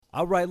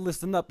All right,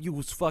 listen up,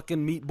 you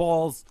fucking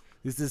meatballs.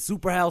 This is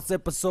Superhouse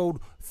episode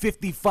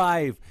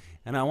 55,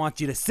 and I want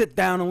you to sit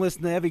down and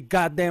listen to every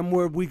goddamn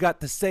word we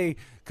got to say,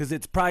 because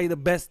it's probably the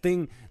best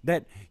thing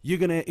that you're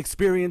going to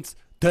experience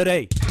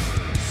today.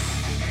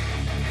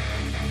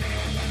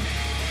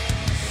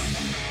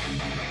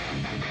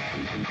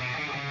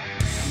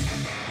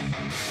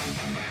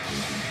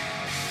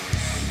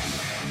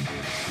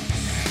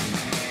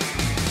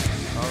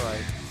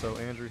 So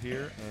Andrew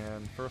here,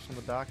 and first on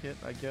the docket,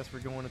 I guess we're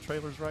going to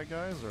trailers, right,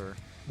 guys? Or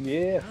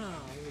yeah,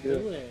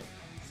 do it.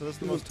 So this is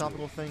the most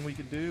topical thing we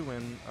could do,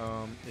 and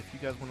if you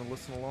guys want to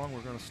listen along,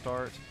 we're going to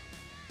start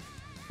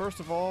first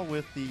of all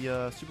with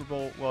the Super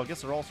Bowl. Well, I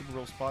guess they're all Super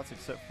Bowl spots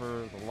except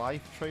for the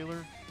Life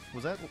trailer.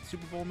 Was that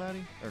Super Bowl,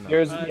 Maddie? Or no?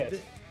 Yes.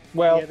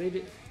 Yeah, they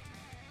did.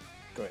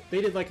 Go ahead. They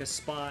did like a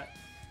spot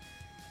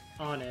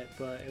on it,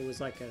 but it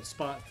was like a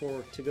spot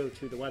to go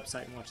to the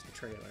website and watch the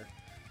trailer.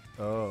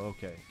 Oh,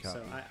 okay. Copy.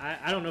 So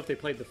I don't know if they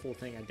played the full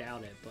thing. I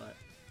doubt it, but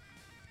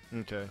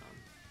okay.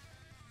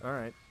 All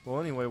right. Well,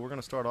 anyway, we're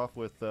gonna start off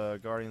with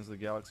Guardians of the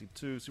Galaxy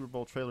 2 Super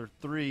Bowl trailer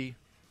 3.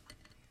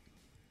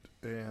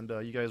 And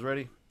you guys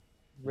ready?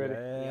 Ready?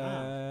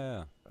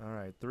 Yeah. All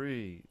right.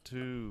 3,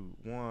 2,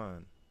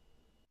 1.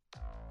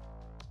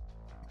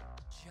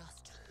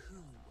 Just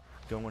who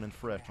Going in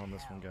fresh on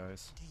this one,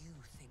 guys. do you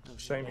think you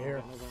Same are? here.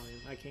 no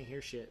volume. I can't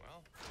hear shit.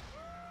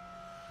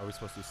 Are we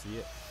supposed to see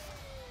it?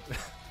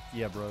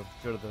 Yeah, bro.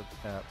 Go to the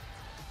app.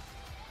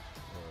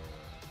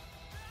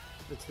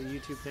 It's the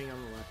YouTube thing on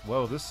the left.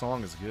 Whoa, this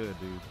song is good,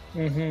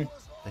 dude. Mm-hmm.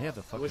 They have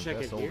the fucking wish I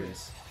best could hear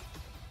oldies.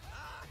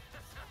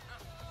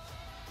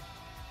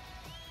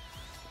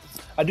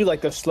 I do like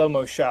the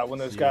slow-mo shot when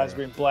those guys Yeah. are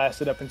being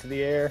blasted up into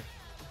the air.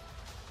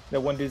 That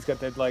one dude's got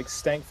that like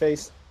stank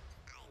face.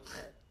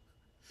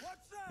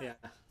 Yeah.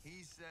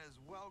 He says,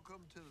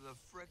 welcome to the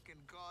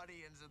frickin'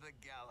 Guardians of the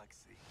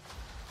Galaxy.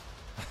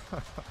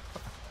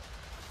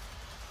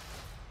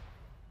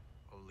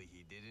 Only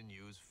he didn't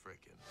use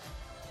frickin'.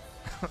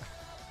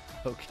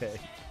 Okay.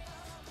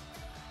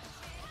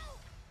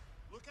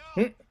 Look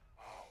out!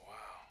 Oh,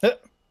 wow.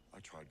 I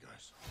tried,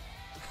 guys.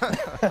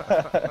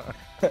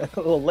 A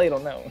little late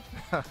on that one.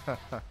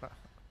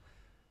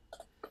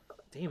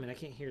 Damn it! I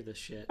can't hear this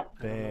shit. I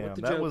don't know Damn, what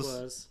the that joke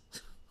was-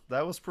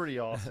 That was pretty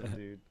awesome,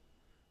 dude.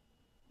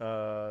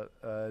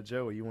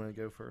 Joey, you want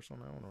to go first on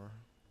that one, or?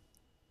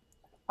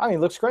 I mean, it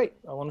looks great.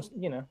 I want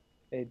to,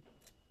 it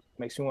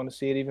makes me want to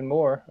see it even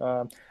more.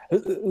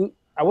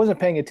 I wasn't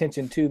paying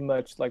attention too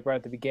much, like right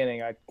at the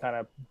beginning. I kind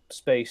of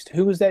spaced.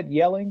 Who was that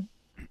yelling?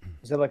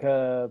 Is that like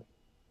a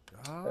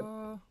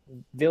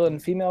villain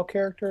female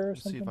character or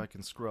Let's see something? if I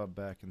can scrub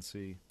back and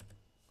see.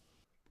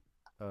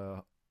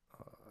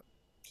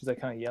 She's like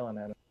kind of yelling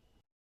at him.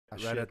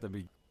 Right at the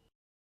beginning.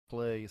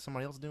 Play. Is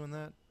somebody else doing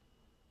that?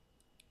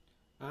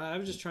 I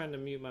was just trying to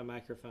mute my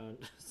microphone,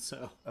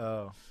 so.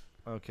 Oh,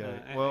 okay.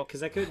 Well,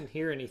 because I couldn't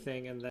hear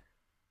anything, and then.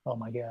 Oh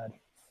my god.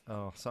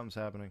 Oh, something's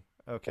happening.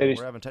 It Okay, is-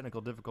 we're having technical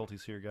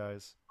difficulties here,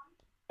 guys.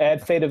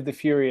 Add Fate of the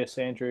Furious,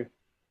 Andrew.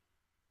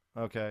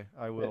 Okay,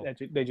 I will.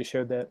 They just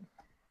showed that.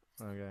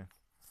 Okay.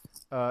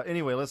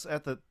 Anyway, let's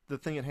at the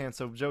thing at hand.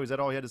 So, Joey, is that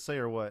all you had to say,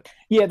 or what?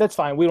 Yeah, that's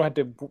fine. We don't have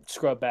to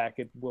scrub back.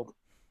 We'll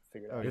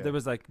figure it out. Okay. There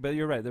was like, but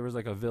you're right. There was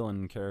like a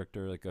villain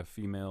character, like a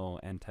female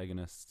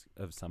antagonist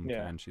of some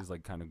Yeah. kind. She's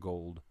like kind of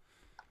gold.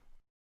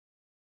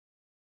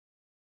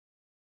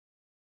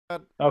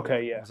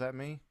 Okay, yeah. Is that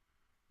me?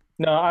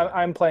 No,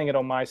 I'm playing it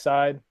on my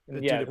side. And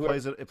Dude, yeah, it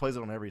plays it. It plays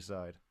it on every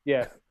side.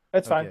 Yeah,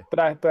 that's fine. Okay.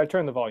 But I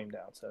turned the volume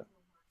down, so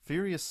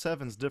Furious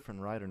 7's different,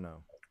 right, or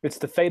no? it's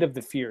the Fate of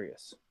the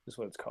Furious is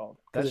what it's called.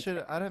 'Cause That it's-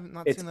 shit. I have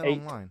not it's seen that 8.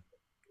 online.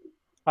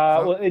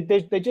 Well,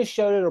 they just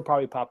showed it. It'll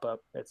probably pop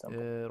up at some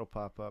point. It'll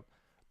pop up.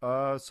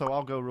 So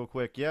I'll go real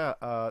quick. Yeah.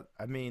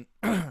 I mean,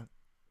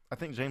 I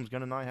think James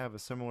Gunn and I have a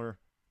similar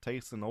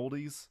taste in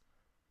oldies.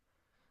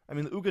 I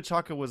mean, the Ooga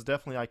Chaka was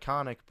definitely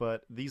iconic,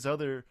 but this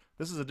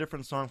is a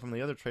different song from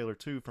the other trailer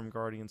too, from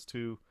Guardians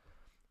 2,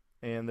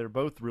 and they're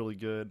both really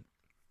good.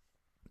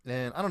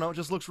 And I don't know, it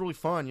just looks really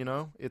fun,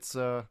 It's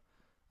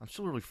I'm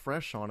still really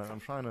fresh on it. I'm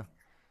trying to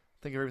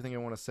think of everything I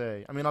want to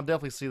say. I mean, I'll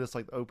definitely see this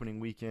like the opening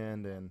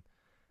weekend, and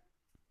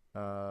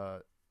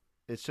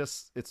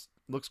it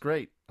looks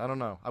great. I don't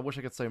know. I wish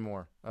I could say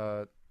more.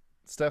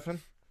 Stefan,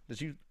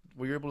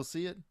 were you able to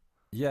see it?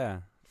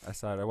 Yeah, I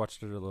saw it. I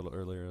watched it a little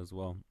earlier as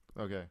well.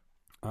 Okay.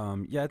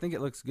 Yeah, I think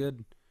it looks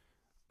good.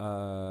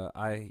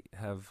 I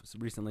have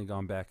recently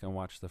gone back and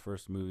watched the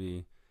first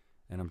movie,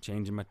 and I'm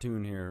changing my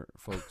tune here,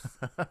 folks.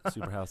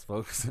 Superhouse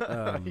folks.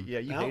 Yeah,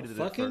 you About hated it at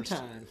fucking first.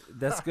 time.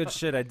 That's good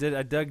shit. I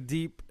dug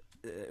deep,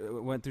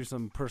 went through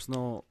some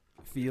personal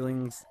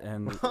feelings,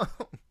 and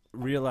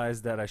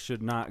realized that I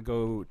should not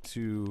go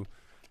to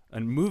a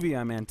movie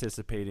I'm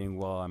anticipating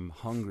while I'm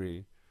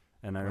hungry.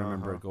 And I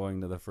remember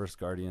going to the first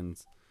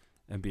Guardians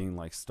and being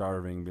like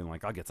starving, being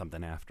like, I'll get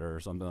something after or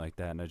something like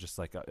that. And I just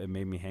like, it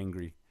made me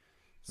hangry.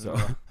 So,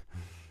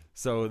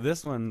 so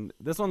this one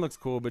looks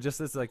cool, but just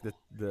as like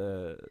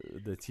the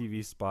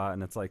TV spot,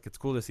 and it's like, it's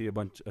cool to see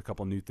a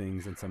couple new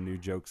things and some new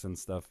jokes and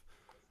stuff.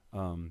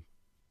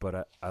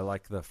 but I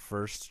like the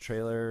first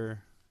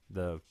trailer,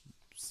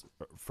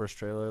 first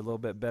trailer a little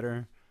bit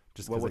better.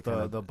 Just Well, with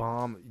kinda, the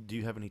bomb, do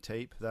you have any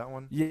tape? That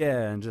one?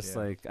 yeah, and just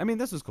Yeah. like I mean,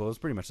 this was cool. It was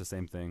pretty much the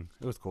same thing.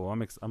 It was cool.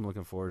 I'm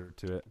looking forward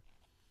to it.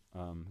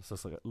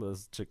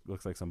 This chick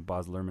looks like some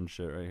Baz Luhrmann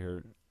shit right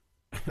here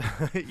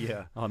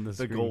Yeah, on the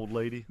the screen. gold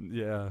lady.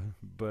 Yeah,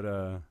 but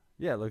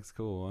yeah, it looks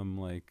cool.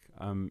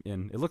 I'm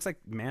in. It looks like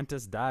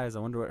Mantis dies. I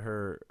wonder what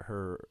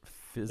her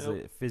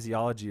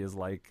physiology is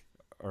like,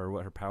 or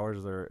what her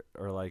powers are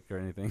like, or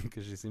anything,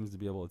 because she seems to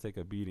be able to take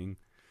a beating.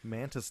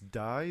 Mantis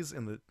dies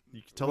in the.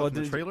 You can tell Well, it in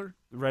the did- trailer.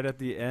 Right at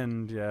the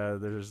end, yeah,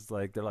 they're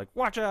like,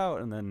 watch out,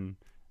 and then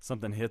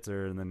something hits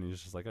her, and then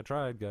he's just like, I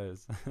tried,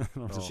 guys. And I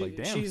was just She, like,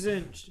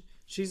 damn.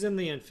 she's in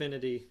the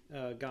Infinity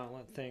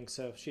Gauntlet thing,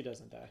 so she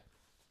doesn't die.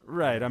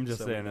 Right, I'm just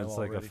So we saying know it's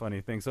like a already.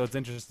 funny thing. So it's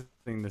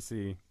interesting to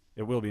see.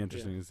 It will be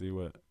interesting to see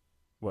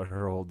what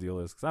her whole deal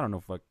is, because I don't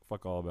know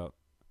fuck all about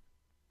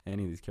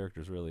any of these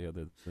characters really,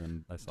 other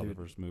than I saw Dude, the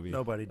first movie.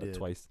 nobody did.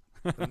 Twice.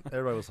 And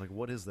everybody was like,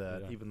 "What is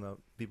that?" Yeah. Even the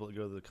people that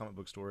go to the comic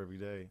book store every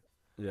day.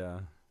 Yeah.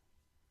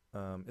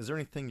 Is there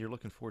anything you're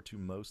looking forward to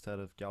most out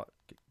of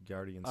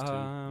Guardians 2,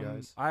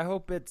 guys? I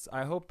hope it's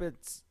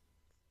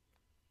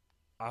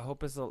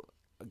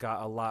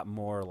got a lot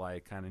more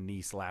like kind of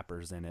knee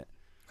slappers in it.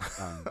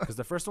 Because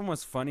the first one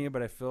was funny,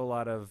 but I feel a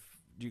lot of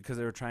because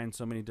they were trying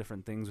so many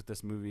different things with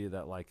this movie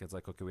that like it's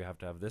like, okay, we have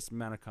to have this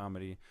amount of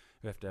comedy,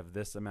 we have to have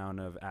this amount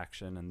of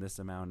action, and this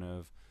amount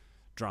of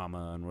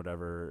drama and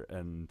whatever.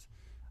 And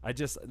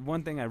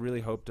one thing I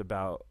really hoped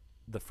about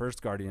the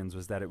first Guardians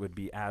was that it would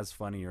be as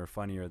funny or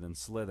funnier than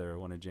Slither,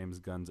 one of James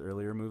Gunn's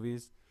earlier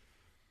movies.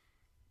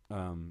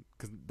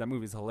 Because that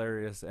movie's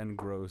hilarious and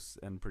gross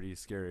and pretty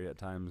scary at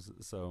times.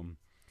 So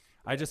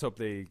I just hope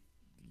they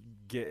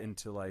get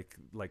into like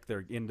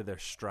they're into their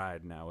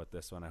stride now with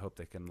this one. I hope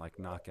they can like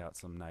knock out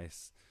some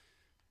nice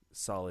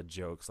solid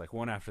jokes, like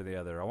one after the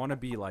other. I want to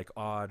be like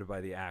awed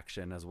by the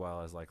action as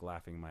well as like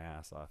laughing my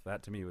ass off.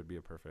 That to me would be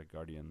a perfect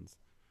Guardians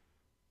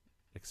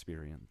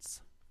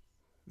experience.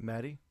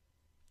 Maddie?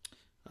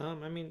 I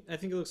mean, I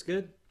think it looks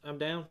good. I'm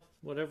down.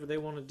 Whatever they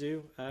want to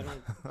do. I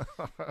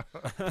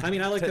don't. I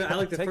mean, I like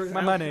the Take first.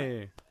 my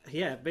money.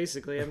 Yeah,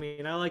 basically. I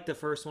mean, I like the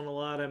first one a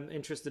lot. I'm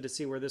interested to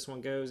see where this one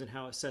goes and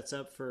how it sets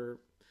up for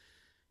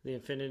the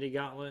Infinity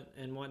Gauntlet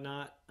and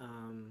whatnot.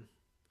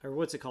 Or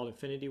what's it called?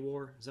 Infinity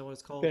War? Is that what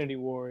it's called? Infinity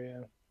War,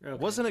 yeah.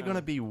 Okay, Wasn't it going to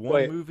um, be one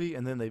Wait. movie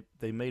and then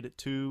they made it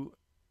two?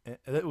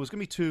 It was going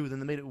to be two, then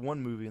they made it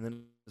one movie, and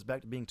then it's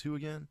back to being two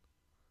again?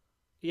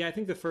 Yeah, I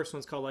think the first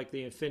one's called like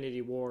the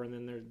Infinity War, and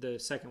then the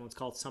second one's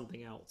called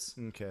something else.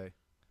 Okay.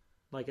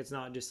 Like it's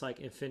not just like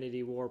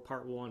Infinity War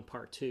Part 1,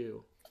 Part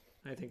 2.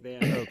 I think they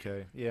have.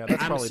 Okay. Yeah,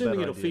 that's I'm probably a assuming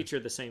better it'll idea. feature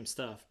the same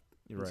stuff.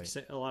 You're right.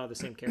 A lot of the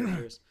same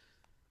characters.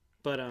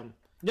 But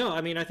no,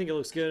 I mean I think it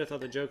looks good. I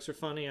thought the jokes are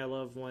funny. I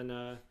love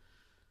when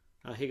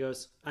he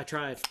goes, "I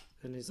tried,"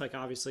 and he's like,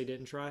 obviously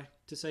didn't try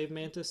to save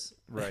Mantis.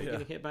 Right.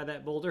 Getting hit by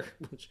that boulder,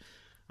 which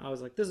I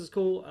was like, this is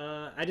cool.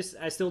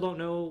 I still don't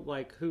know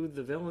like who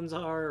the villains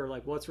are or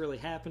like what's really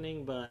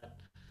happening, but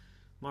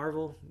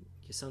Marvel,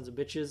 you sons of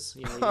bitches,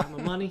 you know, you got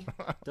my money.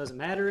 Doesn't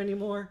matter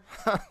anymore.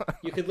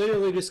 You could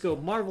literally just go,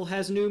 Marvel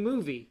has a new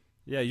movie.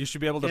 Yeah, you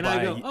should be able to And I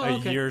buy go, oh, a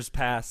okay. year's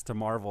pass to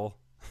Marvel.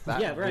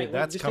 That- Yeah, right. dude,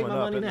 Well, that's just take coming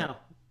my up money isn't it? now.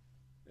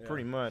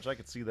 Pretty much. I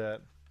could see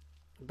that.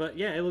 But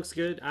yeah, it looks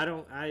good. I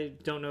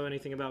don't know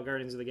anything about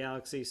Guardians of the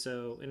Galaxy,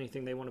 so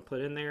anything they want to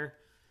put in there,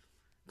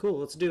 cool.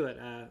 Let's do it.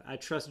 I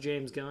trust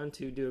James Gunn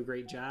to do a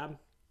great job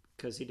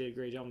because he did a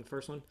great job in the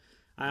first one.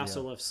 I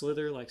also love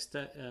Slither, like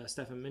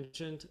Stefan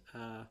mentioned.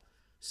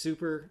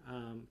 Super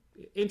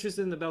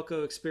interested in the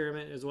Belko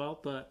experiment as well,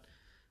 but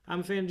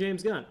I'm a fan of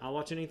James Gunn. I'll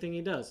watch anything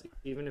he does,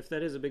 even if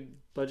that is a big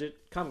budget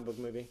comic book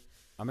movie.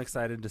 I'm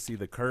excited to see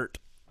the Kurt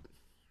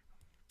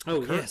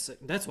Oh yes,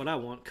 that's what I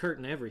want. Kurt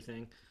and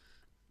everything.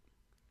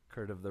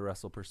 of the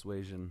Wrestle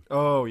Persuasion.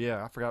 Oh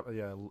yeah, I forgot.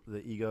 Yeah,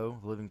 the Ego,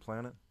 the Living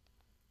Planet,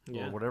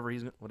 Yeah. or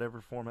whatever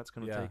form that's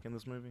going to Yeah. take in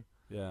this movie.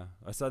 Yeah,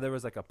 I saw there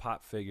was like a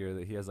pop figure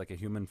that he has like a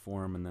human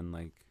form and then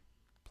like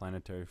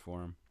planetary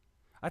form.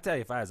 I tell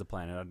you, if I was a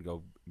planet, I'd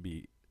go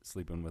be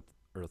sleeping with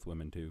Earth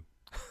women too.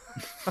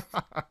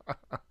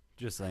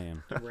 Just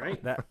saying.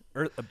 Right. That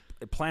Earth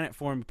a planet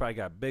form probably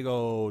got a big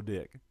old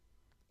dick.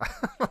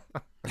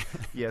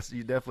 Yes,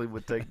 you definitely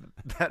would take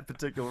that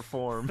particular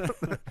form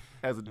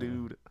as a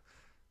dude.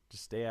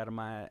 Just stay out of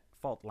my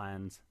fault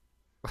lines.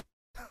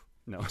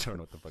 No, I don't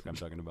know what the fuck I'm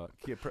talking about.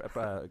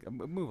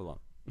 Move along.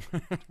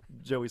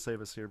 Joey,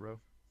 save us here, bro.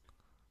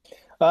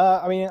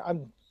 I mean,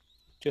 I'm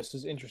just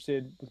as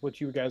interested with what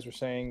you guys were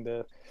saying,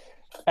 the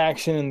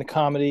action and the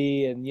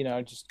comedy, and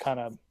just kind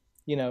of,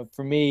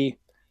 for me,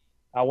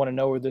 I want to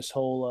know where this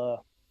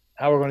whole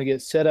how we're going to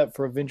get set up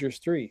for Avengers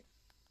 3.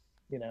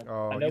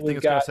 Oh, I you know think we've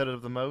it's going got- to set it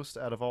up the most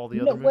out of all the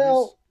No, other movies?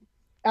 well,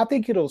 I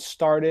think it'll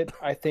start it.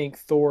 I think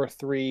Thor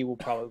 3 will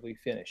probably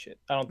finish it.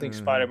 I don't think Mhm.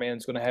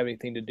 Spider-Man's going to have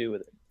anything to do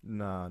with it.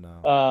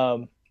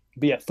 No.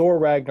 But yeah, Thor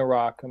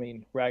Ragnarok. I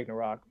mean,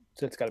 Ragnarok.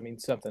 So it's got to mean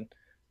something.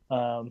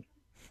 But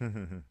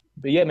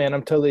yeah, man,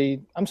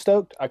 I'm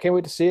stoked. I can't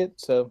wait to see it.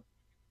 So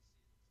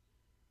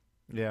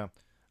Yeah,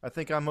 I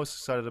think I'm most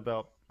excited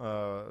about.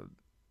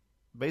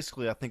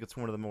 Basically, I think it's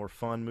one of the more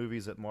fun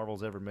movies that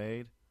Marvel's ever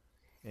made,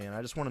 and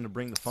I just wanted to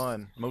bring the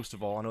fun. Most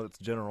of all, I know it's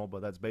general,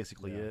 but that's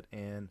basically Yeah. it.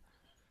 And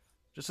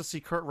just to see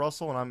Kurt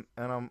Russell,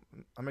 and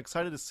I'm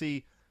excited to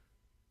see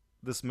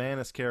this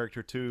Manus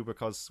character too,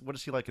 because what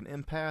is she, like an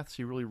empath?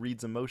 She really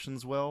reads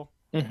emotions well.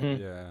 Hmm.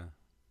 Yeah.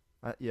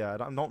 Yeah, I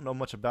don't know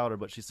much about her,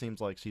 but she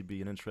seems like she'd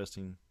be an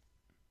interesting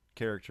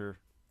character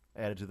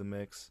added to the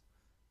mix.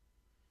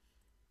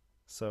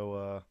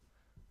 So,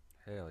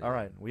 Hell yeah. all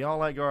right, we all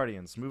like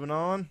Guardians. Moving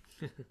on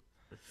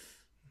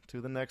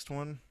to the next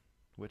one,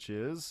 which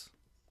is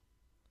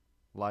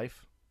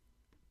Life.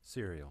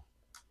 Cereal.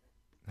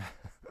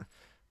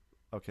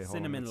 Okay, hold on.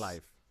 Cinnamon let's-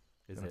 Life.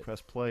 Is Gonna it?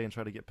 press play and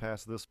try to get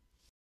past this.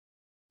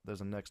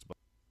 There's a next button.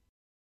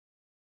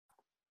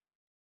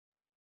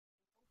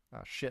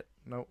 Ah, shit.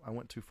 No, I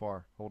went too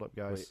far. Hold up,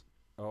 guys.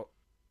 Wait. Oh.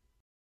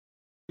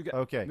 You got-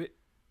 Okay. Wait.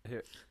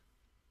 Here.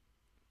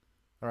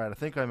 All right, I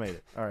think I made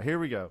it. All right, here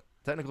we go.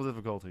 Technical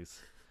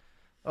difficulties.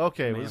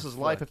 Okay, well, Man, this is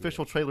Life fuck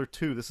official trailer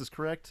 2. This is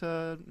correct,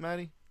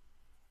 Maddie?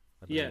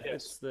 I Yeah, believe.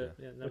 it's the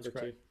number That's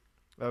correct.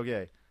 2.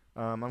 Okay.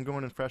 I'm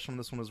going in fresh on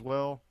this one as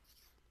well.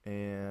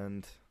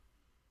 And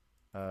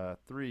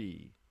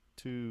 3,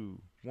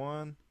 2,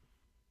 1.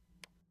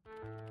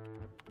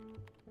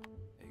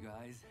 Hey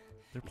guys.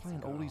 They're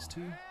playing oldies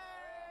too?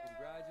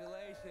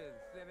 Congratulations.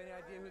 Do you have any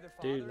idea who their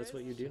father Dude, that's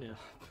what you do now.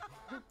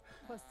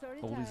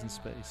 Oldies in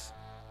space.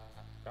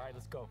 All right,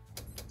 let's go.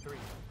 3,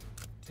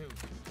 2,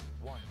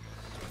 1.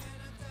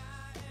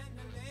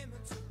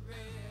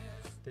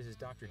 This is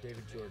Dr.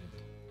 David Jordan.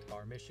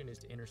 Our mission is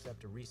to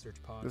intercept a research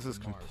pod This is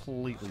from Mars.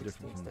 completely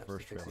different from the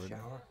first trailer. isn't it?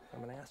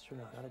 I'm an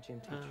astronaut, not a gym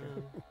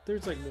teacher.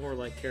 There's like more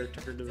like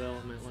character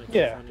development, like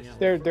Yeah, finding out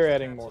they're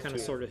adding more kind to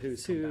of it. sort of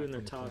who's Come who, back and they're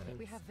from the planet. talking.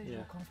 We have visual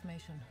Yeah.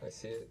 confirmation. I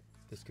see it.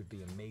 This could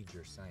be a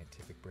major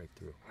scientific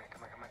breakthrough.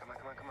 Come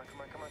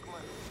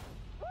on.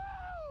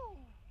 Woo!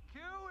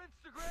 Cue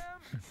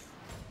Instagram.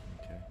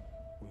 Okay.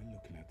 We're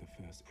looking at the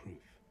first proof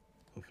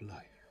of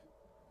life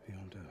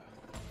beyond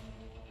Earth.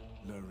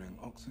 Lowering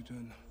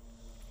oxygen,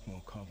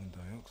 more carbon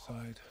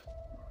dioxide.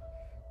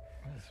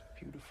 That's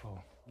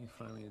beautiful. You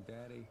finally a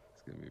daddy.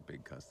 It's gonna be a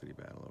big custody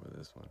battle over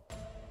this one.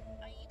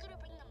 Are you gonna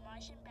bring the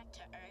Martian back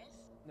to Earth?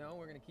 No,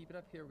 we're gonna keep it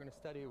up here. We're gonna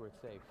study it where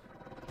it's safe.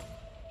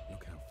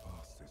 Look how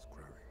fast it's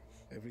growing.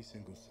 Every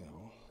single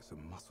cell is a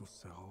muscle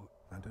cell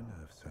and a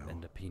nerve cell.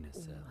 And a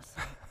penis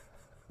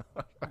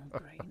cell. And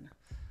brain.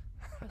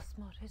 How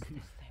smart is this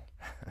thing?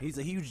 He's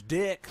a huge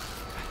dick.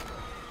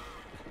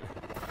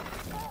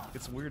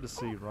 It's weird to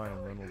see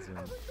Ryan Reynolds in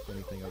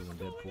anything other than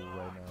Deadpool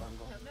right now.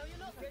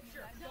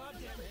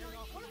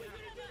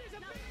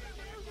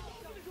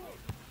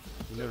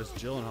 You notice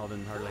Gyllenhaal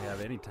didn't hardly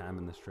have any time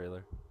in this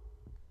trailer.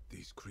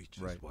 These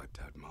creatures Right. wiped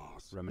out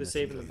Mars. They're Reminiscent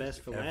saving the of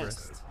best for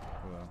Everest. last.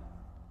 Well,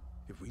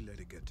 If we let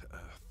it get to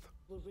Earth,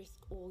 Will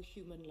risk all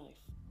human life.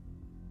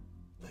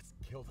 Let's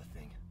kill the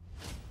thing.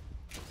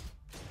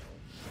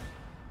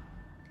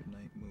 Good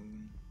night,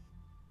 moon.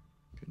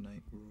 Good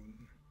night,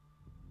 room.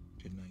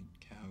 Good night,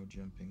 cow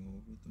jumping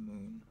over the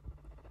moon.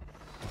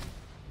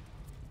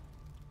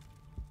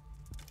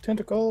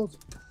 Tentacles.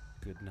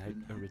 Good night,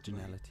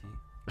 originality.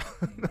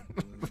 Good night,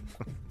 bloom.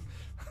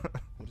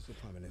 what is the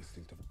primal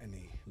instinct of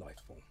any life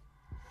form?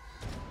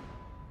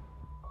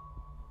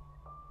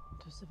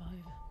 To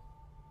survive.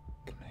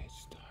 Good night,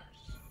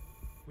 stars.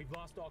 We've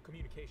lost all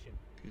communication.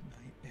 Good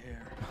night,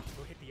 air.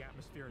 We'll hit the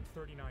atmosphere in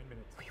 39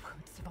 minutes. We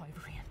won't survive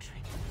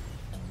re-entry.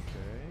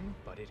 okay.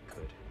 But it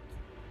could.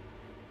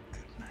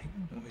 Good night,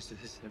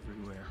 noises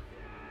everywhere.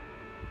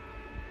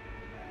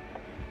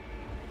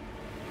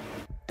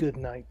 Good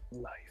night,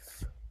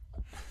 life.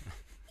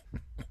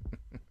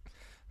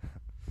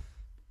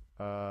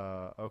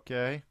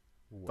 Okay.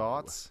 Whoa.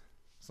 Thoughts?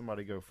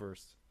 Somebody go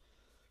first.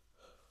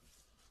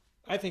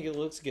 I think it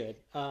looks good.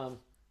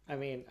 I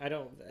mean,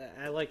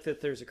 I like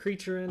that there's a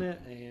creature in it,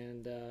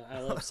 and I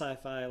love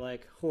sci-fi,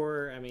 like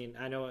horror. I mean,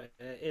 I know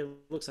it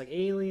looks like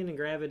Alien and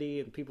Gravity,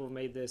 and people have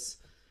made this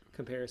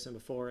comparison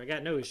before. I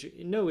got no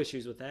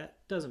issues with that.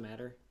 Doesn't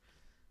matter.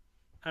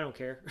 I don't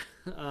care.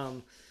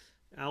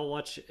 I'll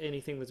watch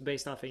anything that's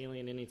based off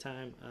Alien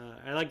anytime.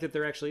 I like that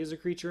there actually is a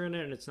creature in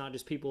it, and it's not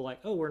just people like,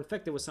 oh, we're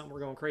infected with something, we're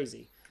going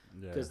crazy.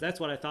 Yeah. Because that's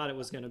what I thought it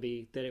was going to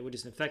be, that it would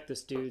just infect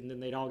this dude, and then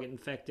they'd all get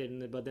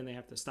infected, but then they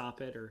have to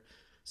stop it, or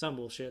some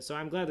bullshit. So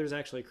I'm glad there's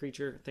actually a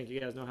creature. I think you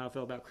guys know how I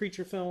feel about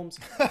creature films.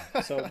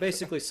 So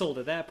basically sold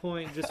at that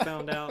point. Just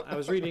found out. I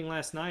was reading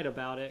last night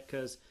about it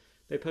because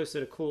they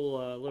posted a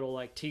cool little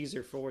like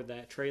teaser for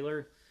that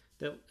trailer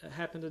that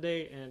happened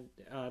today.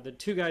 And the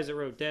two guys that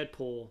wrote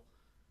Deadpool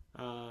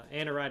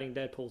and are writing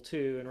Deadpool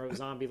 2 and wrote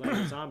Zombieland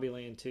and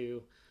Zombieland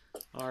 2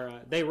 are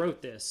they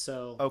wrote this.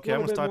 So Okay,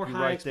 I'm little gonna bit stop more you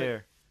high right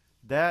there.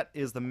 That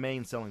is the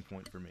main selling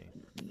point for me.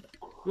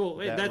 Well,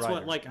 That that's writer.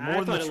 what like more I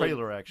than thought the it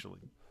trailer actually.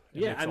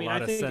 It Yeah, makes I mean, a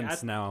lot I of think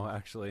sense now.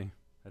 Actually,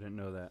 I didn't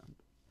know that.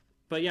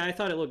 But yeah, I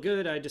thought it looked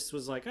good. I just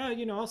was like, oh,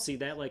 I'll see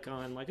that like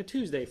on like a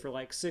Tuesday for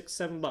like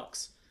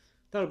 $6-7.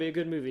 That'll be a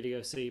good movie to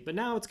go see. But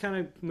now it's kind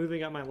of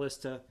moving up my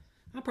list to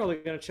I'm probably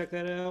going to check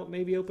that out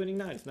maybe opening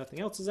night if nothing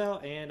else is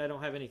out and I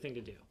don't have anything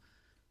to do.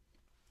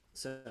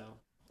 So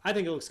I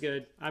think it looks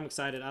good. I'm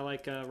excited. I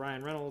like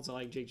Ryan Reynolds. I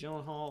like Jake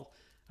Gyllenhaal.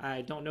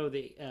 I don't know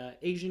the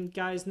Asian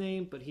guy's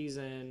name, but he's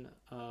in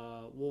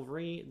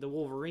Wolverine. The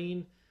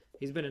Wolverine.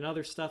 He's been in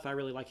other stuff. I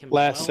really like him.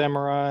 Last as well.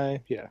 Samurai.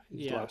 Yeah.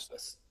 Yeah.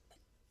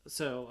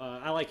 So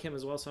I like him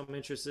as well. So I'm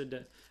interested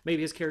to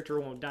maybe his character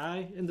won't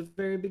die in the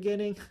very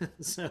beginning.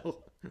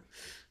 So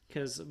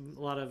because a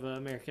lot of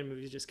American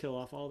movies just kill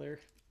off all their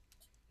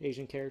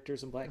Asian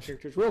characters and black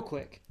characters real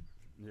quick.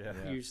 Yeah.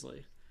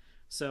 Usually.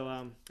 So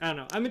I don't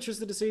know. I'm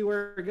interested to see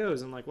where it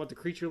goes and like what the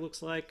creature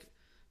looks like.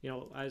 You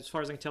know, as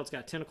far as I can tell, it's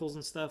got tentacles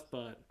and stuff,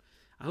 but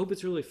I hope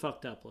it's really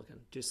fucked up looking.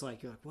 Just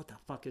like you're like, what the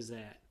fuck is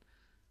that?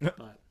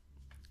 But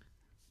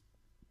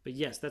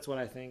yes, that's what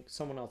I think.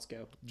 Someone else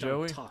go.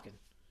 Joey? Talking.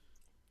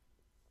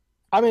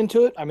 I'm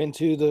into it. I'm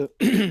into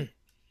the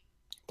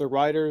the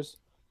writers,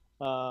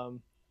 but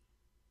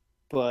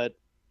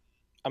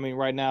I mean,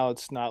 right now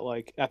it's not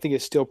like I think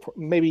it's still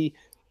maybe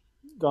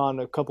gone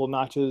a couple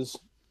notches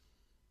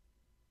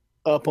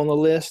up on the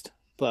list,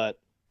 but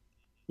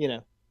you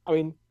know, I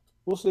mean,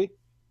 we'll see.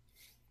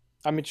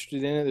 I'm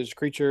interested in it. There's a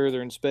creature.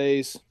 They're in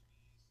space.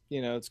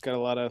 You know, it's got a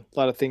lot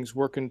of things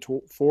working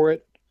for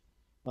it.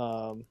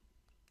 But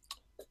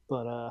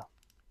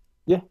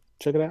yeah,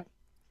 check it out.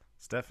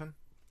 Stefan?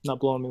 Not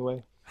blowing me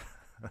away.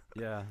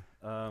 Yeah.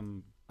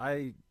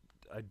 I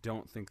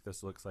don't think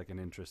this looks like an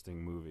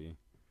interesting movie.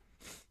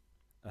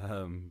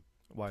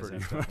 Why is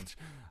pretty that, much.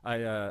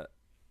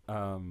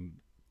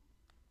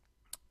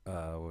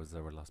 What was that?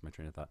 I lost my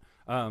train of thought.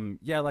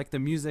 Yeah, like the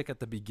music at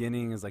the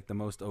beginning is like the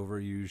most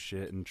overused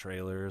shit in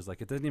trailers.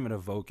 Like it doesn't even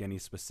evoke any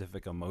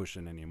specific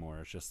emotion anymore.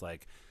 It's just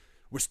like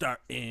we're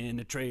starting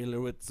a trailer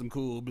with some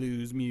cool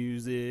blues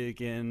music,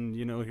 and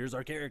you know, here's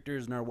our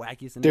characters and our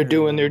wacky scenarios. They're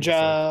doing their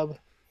job.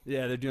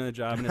 Yeah, they're doing their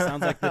job, and it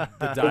sounds like the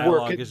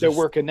dialogue is they're just,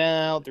 working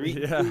out. They're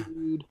eating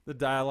food. The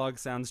dialogue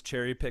sounds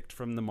cherry picked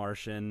from The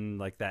Martian,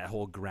 like that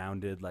whole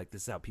grounded, like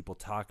this is how people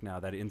talk now.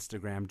 That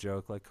Instagram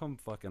joke, like come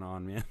fucking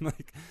on, man.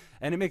 Like,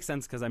 and it makes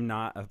sense because I'm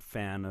not a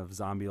fan of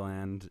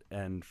Zombieland,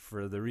 and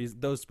for the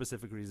those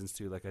specific reasons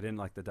too. Like I didn't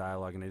like the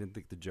dialogue, and I didn't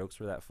think the jokes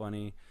were that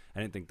funny.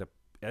 I didn't think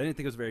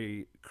it was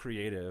very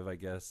creative, I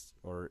guess,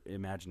 or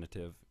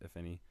imaginative, if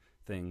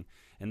anything.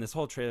 And this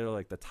whole trailer,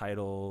 like the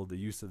title, the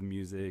use of the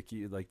music,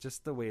 like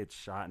just the way it's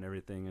shot and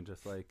everything, and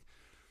just like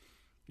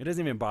it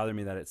doesn't even bother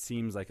me that it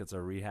seems like it's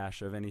a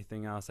rehash of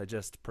anything else. I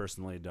just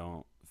personally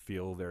don't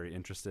feel very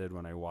interested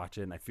when I watch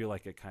it, and I feel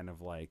like it kind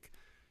of like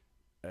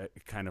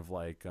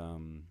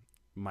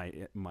my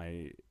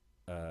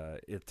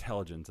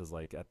intelligence is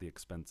like at the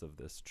expense of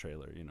this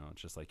trailer. You know,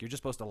 it's just like you're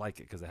just supposed to like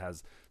it because it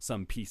has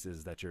some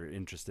pieces that you're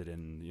interested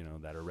in, you know,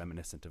 that are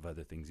reminiscent of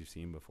other things you've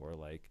seen before.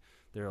 Like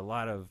there are a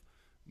lot of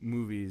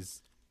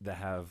movies that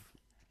have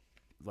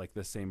like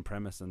the same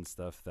premise and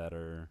stuff that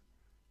are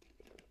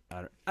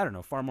I don't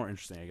know, far more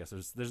interesting, I guess.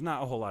 There's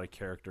not a whole lot of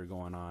character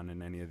going on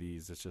in any of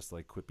these. It's just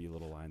like quippy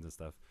little lines and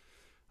stuff.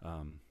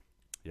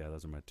 Yeah,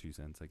 those are my 2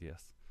 cents, I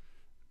guess.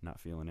 Not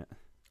feeling it.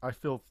 I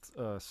feel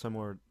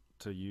similar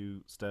to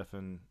you,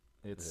 Stefan.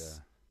 It's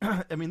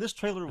I mean, this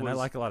trailer was... And I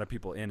like a lot of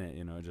people in it,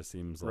 you know. It just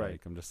seems like...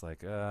 Right. I'm just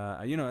like,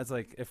 you know, it's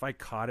like if I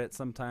caught it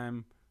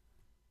sometime,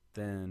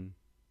 then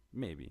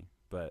maybe.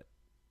 But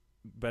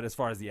as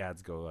far as the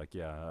ads go, like,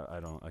 yeah, I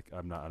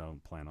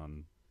don't plan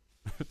on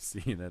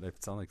seeing it. I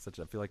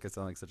feel like I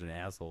sound like such an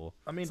asshole.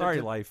 I mean,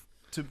 sorry, life.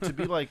 To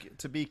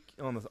be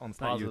on the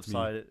positive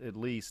side, at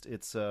least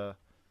it's a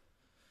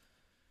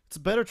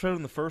better trailer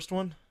than the first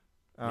one.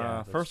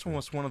 First one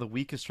was one of the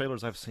weakest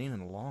trailers I've seen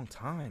in a long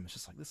time. It's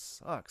just like, this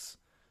sucks.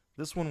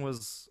 This one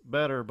was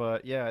better,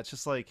 but yeah, it's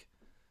just like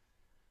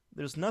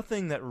there's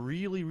nothing that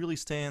really, really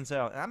stands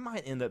out. I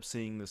might end up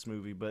seeing this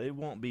movie, but it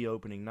won't be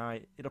opening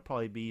night. It'll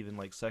probably be even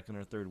like second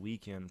or third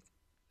weekend,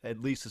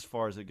 at least as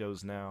far as it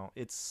goes now.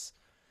 It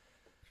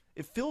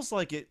feels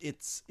like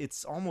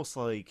it's almost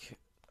like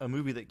a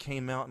movie that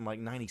came out in like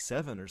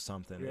 '97 or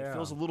something. Yeah. It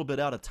feels a little bit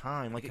out of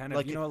time. Like kind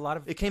of, you know, a lot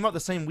of it came out the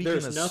same weekend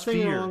as There's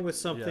nothing Sphere. wrong with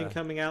something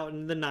coming out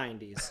in the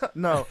 '90s.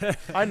 No,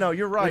 I know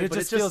you're right, but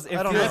it just feels.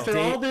 I don't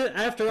know.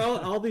 After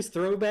all this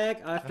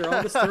throwback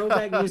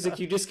music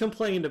you just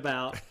complained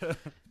about,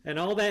 and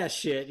all that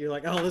shit, you're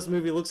like, oh, this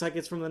movie looks like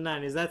it's from the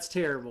 '90s. That's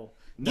terrible.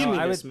 Give me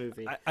this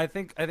movie. I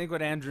think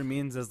what Andrew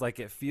means is like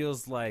it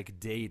feels like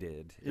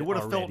dated. It would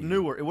have felt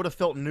newer. It would have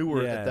felt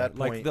newer at that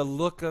point. Like the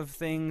look of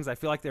things. I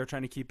feel like they were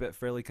trying to keep it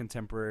fairly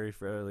contemporary,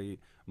 fairly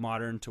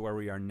modern to where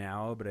we are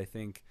now. But I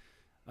think,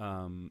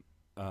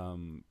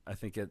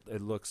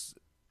 it looks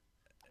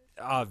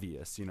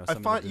obvious. You know,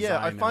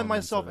 I find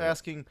myself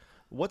asking,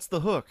 what's the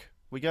hook?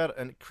 We got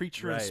a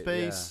creature in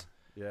space.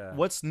 Yeah.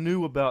 What's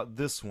new about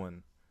this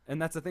one? And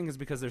that's the thing, is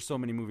because there's so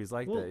many movies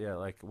like that. Yeah,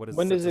 like what is?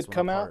 When does it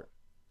come out?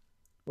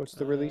 What's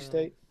the release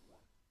date?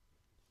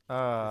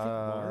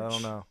 I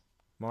don't know.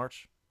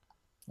 March?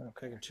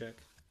 Okay. I can check.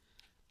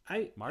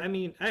 I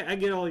mean, I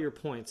get all your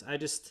points. I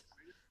just...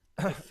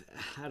 I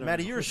don't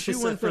Maddie, know. you're a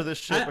shoo-in for this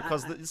shit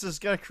because this has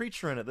got a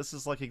creature in it. This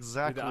is like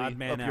exactly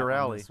up your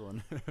alley.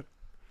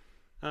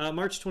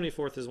 March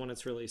 24th is when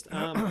it's released.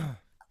 Yeah,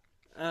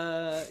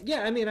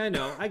 I mean, I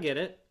know, I get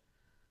it,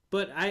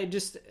 but I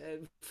just,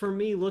 for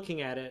me,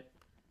 looking at it,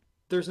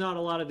 there's not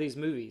a lot of these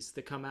movies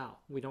that come out.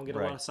 We don't get a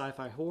lot of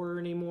sci-fi horror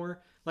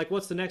anymore. Like,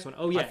 what's the next one?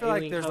 Oh yeah, I feel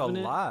Alien like there's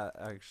Covenant. a lot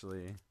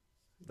actually.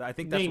 I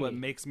think that's Name what me.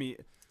 makes me.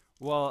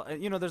 Well,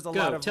 there's a Go,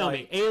 lot of tell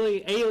like, me,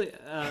 Alien,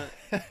 a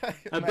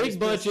Maddie's big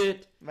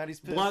budget, Maddie's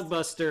pissed.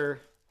 blockbuster,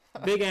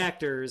 big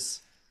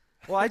actors.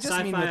 Well, I just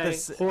mean with sci-fi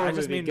this. horror I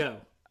just movie, mean. go.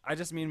 I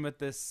just mean with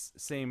this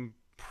same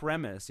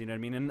premise. You know what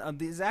I mean? And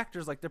these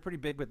actors, like, they're pretty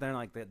big, but they're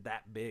like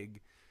that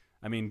big.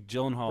 I mean,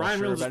 Gyllenhaal. Ryan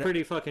sure, Reynolds is but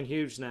pretty fucking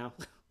huge now.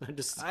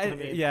 I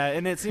mean, yeah,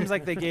 and it seems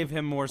like they gave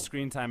him more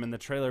screen time in the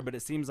trailer, but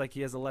it seems like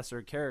he has a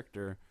lesser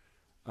character.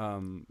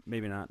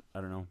 Maybe not.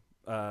 I don't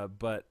know.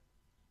 But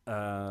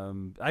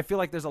I feel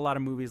like there's a lot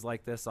of movies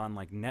like this on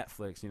like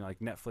Netflix. Like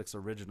Netflix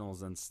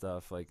originals and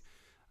stuff. Like,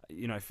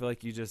 I feel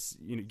like you just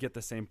get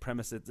the same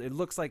premise. It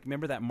looks like,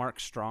 remember that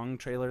Mark Strong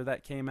trailer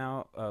that came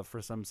out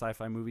for some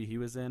sci-fi movie he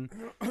was in?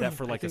 That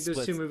for like I think a those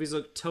split. two movies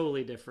look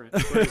totally different.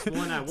 Whereas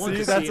one I want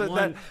to see,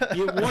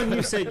 and one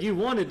you said you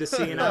wanted to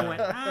see, and I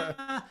went,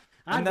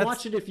 I'd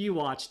watch it if you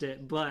watched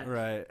it, but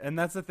right. And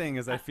that's the thing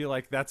is, I feel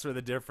like that's where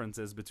the difference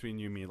is between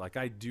you and me. Like,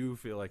 I do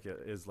feel like it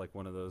is like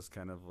one of those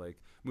kind of like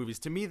movies.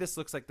 To me, this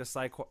looks like the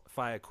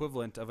sci-fi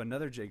equivalent of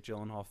another Jake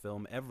Gyllenhaal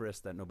film,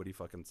 Everest, that nobody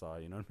fucking saw.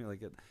 You know what I mean?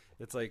 Like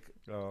it's like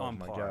on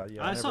my par. God,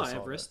 yeah, I never saw that.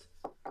 Everest.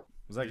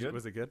 Was that good?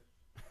 Was it good?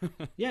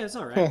 Yeah, it's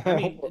all right. I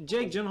mean,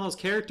 Jake Gyllenhaal's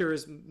character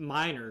is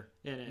minor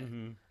in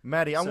it.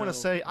 Maddie, I want to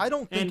say I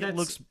don't think and it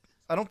looks.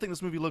 I don't think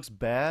this movie looks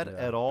bad Yeah.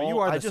 at But all. you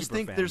are I the just super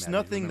think fan, there's Maddie,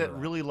 nothing that remember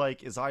that. really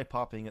like is eye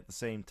popping at the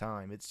same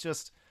time. It's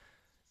just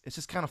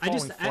kind of falling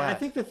flat. I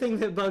think the thing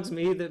that bugs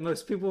me that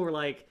most people were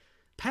like,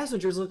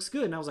 Passengers looks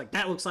good, and I was like,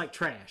 that looks like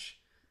trash.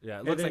 Yeah, it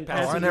And looks then like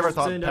Passengers. I never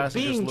thought ended up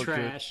Passengers being looked good.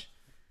 trash.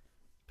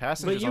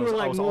 Passengers, But you I was, were I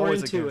like was more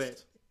always into against.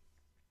 it.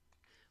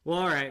 Well,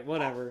 all right,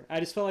 whatever. I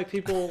just felt like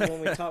people,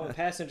 when we talk about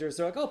Passengers,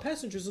 they're like, "Oh,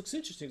 Passengers looks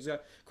interesting. It's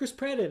got Chris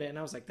Pratt in it," and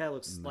I was like, "That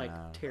looks like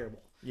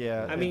terrible."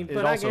 Yeah, I mean, it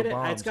but I also get it.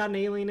 bombed. It's got an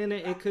alien in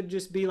it. It could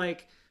just be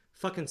like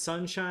fucking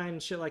sunshine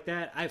and shit like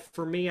that.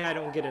 For me, I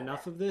don't get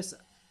enough of this.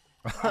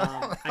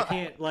 I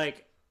can't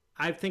like.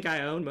 I think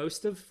I own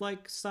most of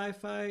like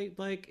sci-fi,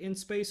 like in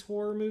space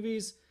horror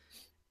movies,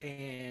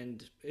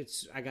 and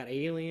I got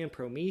Alien,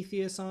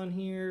 Prometheus on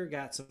here.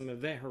 Got some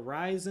Event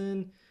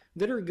Horizon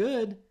that are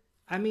good.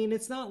 I mean,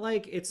 it's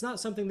not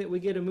something that we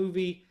get a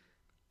movie,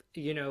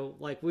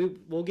 like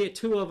we'll get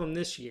two of them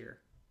this year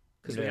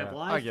because we have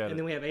Life and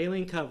then we have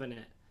Alien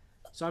Covenant.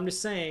 So I'm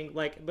just saying,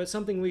 like, but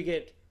something we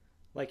get,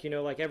 like,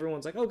 like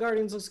everyone's like, oh,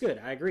 Guardians looks good.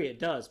 I agree, it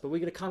does. But we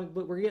get a comic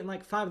book. We're getting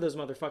like 5 of those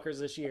motherfuckers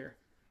this year.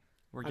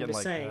 We're I'm getting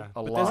just like saying, a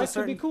but lot. the life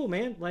could be cool,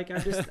 man. Like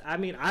I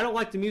mean, I don't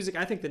like the music.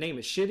 I think the name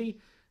is shitty.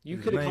 You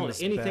could have name called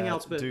is it anything bad.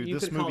 else, but Dude, you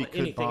this could have called movie it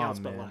could anything bomb, else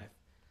but man. Life.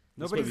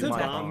 Nobody's movie It could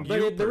might bomb, bomb.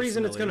 but the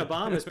reason it's going to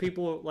personally.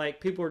 bomb is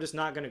people are just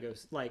not going to go.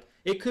 Like,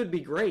 it could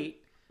be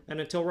great, and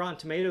until Rotten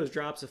Tomatoes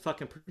drops a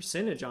fucking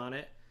percentage on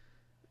it,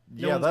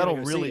 no Yeah, one's gonna that'll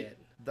go see really. it.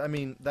 I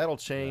mean, that'll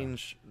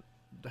change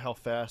how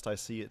fast I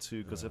see it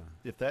too. Because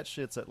if that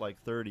shit's at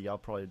like 30, I'll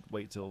probably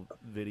wait till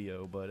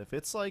video. But if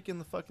it's like in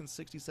the fucking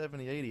 60,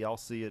 70, 80, I'll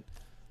see it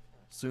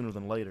sooner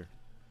than later.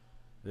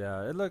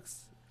 Yeah, it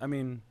looks. I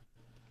mean,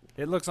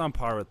 it looks on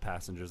par with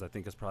Passengers. I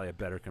think it's probably a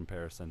better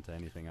comparison to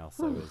anything else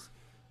I was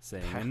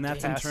saying, and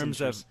that's in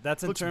terms of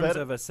Looks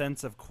better. a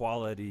sense of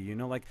quality.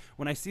 Like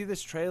when I see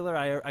this trailer,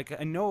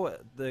 I know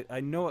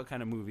what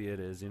kind of movie it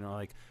is.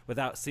 Like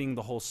without seeing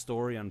the whole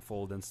story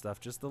unfold and stuff,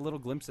 just the little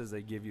glimpses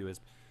they give you is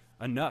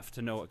enough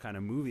to know what kind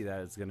of movie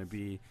that it's going to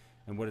be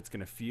and what it's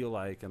going to feel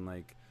like. And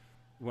like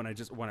when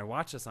I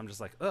watch this, I'm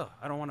just like, ugh,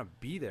 I don't want to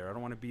be there. I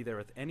don't want to be there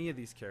with any of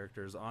these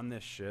characters on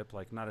this ship.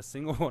 Like not a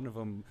single one of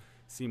them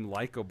seem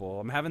likable.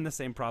 I'm having the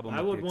same problem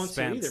I with would The want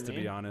to Expanse, either, to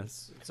man. be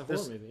honest. It's a horror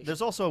movie.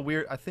 There's also a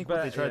weird. I think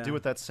what they But, try to do yeah.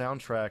 with that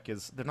soundtrack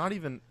is they're not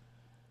even.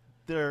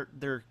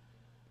 They're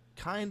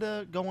kind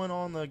of going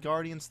on the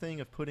Guardians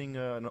thing of putting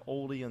an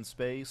oldie in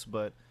space,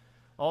 but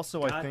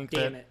also I God think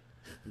damn that it.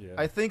 Yeah.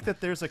 I think that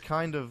there's a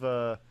kind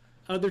of.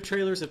 Other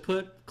trailers have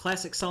put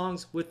classic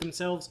songs with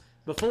themselves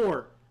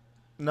before.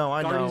 No,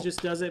 I Guardians know.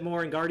 just does it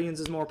more, and Guardians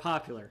is more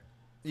popular.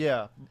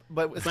 Yeah,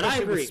 but I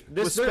especially agree. with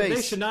They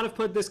space. should not have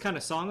put this kind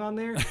of song on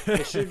there.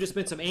 It should have just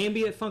been some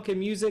ambient funky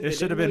music. It that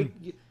should have didn't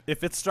been really-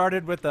 if it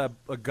started with a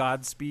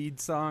Godspeed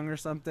song or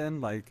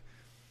something like.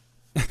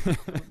 I'm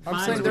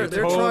Mine's saying were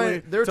they're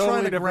totally- trying totally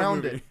to different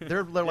ground movie. it.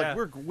 They're like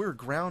Yeah. we're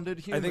grounded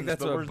humans. I think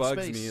that's but we're what in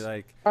bugs space. me.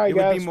 Like All right, it would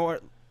guys. be more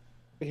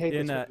We hate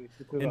in this movie.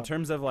 Let's move in on.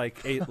 terms of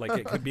like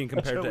it could be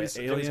compared Joey's-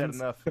 to Joey's had Aliens.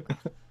 enough.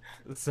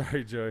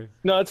 Sorry, Joey.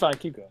 No, it's fine.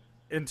 Keep going.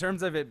 In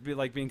terms of it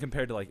being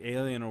compared to like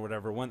Alien or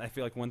whatever, I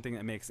feel like one thing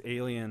that makes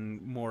Alien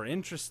more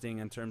interesting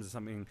in terms of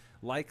something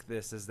like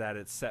this is that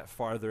it's set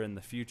farther in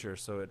the future,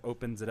 so it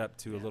opens it up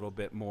to a little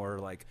bit more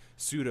like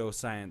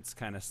pseudoscience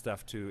kind of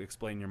stuff to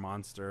explain your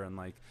monster, and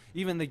like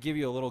even they give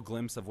you a little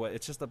glimpse of what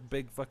it's just a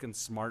big fucking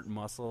smart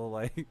muscle.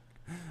 Like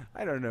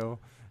I don't know,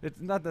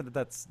 it's not that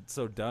that's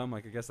so dumb.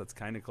 Like I guess that's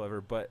kind of clever,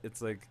 but it's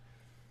like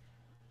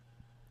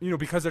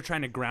because they're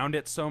trying to ground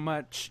it so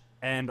much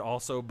and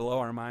also blow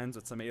our minds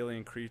with some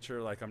alien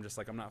creature, like I'm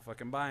not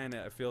fucking buying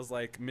it. It feels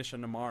like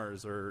Mission to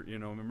Mars, or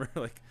remember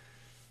like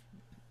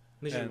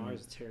Mission to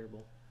Mars is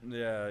terrible.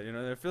 Yeah,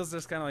 it feels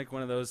just kind of like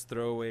one of those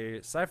throwaway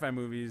sci-fi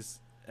movies,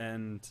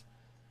 and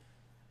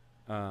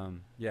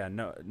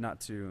no, not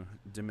to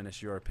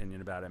diminish your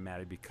opinion about it,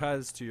 Maddie,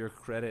 because to your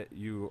credit,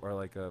 you are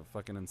like a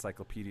fucking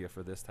encyclopedia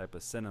for this type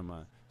of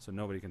cinema, so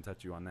nobody can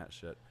touch you on that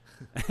shit.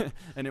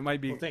 And it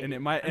might be,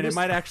 it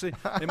might actually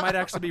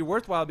be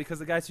worthwhile, because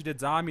the guys who did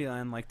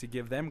Zombieland, like, to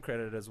give them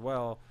credit as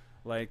well,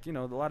 like, a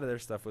lot of their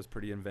stuff was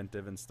pretty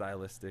inventive and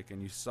stylistic,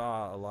 and you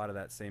saw a lot of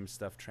that same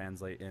stuff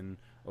translate in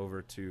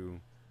over to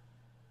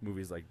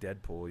movies like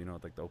Deadpool,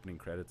 with like the opening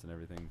credits and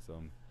everything.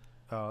 So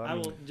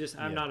I'm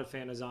not a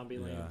fan of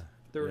Zombieland. Yeah.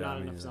 There were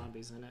not enough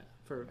zombies in it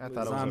for I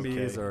thought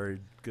zombies okay. are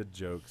good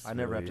jokes. I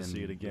never really, have to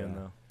see it again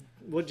though.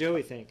 What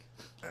Joey think?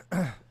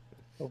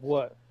 Of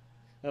what?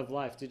 Of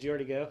Life. Did you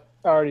already go?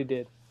 I already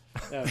did.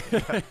 Oh.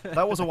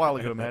 That was a while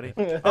ago, Maddie.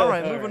 All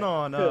right, moving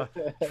on.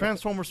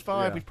 Transformers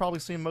 5. We've probably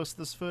seen most of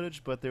this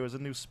footage, but there was a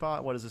new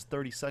spot. What is this?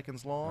 30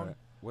 seconds long. Right.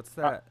 What's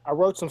that? I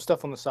wrote some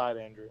stuff on the side,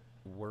 Andrew.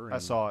 Worrying. I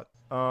saw it.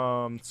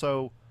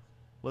 So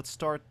let's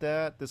start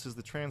that. This is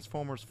the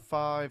Transformers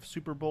 5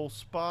 Super Bowl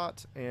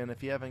spot, and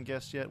if you haven't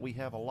guessed yet, we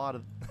have a lot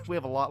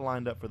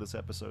lined up for this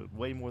episode,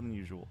 way more than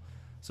usual.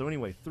 So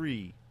anyway,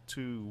 3,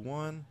 2,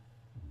 1.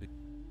 You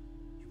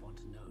want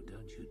to know,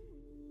 don't you?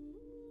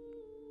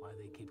 Why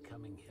they keep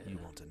coming here? You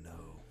want to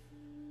know.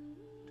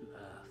 To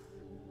Earth.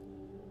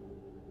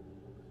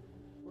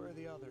 Where are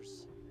the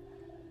others?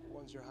 The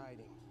ones you're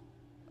hiding.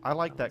 I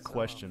like that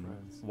question.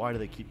 Why do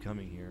they keep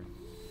coming here?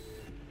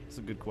 It's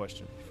a good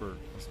question for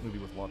a movie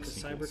with a lot of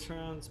sequels.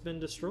 Cybertron's been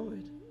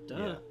destroyed.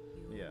 Duh.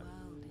 Yeah.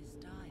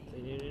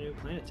 They need a new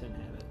planet to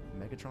inhabit.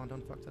 Megatron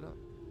done fucked it up.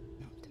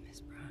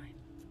 Optimus Prime.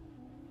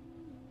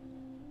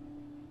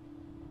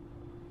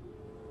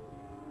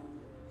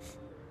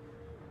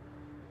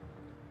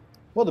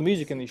 Well, the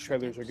music in these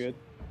trailers are good.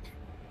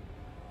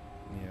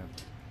 Yeah.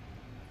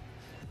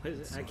 What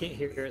is it? I can't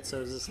hear it,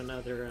 so is this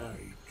another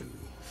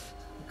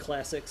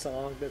classic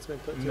song that's been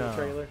put to a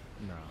trailer?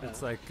 No.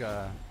 It's like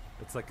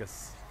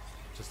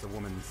just a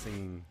woman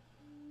singing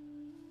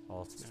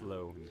all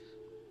slow and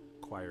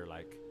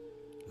choir-like.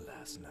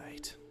 Last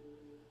night,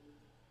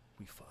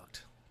 we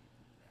fucked.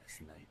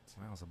 Last night.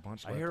 Wow, there's a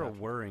bunch. I hear a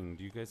whirring.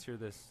 Do you guys hear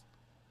this?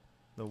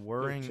 The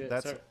whirring. shit,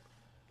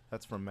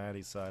 that's from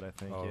Maddie's side, I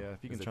think. Oh, yeah, if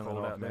you can is it turn that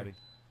cold off, out there? Maddie.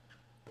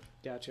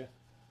 Gotcha.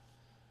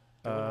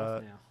 Turn it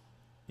off now.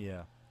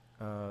 Yeah.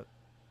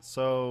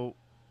 So,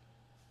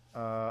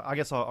 I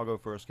guess I'll go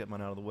first, get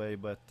mine out of the way.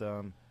 But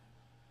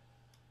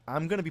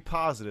I'm gonna be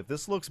positive.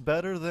 This looks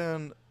better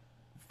than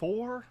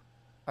 4.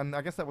 And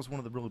I guess that was one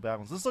of the really bad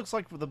ones. This looks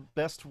like the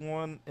best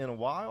one in a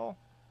while,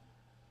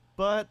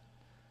 but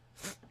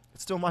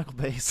it's still Michael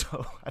Bay,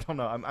 so I don't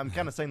know. I'm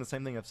kind of saying the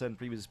same thing I've said in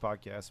previous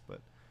podcasts,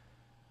 but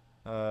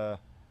I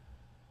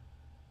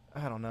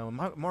don't know.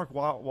 Mark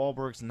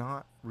Wahlberg's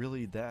not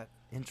really that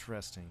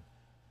interesting.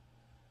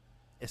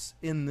 It's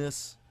in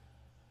this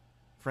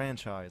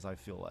franchise, I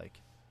feel like.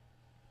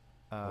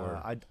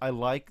 I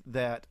like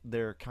that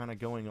they're kind of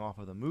going off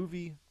of the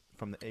movie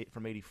from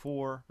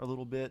 '84 a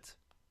little bit.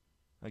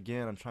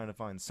 Again, I'm trying to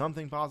find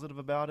something positive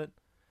about it.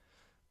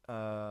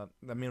 I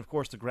mean, of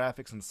course, the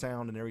graphics and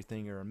sound and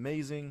everything are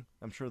amazing.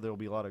 I'm sure there will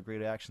be a lot of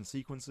great action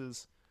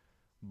sequences,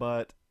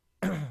 but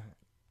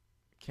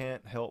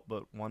can't help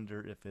but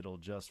wonder if it'll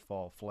just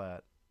fall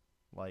flat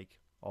like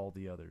all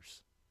the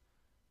others.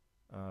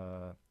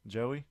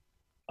 Joey?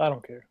 I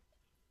don't care.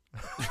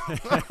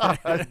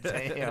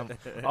 Damn.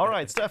 All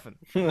right, Stefan.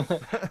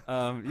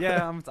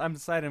 Yeah, I'm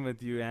siding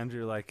with you,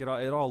 Andrew. Like it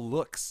all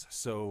looks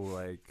so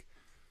like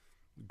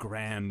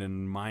grand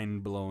and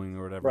mind blowing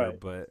or whatever, Right.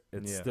 but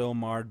it's still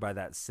marred by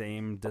that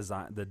same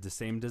design, the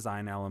same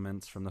design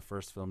elements from the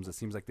first films. It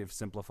seems like they've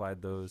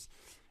simplified those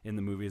in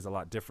the movies a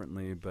lot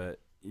differently, but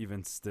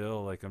even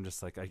still, like I'm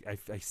just like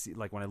I see,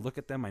 like when I look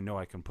at them, I know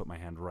I can put my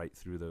hand right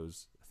through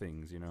those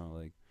things,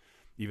 like.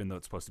 Even though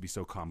it's supposed to be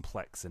so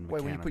complex and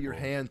mechanical. Wait, when you put your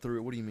hand through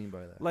it, what do you mean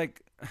by that?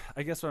 Like,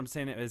 I guess what I'm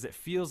saying is it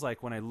feels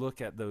like when I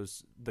look at the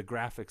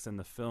graphics in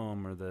the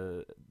film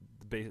or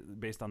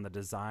based on the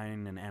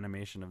design and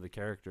animation of the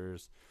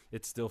characters,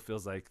 it still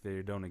feels like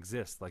they don't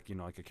exist. Like,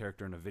 like a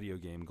character in a video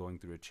game going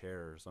through a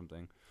chair or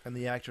something. And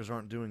the actors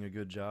aren't doing a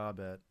good job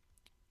at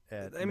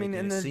I mean,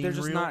 and they're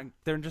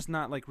they're just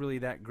not like really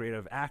that great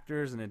of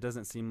actors, and it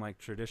doesn't seem like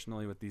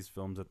traditionally with these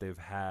films that they've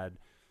had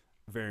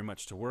very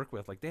much to work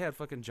with. Like they had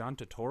fucking John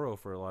Turturro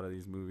for a lot of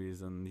these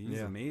movies, and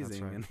he's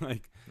amazing. That's right. And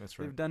like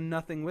they've done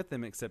nothing with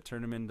him except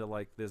turn him into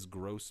like this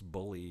gross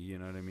bully. You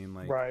know what I mean?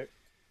 Like right.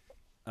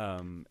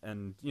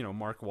 And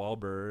Mark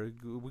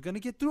Wahlberg, we're gonna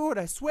get through it.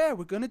 I swear,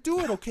 we're gonna do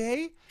it.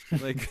 Okay.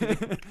 Like,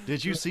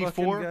 did you see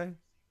 4?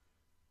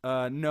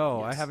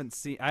 No,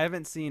 Yes. I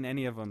haven't seen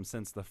any of them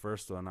since the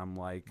first one. I'm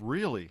like,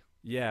 really?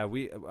 Yeah,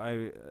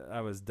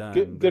 I was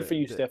done. Good for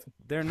you, Stefan.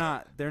 They're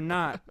not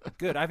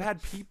good. I've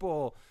had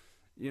people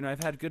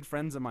I've had good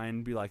friends of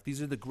mine be like, these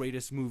are the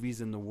greatest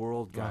movies in the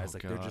world, guys. Oh,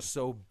 like God. they're just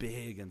so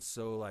big and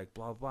so like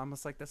blah blah. I'm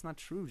just like, that's not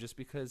true. Just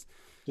because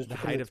Just the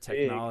because height of it's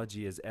big.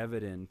 technology is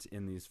evident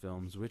in these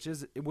films, which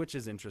is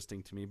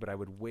interesting to me. But I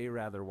would way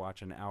rather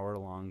watch an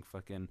hour-long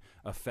fucking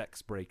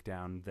effects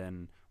breakdown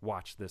than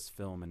watch this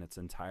film in its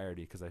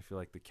entirety, because I feel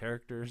like the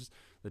characters,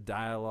 the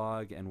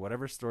dialogue, and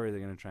whatever story they're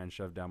gonna try and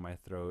shove down my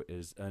throat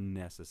is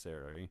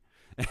unnecessary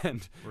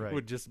and Right.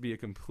 would just be a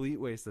complete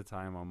waste of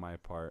time on my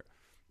part.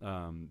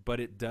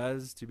 But it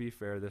does, to be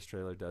fair, this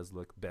trailer does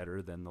look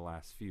better than the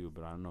last few,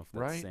 but I don't know if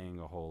that's Right. saying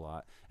a whole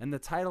lot. And the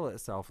title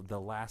itself,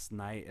 The Last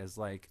Night, is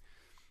like,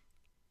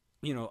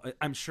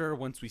 I'm sure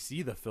once we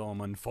see the film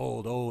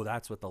unfold, oh,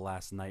 that's what The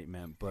Last Night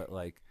meant. But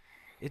like,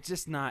 it's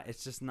just not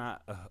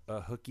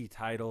a hooky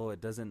title. It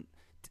doesn't,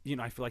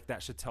 I feel like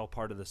that should tell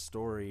part of the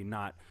story,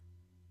 not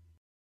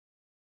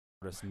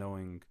just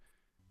knowing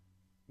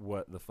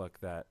what the fuck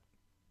that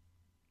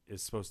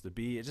is supposed to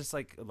be. It's just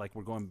like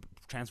we're going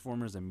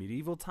Transformers in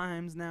medieval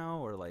times now,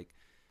 or like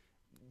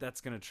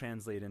that's gonna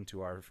translate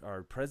into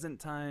our present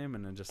time,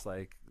 and then just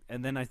like,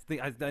 and then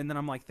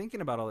I'm like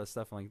thinking about all this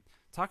stuff, and like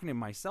talking to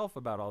myself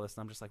about all this,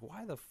 and I'm just like,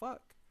 why the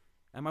fuck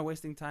am I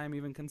wasting time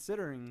even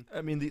considering?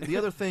 I mean, the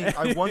other thing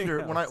I wonder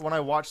else? when I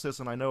watch this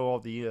and I know all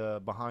the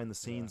behind the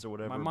scenes or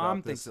whatever. My about mom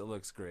this, thinks it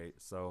looks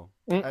great, so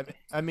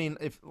I mean,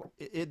 if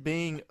it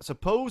being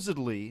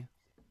supposedly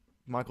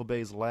Michael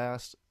Bay's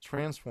last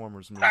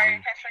Transformers movie.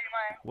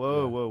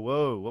 Whoa, whoa,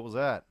 whoa! What was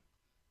that?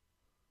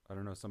 I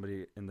don't know.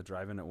 Somebody in the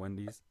drive-in at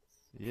Wendy's.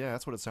 Yeah,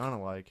 that's what it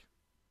sounded like.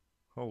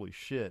 Holy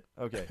shit!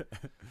 Okay,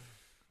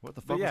 what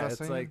the But fuck yeah, was I it's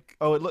saying?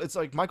 like- It's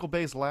like Michael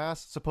Bay's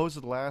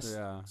supposed last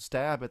Yeah.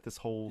 stab at this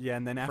whole Yeah,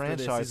 and then after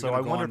franchise. this, he's So gonna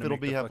I go wonder on if to it'll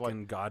make be the have like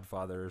fucking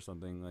Godfather or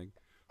something like.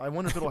 I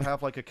wonder if it'll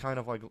have like a kind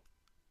of like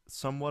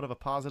somewhat of a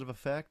positive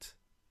effect.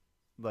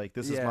 Like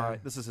this Yeah.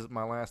 is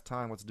my last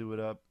time. Let's do it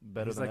up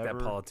better He's than like ever.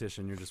 that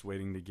politician you're just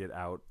waiting to get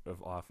out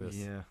of office.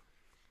 Yeah.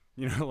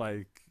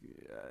 Like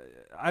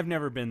I've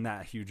never been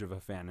that huge of a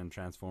fan in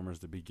Transformers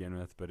to begin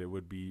with, but it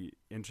would be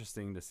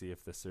interesting to see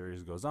if the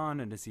series goes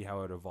on and to see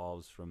how it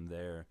evolves from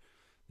there.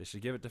 They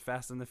should give it to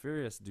Fast and the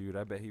Furious, dude.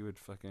 I bet he would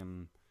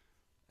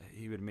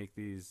make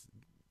these.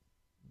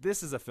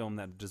 This is a film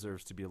that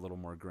deserves to be a little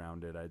more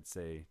grounded, I'd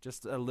say,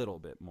 just a little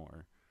bit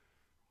more.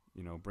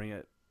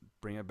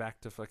 Bring it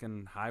back to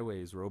fucking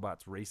highways,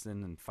 robots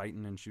racing and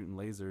fighting and shooting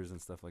lasers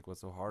and stuff. Like,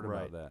 what's so hard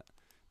about Right.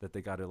 that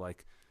they got to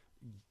like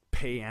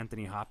pay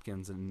Anthony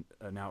Hopkins an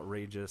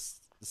outrageous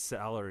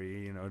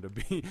salary, to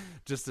be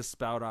just to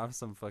spout off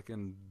some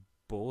fucking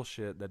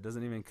bullshit that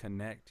doesn't even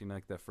connect.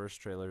 Like the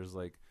first trailer is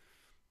like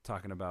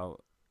talking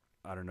about,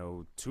 I don't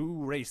know,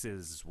 2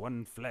 races,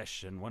 1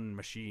 flesh and 1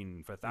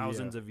 machine for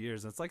thousands of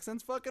years. And it's like,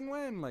 since fucking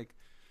when? Like,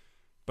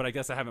 but I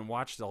guess I haven't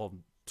watched all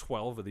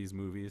 12 of these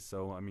movies,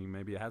 so I mean,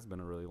 maybe it has been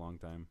a really long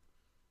time.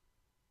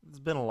 It's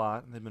been a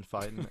lot. They've been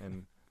fighting,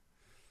 and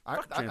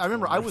Fuck I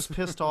remember I was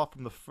Transformers. pissed off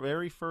from the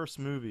very first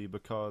movie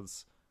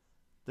because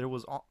there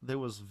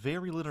was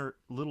very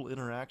little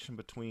interaction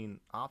between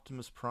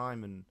Optimus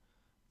Prime and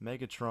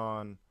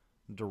Megatron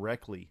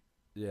directly.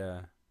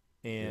 Yeah.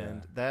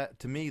 And that,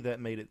 to me, that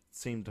made it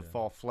seem to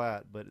fall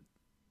flat. But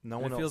no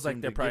And one it else feels like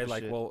seemed they're to probably give a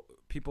like, shit. well,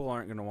 people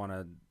aren't going to want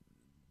to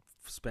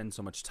spend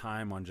so much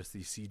time on just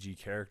these CG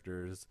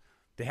characters.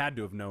 They had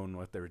to have known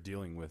what they were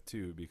dealing with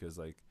too, because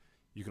like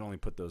you can only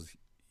put those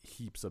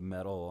heaps of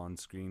metal on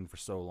screen for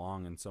so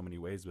long in so many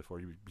ways before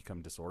you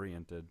become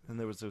disoriented. And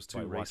there was those 2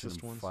 by watching racist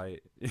them ones.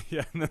 Fight.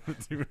 Yeah, and then the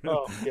 2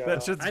 Oh, that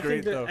God. shit's I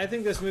great think though. I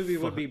think this movie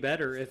would be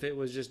better if it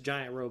was just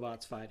giant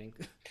robots fighting.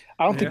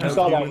 I don't think Yeah. you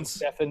saw that one, Humans.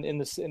 Stefan, in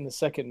the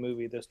second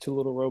movie. Those 2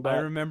 little robots. I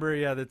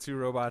remember, the 2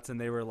 robots, and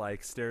they were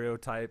like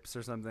stereotypes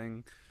or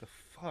something. The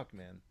fuck,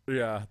 man.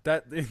 Yeah,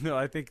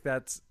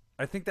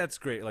 I think that's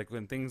great. Like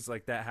when things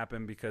like that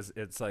happen, because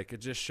it's like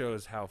it just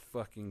shows how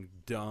fucking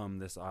dumb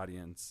this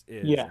audience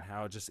is, Yeah. and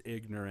how just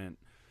ignorant.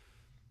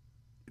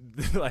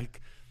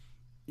 Like,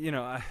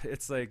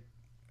 it's like,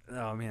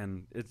 oh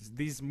man, it's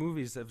these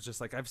movies have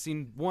just like I've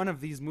seen one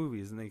of these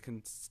movies, and they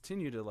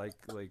continue to like.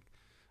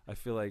 I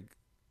feel like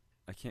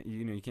I can't,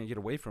 you can't get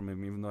away from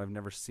them, even though I've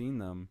never seen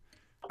them.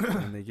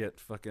 And they get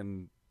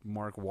fucking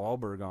Mark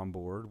Wahlberg on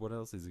board. What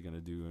else is he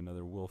gonna do?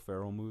 Another Will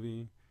Ferrell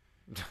movie?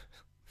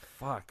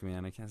 Fuck,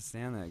 man, I can't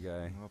stand that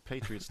guy. Well,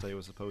 Patriots Day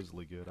was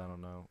supposedly good. I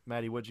don't know.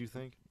 Maddie, what'd you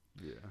think?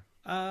 Yeah.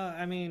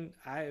 I mean,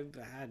 I'm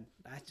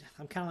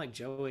kind of like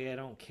Joey. I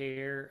don't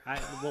care.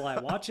 Will I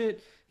watch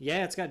it?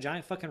 Yeah, it's got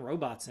giant fucking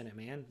robots in it,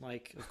 man.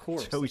 Like, of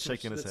course. Joey's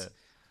shaking his head.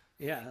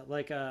 Yeah,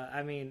 like,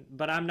 I mean,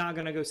 but I'm not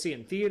gonna go see it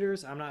in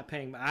theaters. I'm not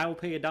paying. I will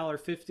pay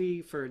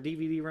 $1.50 for a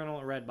DVD rental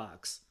at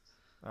Redbox.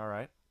 All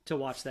right. To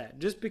watch that,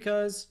 just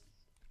because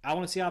I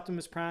want to see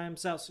Optimus Prime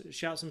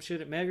shout some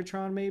shit at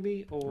Megatron,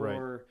 maybe,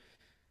 or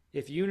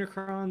if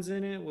Unicron's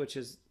in it, which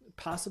is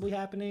possibly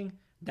happening.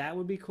 That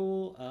would be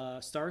cool.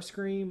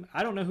 Starscream.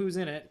 I don't know who's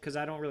in it because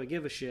I don't really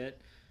give a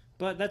shit.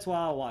 But that's why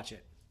I'll watch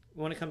it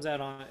when it comes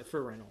out on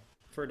for rental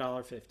for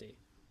 $1.50.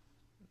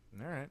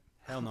 All right.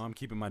 Hell no, I'm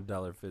keeping my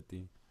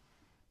 $1.50.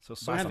 So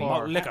Buy some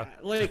far, malt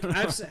liquor.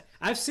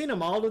 I've seen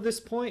them all to this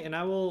point, and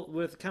I will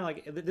with kind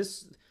of like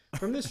this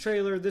from this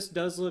trailer. This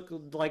does look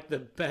like the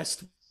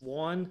best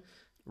one,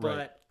 but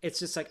Right. it's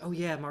just like, oh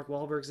yeah, Mark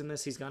Wahlberg's in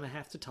this. He's gonna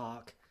have to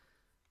talk.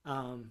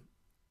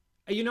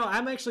 You know,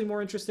 I'm actually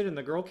more interested in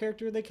the girl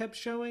character they kept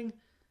showing.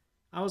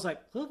 I was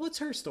like, well, what's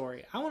her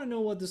story? I want to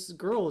know what this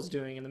girl is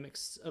doing in the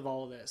mix of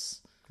all of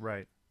this.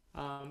 right.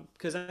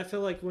 Because I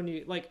feel like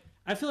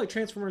I feel like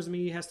Transformers to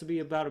me has to be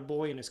about a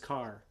boy in his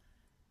car,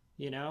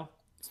 you know,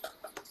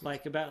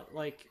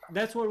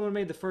 that's what would have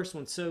made the first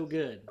one so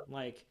good.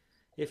 Like,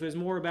 if it was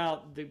more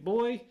about the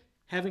boy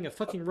having a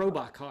fucking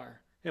robot car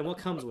and what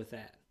comes with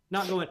that,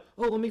 not going,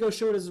 oh, let me go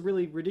show it as a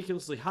really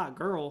ridiculously hot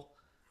girl.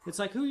 It's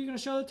like, who are you gonna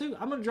show it to?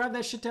 I'm gonna drive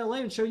that shit to LA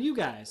and show you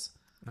guys.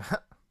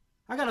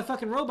 I got a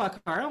fucking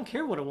robot car. I don't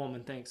care what a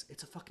woman thinks.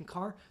 It's a fucking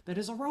car that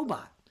is a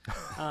robot.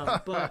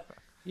 But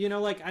you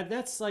know, like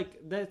that's I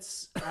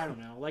don't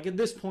know. Like at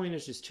this point,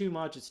 it's just too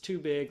much. It's too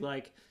big.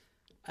 Like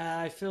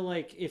I feel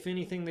like if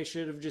anything, they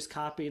should have just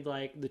copied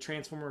like the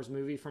Transformers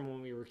movie from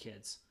when we were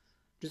kids.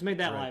 Just made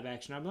that Right. live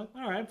action. I'm like,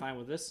 all right, I'm fine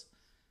with this.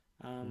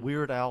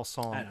 Weird Al I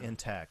song don't know.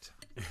 intact.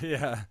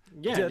 Yeah.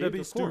 Yeah, Did I dude, be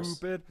of course.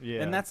 stupid?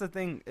 Yeah. And that's the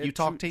thing. You it-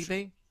 talk tru-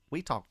 TV,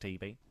 we talk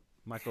TV.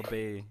 Michael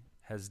Bay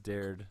has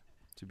dared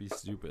to be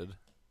stupid,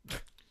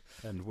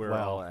 and we're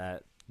Wow. all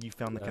at. You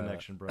found the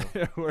connection, bro.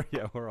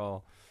 we're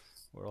all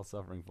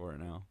suffering for it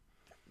now.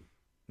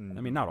 Mm.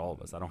 I mean, not all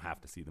of us. I don't have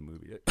to see the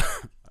movie.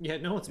 Yeah,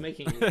 no one's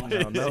making you watch No,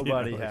 it.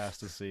 nobody You know, has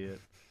to see it.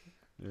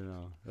 You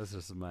know, that's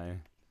just my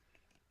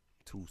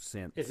 2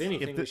 cents. If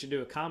anything, we should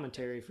do a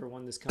commentary for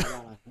when this comes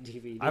out on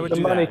DVD. I would The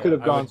do money that. could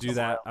have I gone would do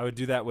somewhere that. I would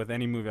do that with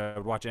any movie. I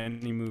would watch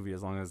any movie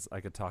as long as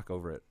I could talk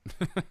over it.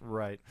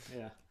 Right.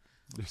 Yeah.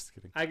 Just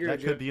kidding. I agree That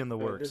with could you. be in the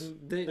works.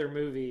 There's another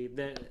movie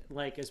that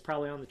like is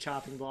probably on the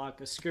chopping block.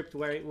 A script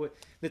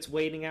that's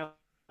waiting out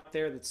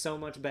there that's so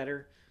much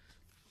better.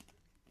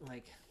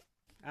 Like,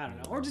 I don't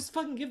know, or just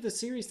fucking give the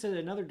series to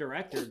another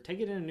director. Take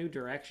it in a new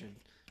direction.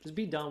 Just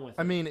be done with it.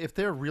 I mean, if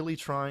they're really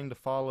trying to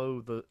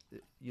follow the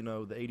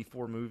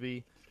 84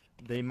 movie,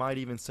 they might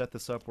even set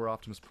this up where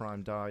Optimus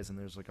Prime dies and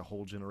there's like a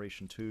whole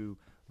generation 2,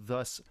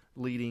 thus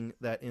leading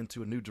that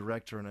into a new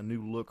director and a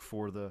new look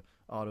for the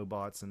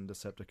Autobots and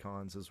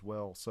Decepticons as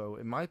well. So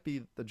it might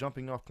be the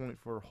jumping off point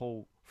for a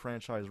whole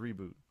franchise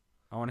reboot.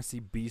 I want to see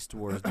Beast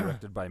Wars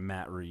directed by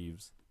Matt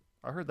Reeves.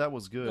 I heard that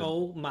was good.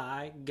 Oh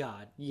my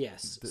god,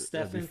 yes, That'd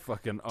Stefan. be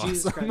fucking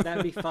Jesus awesome. Christ,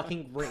 that'd be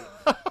fucking great.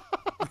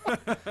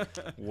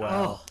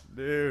 Wow. Oh,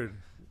 Dude.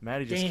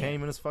 Matty just Damn.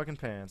 came in his fucking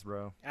pants,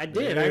 bro. I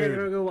did. I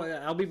gotta go.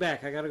 I'll be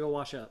back. I gotta go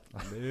wash up.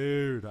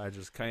 Dude, I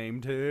just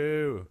came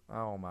too.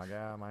 Oh my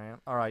god, man.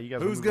 All right, you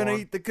guys. Who's gonna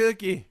eat the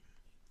cookie?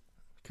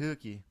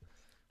 Cookie?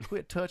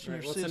 Quit touching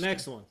Right, your what's sister. the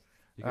next one?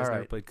 You guys All never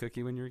right. played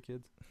cookie when you were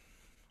kids?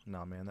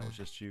 No, man, that was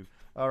just you.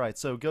 All right,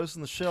 so Ghost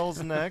in the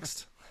Shell's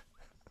next.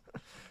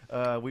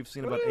 We've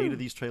seen about 8 of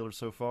these trailers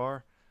so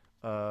far.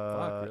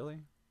 Fuck, really?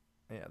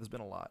 Yeah, there's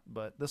been a lot,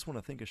 but this one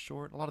I think is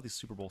short. A lot of these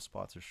Super Bowl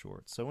spots are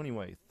short. So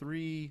anyway,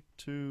 3,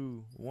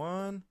 2,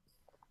 1.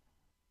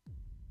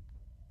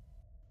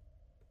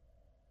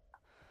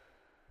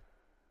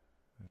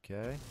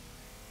 Okay.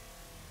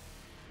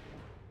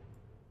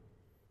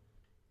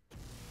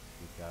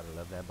 You gotta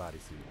love that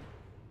bodysuit.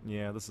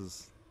 Yeah, this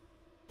is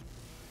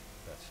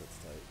That shit's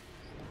tight.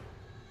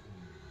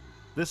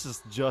 this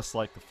is just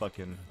like the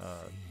fucking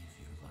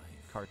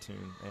cartoon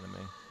anime.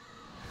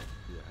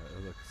 Yeah,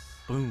 it looks.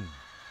 Boom.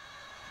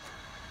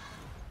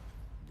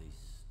 They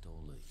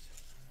stole it.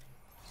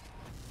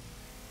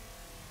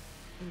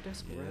 Oh,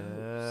 that's gross.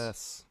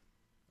 Yes.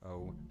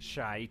 Oh,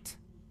 shite.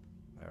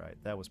 All right,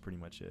 that was pretty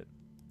much it.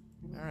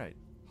 All right.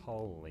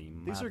 Holy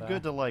These are mother.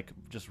 good to like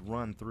just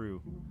run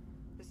through.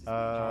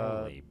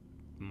 Holy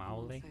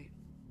moly.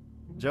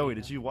 Joey,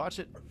 did you watch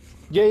it?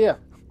 Yeah.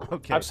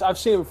 Okay. I've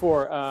seen it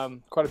before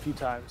quite a few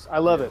times. I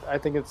love it. I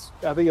think it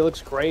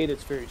looks great.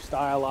 It's very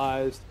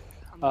stylized.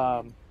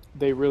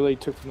 They really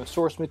took from the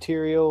source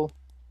material.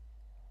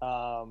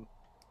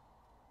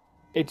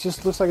 It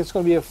just looks like it's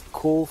going to be a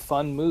cool,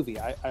 fun movie.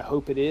 I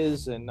hope it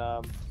is, and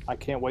I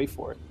can't wait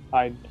for it.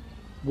 I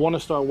want to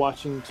start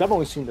watching, because I've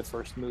only seen the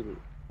first movie.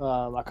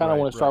 I kind of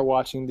want to start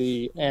watching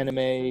the anime,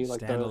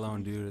 like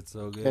Standalone, dude. It's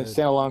so good. and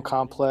Standalone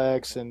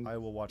Complex, and I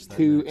will watch that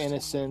Two next.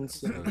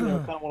 Innocents. And, kind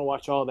of want to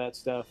watch all that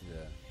stuff. Yeah.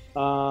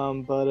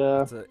 But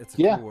It's a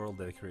yeah, cool world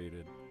they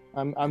created.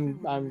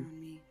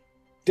 I'm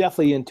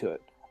definitely into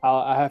it.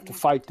 I have to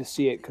fight to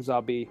see it because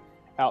I'll be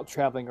out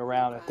traveling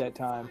around at that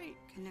time.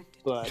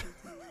 But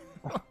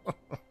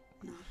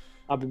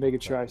I'll be making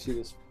sure I see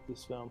this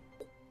film.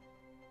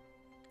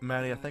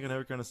 Maddie, I think I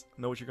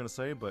know what you're gonna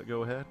say, but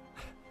go ahead.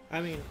 I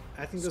mean,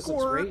 I think this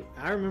Score. looks great.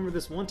 I remember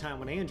this one time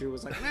when Andrew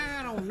was like, nah,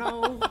 I don't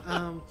know.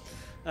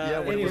 Yeah,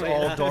 when it was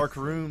anyway, all dark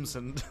rooms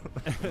and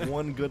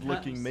one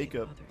good-looking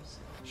makeup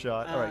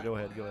shot. All right, go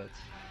ahead.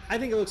 I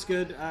think it looks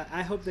good.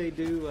 I hope they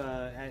do.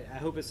 I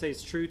hope it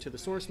stays true to the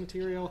source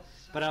material,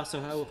 but I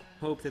also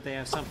hope that they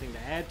have something to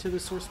add to the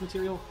source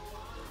material.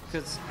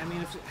 because I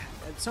mean,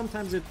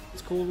 sometimes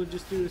it's cool to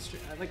just do this.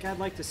 Like, I'd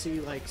like to see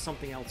like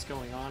something else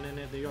going on in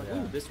it. That you're like,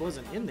 oh, this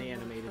wasn't in the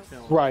animated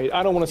film. Right.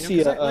 I don't want to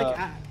see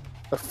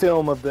a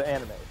film of the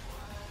anime.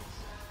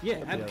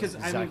 Yeah, because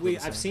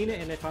I've seen it,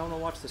 and if I want to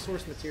watch the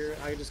source material,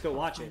 I just go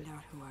watch it.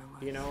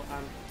 You know,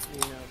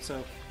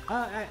 so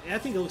I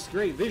think it looks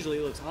great visually.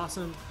 It looks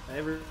awesome.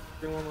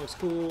 Everyone looks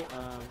cool.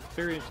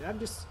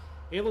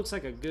 It looks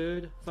like a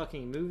good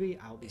fucking movie.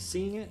 I'll be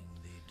seeing it,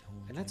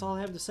 and that's all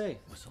I have to say.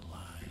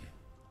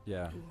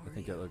 Yeah, I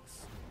think it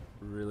looks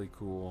really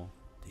cool.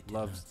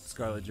 Love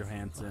Scarlett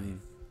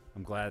Johansson.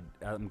 I'm glad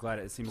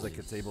it seems like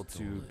it's able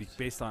to be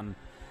based on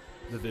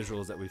the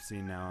visuals that we've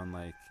seen now, and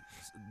like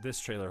this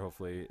trailer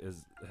hopefully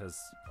has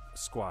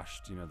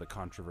squashed, you know, the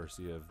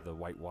controversy of the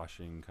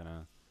whitewashing kind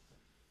of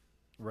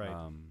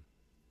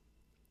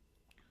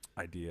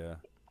idea.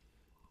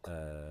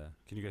 Can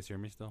you guys hear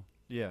me still?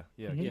 Yeah,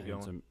 keep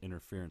going. Some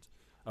interference.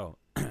 Oh,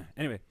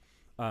 anyway,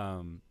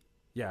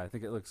 yeah, I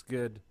think it looks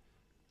good.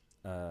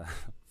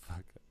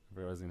 Fuck,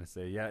 what I was gonna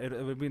say. Yeah, it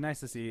would be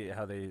nice to see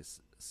how they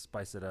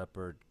spice it up,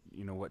 or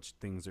you know, what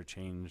things are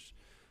changed.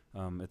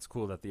 It's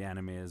cool that the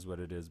anime is what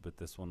it is, but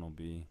this one will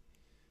be,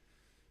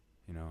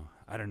 you know,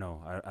 I don't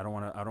know. I don't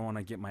want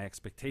to get my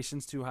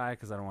expectations too high,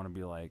 because I don't want to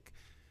be like,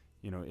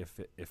 you know,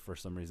 if for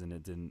some reason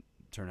it didn't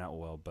turn out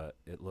well, but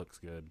it looks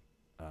good.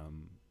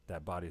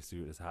 That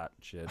bodysuit is hot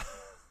shit.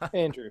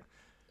 Andrew.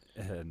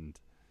 And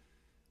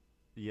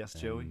yes,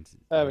 Joey.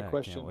 I have a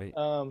question.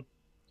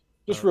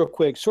 Just real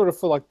quick, sort of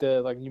for like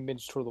you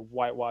mentioned, sort of the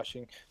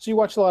whitewashing. So you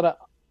watch a lot of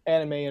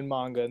anime and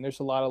manga, and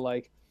there's a lot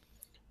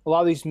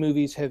of these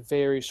movies have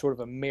very sort of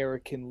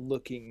American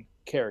looking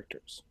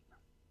characters.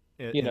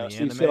 You know,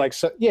 so you see like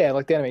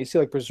like the anime, you see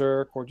like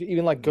Berserk, or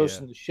even like Ghost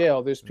in the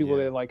Shell. There's people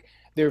that like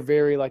they're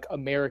very like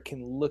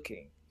American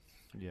looking.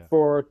 Yeah.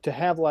 To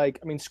have like,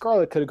 I mean,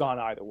 Scarlet could have gone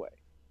either way.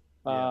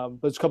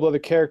 But there's a couple other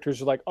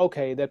characters are like,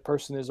 okay, that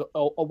person is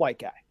a white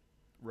guy.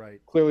 Right.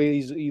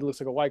 Clearly, he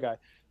looks like a white guy.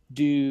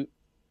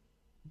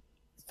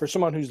 For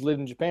someone who's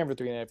lived in Japan for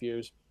 3.5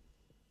 years,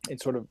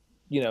 and sort of,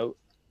 you know,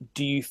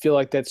 do you feel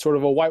like that's sort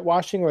of a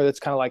whitewashing, or that's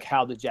kind of like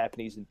how the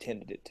Japanese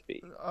intended it to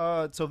be?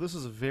 So this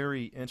is a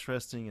very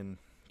interesting and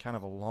kind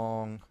of a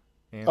long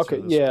answer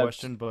to this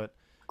question, but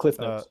Cliff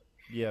Notes.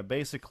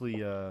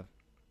 Basically,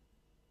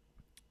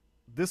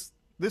 this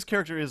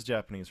character is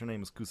Japanese. Her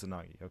name is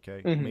Kusanagi.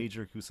 Okay,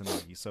 Major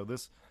Kusanagi. So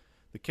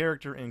the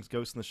character in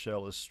Ghost in the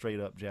Shell is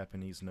straight up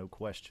Japanese, no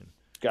question.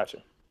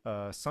 Gotcha.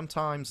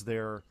 Sometimes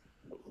they're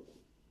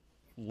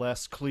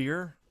less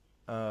clear,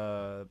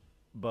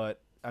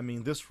 but I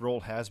mean, this role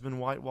has been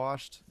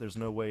whitewashed. There's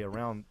no way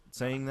around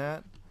saying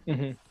that.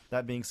 Mm-hmm.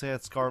 That being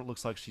said, Scarlett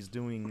looks like she's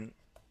doing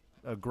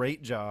a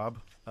great job.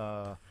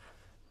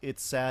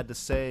 It's sad to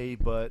say,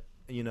 but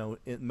you know,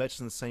 it much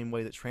in the same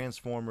way that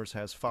Transformers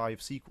has 4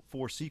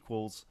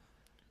 sequels.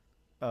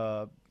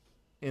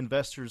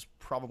 Investors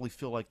probably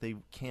feel like they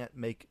can't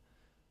make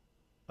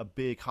a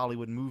big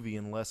Hollywood movie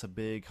unless a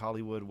big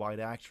Hollywood white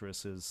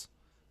actress is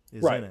in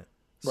it. Right.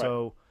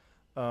 So,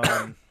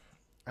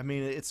 I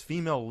mean, it's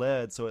female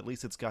led, so at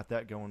least it's got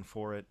that going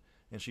for it.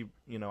 And she,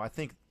 you know, I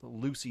think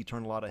Lucy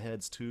turned a lot of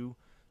heads too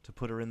to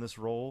put her in this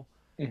role.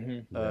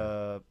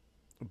 Mm-hmm.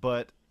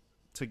 But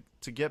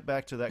to get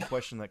back to that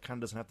question that kind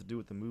of doesn't have to do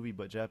with the movie,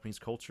 but Japanese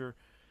culture.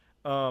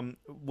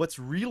 What's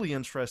really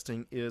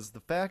interesting is the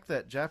fact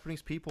that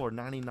Japanese people are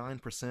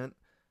 99%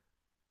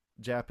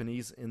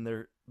 Japanese, and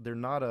they're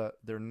not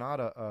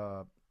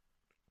a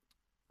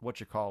what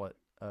you call it,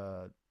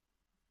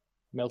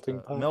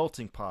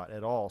 melting pot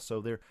at all. So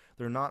they're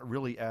not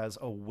really as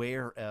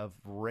aware of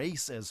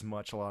race as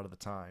much a lot of the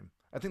time.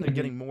 I think they're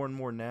getting more and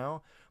more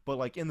now, but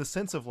like in the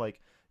sense of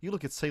like, you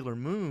look at Sailor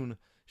Moon,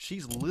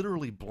 she's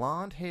literally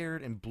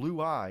blonde-haired and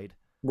blue-eyed.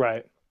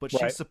 Right. But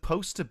she's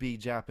supposed to be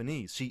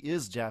Japanese. She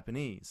is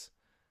Japanese.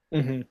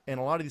 Mm-hmm. And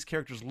a lot of these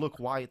characters look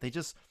white. They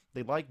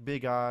like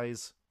big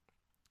eyes.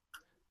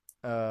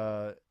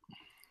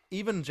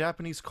 Even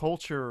Japanese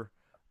culture,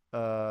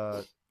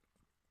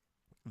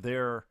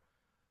 there's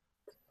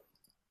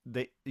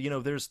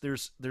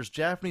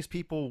Japanese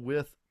people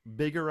with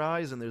bigger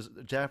eyes, and there's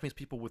Japanese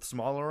people with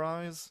smaller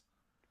eyes.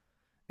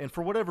 And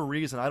for whatever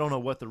reason, I don't know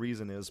what the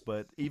reason is,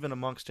 but even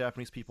amongst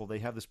Japanese people, they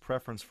have this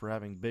preference for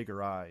having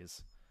bigger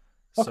eyes.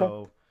 Okay.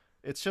 So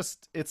it's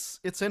just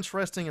it's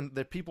interesting, and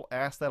that people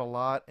ask that a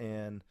lot,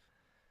 and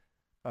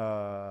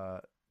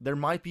there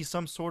might be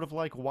some sort of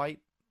like white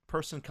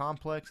person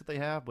complex that they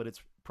have, but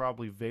it's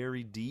probably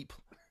very deep,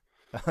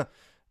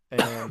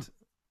 and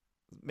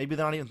maybe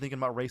they're not even thinking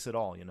about race at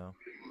all. You know.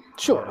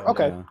 Sure.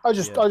 Okay. Yeah. I was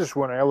just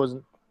wondering. I was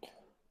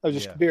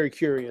just very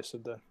curious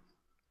of the.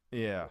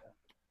 Yeah.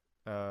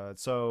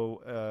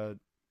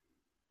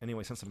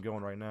 Anyway, since I'm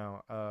going right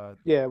now,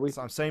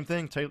 same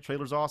thing.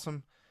 Trailer's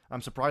awesome.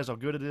 I'm surprised how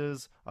good it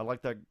is. I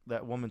like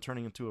that woman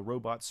turning into a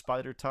robot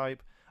spider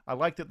type. I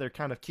like that they're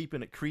kind of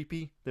keeping it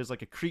creepy. There's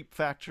like a creep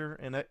factor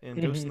in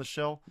Ghost in the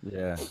Shell.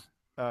 Yeah.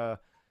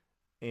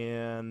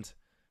 And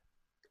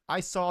I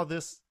saw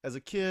this as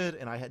a kid,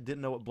 and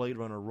didn't know what Blade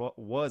Runner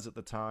was at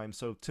the time.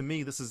 So to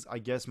me, this is, I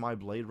guess, my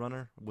Blade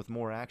Runner with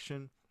more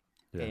action,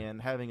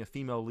 and having a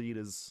female lead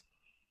is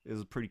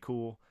pretty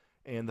cool.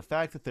 And the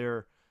fact that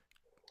they're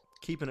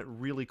keeping it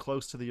really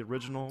close to the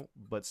original,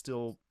 but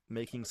still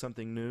making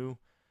something new,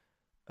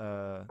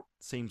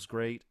 seems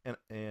great.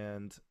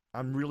 And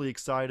I'm really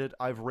excited.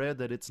 I've read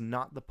that it's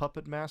not the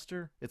Puppet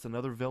Master; it's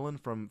another villain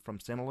from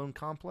Standalone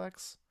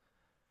Complex.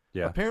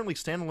 Yeah. Apparently,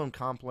 Standalone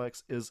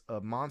Complex is a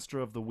monster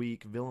of the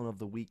week, villain of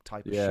the week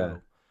type of Yeah.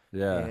 show.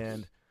 Yeah.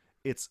 And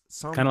it's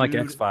some kind of like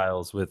dude-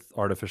 X-Files with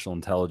artificial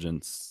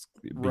intelligence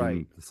being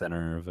Right. the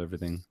center of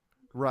everything.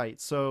 Right.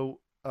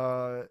 So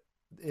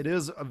it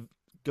is a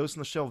Ghost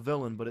in the Shell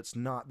villain, but it's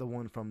not the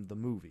one from the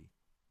movie.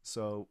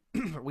 So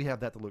we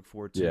have that to look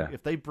forward to. Yeah.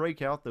 If they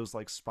break out those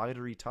like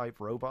spidery type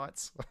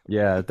robots,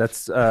 Yeah,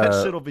 that's that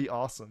shit'll be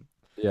awesome.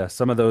 Yeah,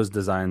 some of those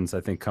designs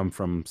I think come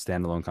from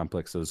Standalone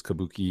Complex, those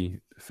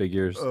Kabuki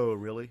figures. Oh,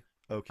 really?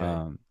 Okay.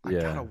 I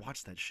yeah. gotta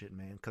watch that shit,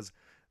 man, because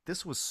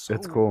this was so.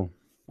 It's cool.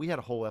 We had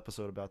a whole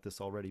episode about this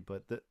already,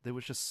 but it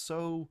was just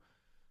so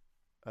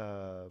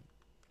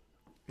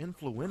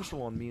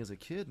influential on me as a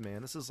kid,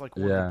 man. This is like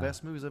one of the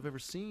best movies I've ever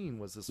seen.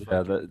 Was this?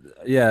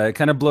 Yeah, it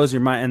kind of blows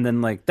your mind, and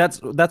then like that's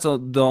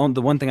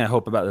the one thing I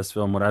hope about this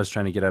film. What I was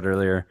trying to get at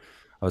earlier,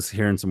 I was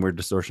hearing some weird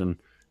distortion,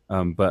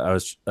 but I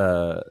was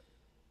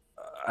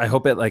I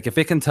hope it, like, if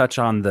it can touch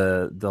on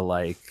the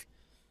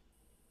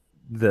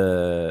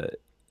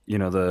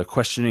the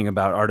questioning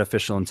about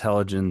artificial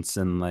intelligence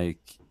and like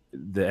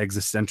the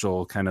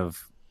existential kind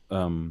of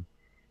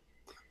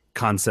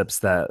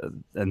concepts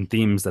and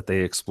themes that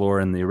they explore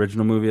in the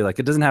original movie. Like,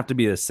 it doesn't have to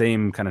be the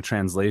same kind of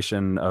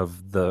translation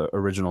of the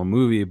original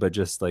movie, but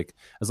just like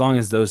as long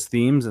as those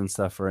themes and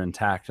stuff are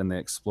intact and they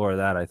explore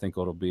that, I think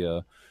it'll be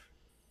a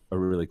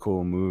really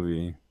cool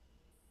movie.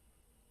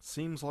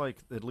 Seems like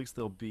at least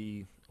there'll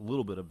be a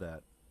little bit of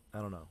that. I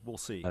don't know. We'll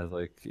see.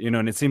 Like,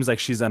 and it seems like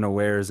she's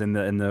unawares in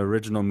the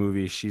original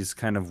movie. She's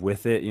kind of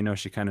with it,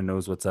 she kind of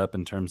knows what's up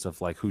in terms of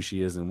like who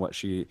she is and what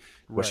she's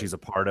a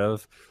part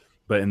of.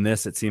 But in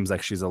this, it seems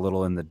like she's a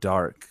little in the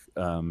dark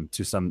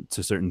to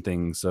certain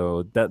things.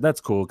 So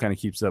that's cool. Kind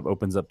of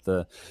opens up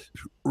the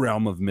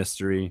realm of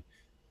mystery,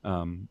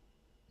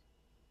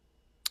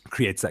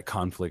 creates that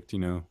conflict,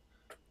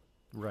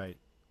 Right.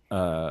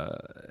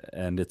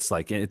 And it's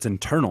like, it's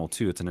internal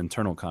too. It's an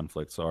internal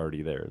conflict. So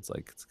already there, it's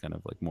kind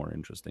of like more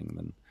interesting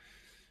than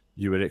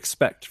you would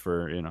expect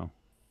for,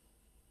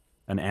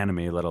 an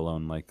anime, let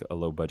alone like a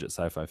low budget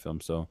sci-fi film.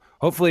 So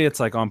hopefully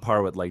it's like on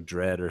par with like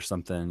Dread or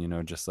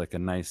something, just like a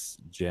nice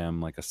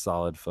gem, like a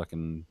solid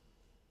fucking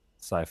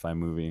sci-fi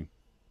movie.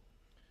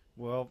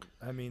 Well,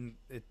 I mean,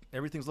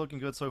 everything's looking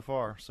good so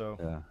far. So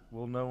yeah,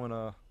 we'll know in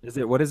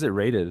what is it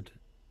rated?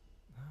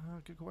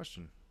 Good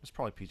question. It's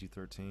probably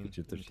PG-13.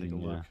 PG-13, take a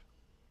look.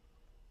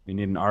 We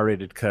need an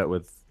R-rated cut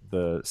with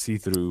the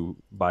see-through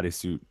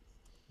bodysuit.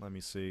 Let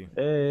me see.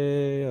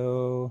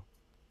 Ayo.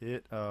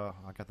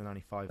 I got the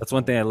 95. That's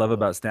one thing I love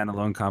about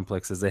Standalone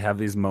Complex is they have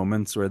these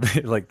moments where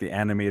they, like, the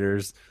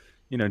animators,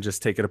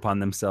 just take it upon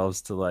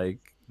themselves to like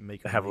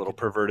have little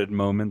perverted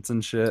moments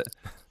and shit.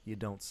 You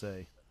don't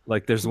say.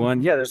 Like there's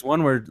one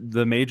where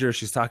the major,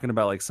 she's talking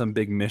about like some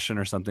big mission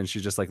or something.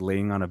 She's just like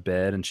laying on a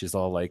bed and she's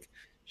all like,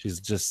 she's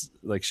just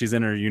like, she's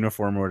in her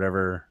uniform or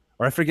whatever,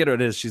 or I forget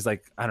what it is. She's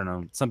like, I don't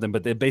know, something,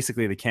 but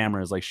basically the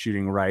camera is like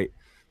shooting right,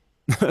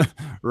 up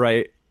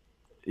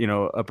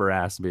her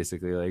ass,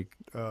 basically. Like,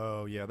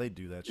 oh yeah, they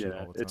do that shit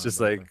all the time. It's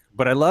just like,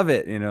 but I love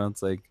it.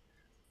 It's like,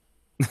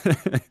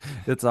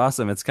 it's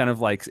awesome. It's kind of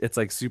like, it's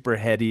like super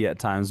heady at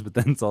times, but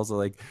then it's also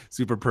like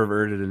super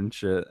perverted and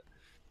shit.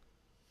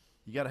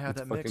 You gotta have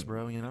that mix,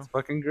 bro. It's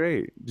fucking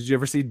great. Did you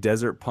ever see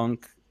Desert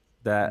Punk,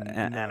 that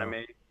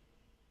anime?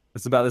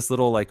 It's about this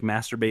little like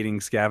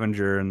masturbating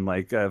scavenger in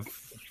like a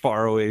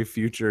faraway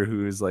future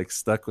who is like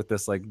stuck with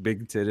this like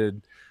big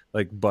titted,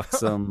 like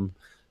buxom,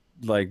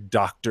 like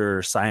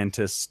doctor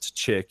scientist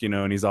chick,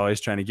 and he's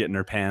always trying to get in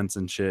her pants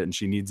and shit, and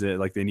she needs it.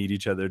 Like they need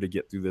each other to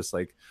get through this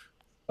like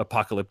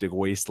apocalyptic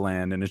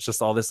wasteland, and it's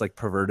just all this like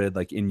perverted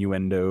like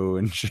innuendo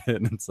and shit.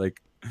 And it's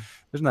like,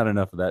 there's not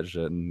enough of that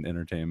shit in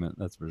entertainment,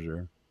 that's for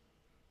sure.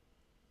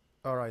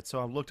 All right, so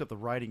I looked up the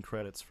writing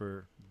credits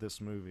for this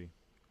movie,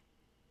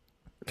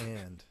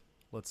 and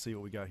let's see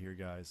what we got here,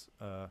 guys.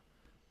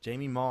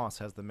 Jamie Moss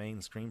has the main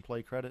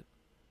screenplay credit,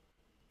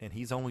 and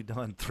he's only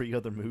done 3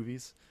 other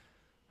movies: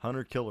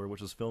 Hunter Killer,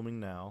 which is filming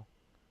now,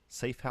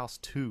 Safe House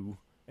 2,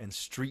 and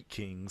Street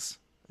Kings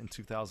in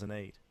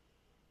 2008.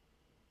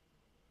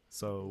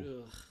 So,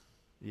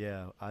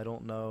 yeah, I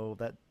don't know.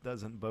 That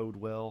doesn't bode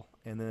well.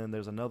 And then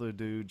there's another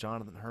dude,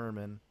 Jonathan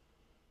Herman.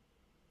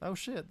 Oh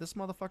shit, this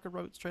motherfucker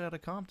wrote Straight Outta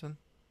Compton.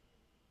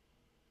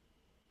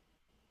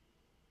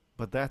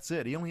 But that's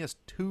it. He only has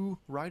 2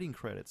 writing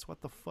credits. What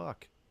the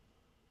fuck?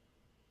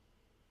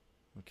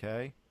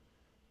 Okay.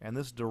 And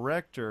this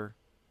director,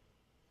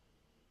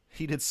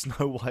 he did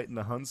Snow White and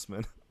the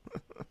Huntsman.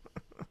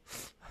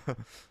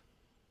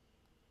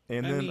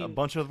 And then a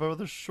bunch of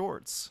other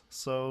shorts.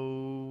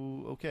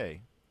 So,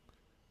 okay.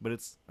 But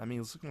it's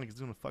looking like he's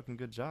doing a fucking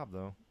good job,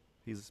 though.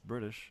 He's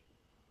British.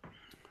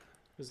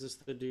 Is this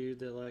the dude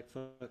that like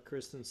fucked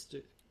Kristen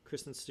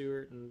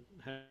Stewart and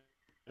had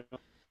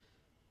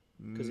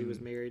because he was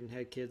married and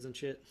had kids and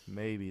shit?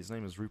 Maybe his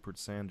name is Rupert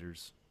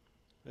Sanders.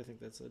 I think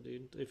that's the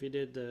dude. If he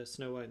did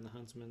Snow White and the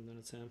Huntsman, then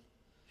it's him.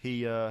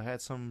 He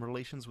had some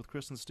relations with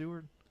Kristen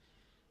Stewart.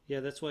 Yeah,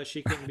 that's why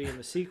she couldn't be in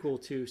the sequel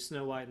to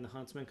Snow White and the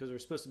Huntsman, because there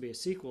was supposed to be a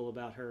sequel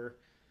about her.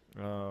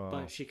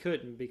 But she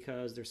couldn't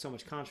because there's so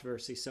much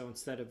controversy. So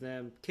instead of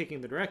them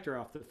kicking the director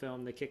off the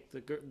film, they kicked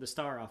the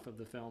star off of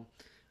the film.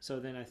 So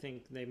then I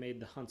think they made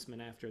The Huntsman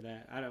after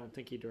that. I don't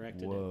think he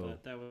directed it,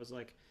 but that was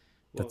like...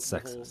 That's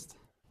sexist.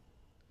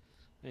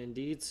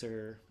 Indeed,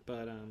 sir.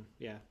 But,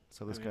 yeah.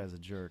 So this guy's a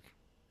jerk.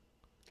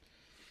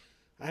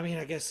 I mean,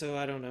 I guess so.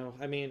 I don't know.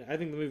 I mean, I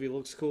think the movie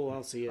looks cool.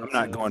 I'll see it. I'm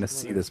not going to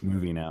see this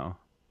movie now.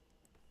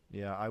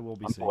 Yeah, I will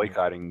be I'm seeing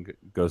boycotting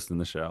Ghost in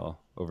the Shell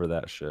over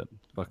that shit.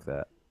 Fuck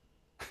that.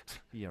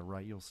 Yeah,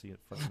 right. You'll see it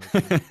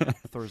fucking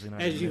Thursday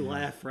night. As you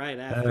laugh right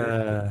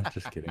after.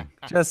 Just kidding.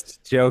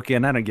 Just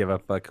joking. I don't give a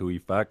fuck who he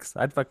fucks.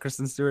 I'd fuck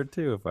Kristen Stewart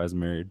too if I was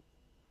married.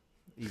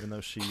 Even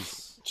though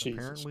she's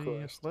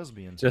apparently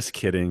lesbian. Just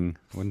kidding.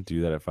 Wouldn't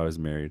do that if I was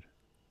married.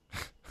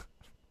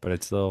 But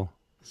it's still...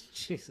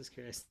 Jesus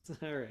Christ.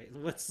 All right.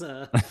 Let's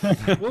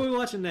what are we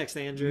watching next,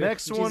 Andrew?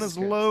 Next one is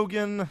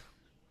Logan.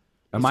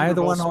 Am I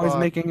the one always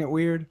making it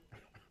weird?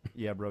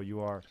 Yeah, bro,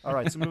 you are. All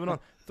right, so moving on.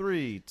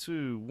 3,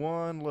 2,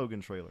 1,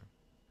 Logan trailer.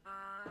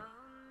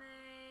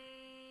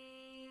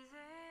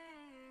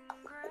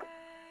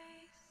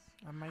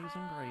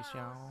 Amazing Grace,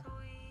 y'all.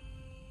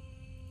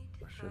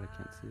 Oh, shit, I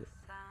can't see it.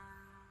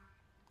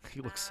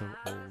 He looks so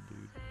old,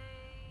 dude.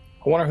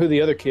 I wonder who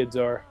the other kids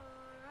are.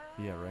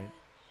 Yeah, right.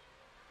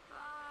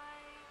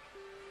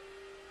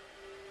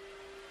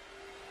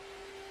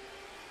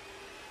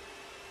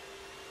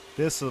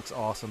 This looks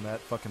awesome, that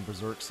fucking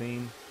Berserk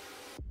scene.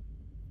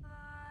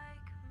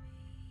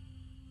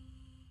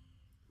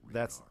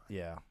 That's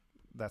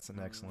an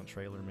excellent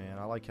trailer, man.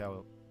 I like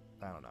how,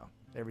 I don't know,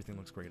 everything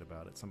looks great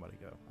about it. Somebody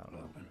go. I don't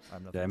know. I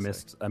have nothing to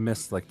say. I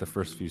missed like the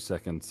first few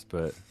seconds,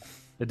 but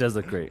it does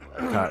look great.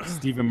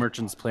 Stephen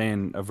Merchant's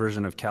playing a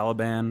version of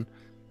Caliban,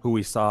 who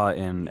we saw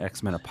in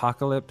X-Men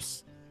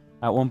Apocalypse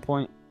at one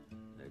point,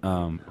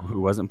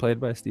 who wasn't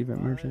played by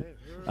Stephen Merchant.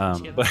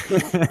 But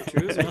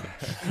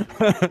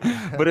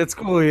it's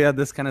cool. He had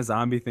this kind of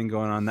zombie thing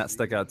going on that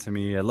stuck out to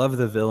me. I love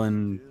the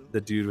villain,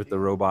 the dude with the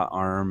robot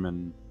arm,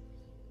 and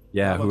who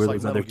are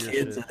those other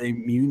kids? Are they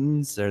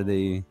mutants? Or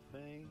they're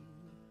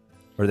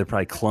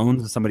probably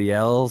clones of somebody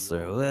else?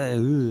 Or I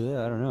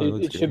don't know.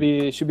 It should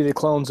be the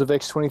clones of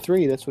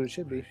X-23. That's what it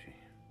should be.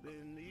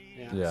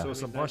 Yeah. So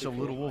it's a bunch of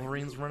little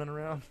Wolverines running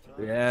around.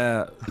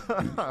 Yeah,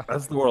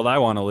 that's the world I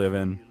want to live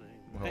in.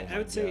 I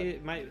would say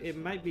it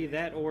might be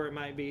that, or it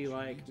might be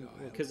like,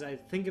 because I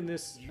think in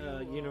this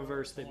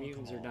universe that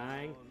mutants are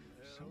dying,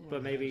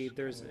 but maybe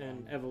there's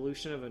an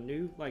evolution of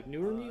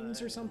newer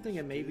mutants or something,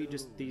 and maybe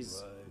just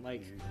these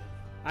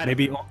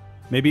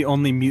maybe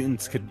only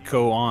mutants could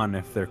go on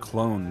if they're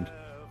cloned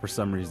for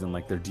some reason,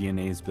 like their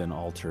DNA's been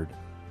altered.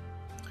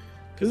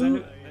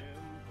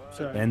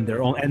 And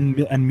they're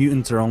and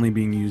mutants are only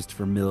being used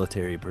for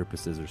military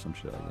purposes or some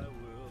shit like that.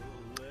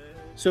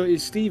 So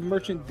is Steve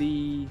Merchant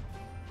the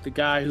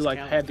guy who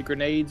had the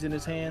grenades in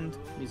his hand?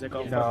 He's like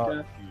all fucked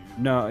up.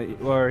 No,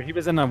 or he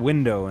was in a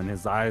window and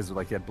his eyes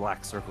were he had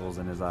black circles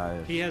in his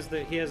eyes. He has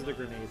the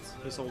grenades.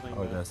 He's holding.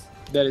 Oh, yes.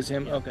 That is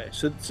him. Yeah. Okay,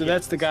 so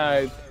that's the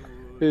guy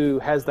who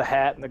has the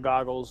hat and the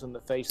goggles and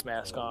the face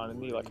mask on in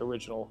the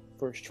original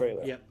first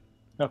trailer. Yep.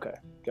 Okay,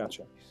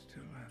 gotcha.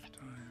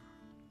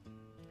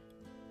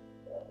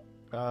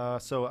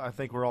 So I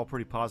think we're all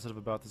pretty positive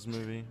about this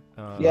movie.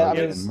 I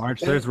mean,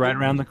 March 3rd's right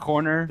around the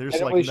corner. They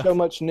don't really show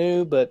much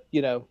new, but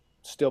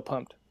still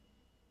pumped.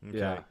 Okay.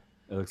 Yeah,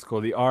 it looks cool.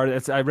 The R.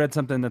 I read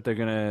something that they're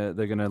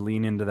gonna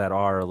lean into that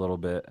R a little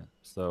bit.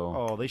 So.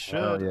 Oh, they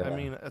should. I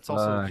mean, it's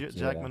also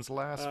Jackman's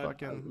last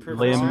fucking.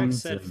 Professor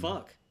said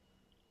fuck.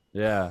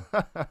 Yeah.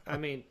 I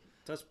mean,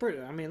 that's pretty.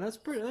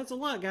 That's a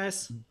lot,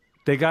 guys.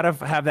 They gotta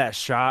have that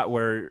shot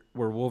where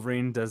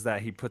Wolverine does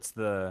that. He puts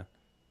the.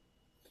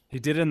 He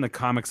did it in the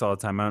comics all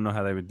the time. I don't know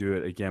how they would do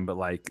it again, but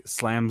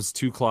slams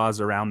two claws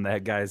around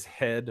that guy's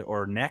head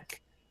or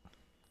neck.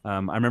 I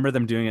remember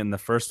them doing it in the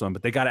first one,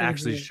 but they got to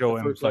actually show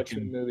him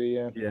fucking movie,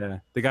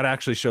 they got to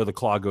actually show the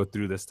claw go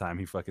through this time.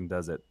 He fucking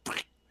does it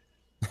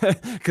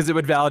because it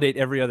would validate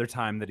every other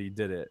time that he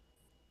did it.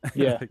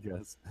 Yeah, I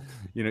guess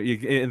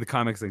in the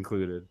comics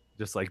included.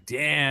 Just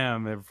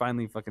damn, it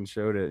finally fucking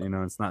showed it.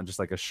 It's not just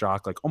a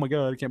shock, oh my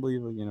god, I can't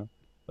believe it.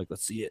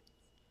 Let's see it.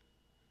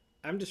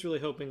 I'm just really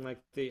hoping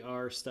the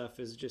R stuff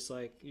is just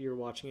you're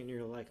watching it and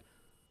you're like,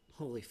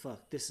 holy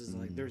fuck, this is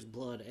there's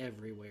blood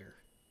everywhere.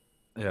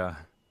 Yeah,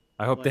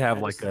 I hope they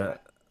have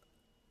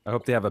I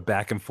hope they have a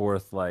back and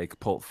forth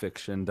Pulp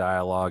Fiction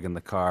dialogue in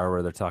the car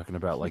where they're talking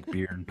about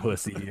beer and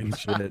pussy and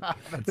shit. And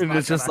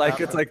it's just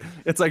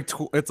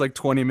it's like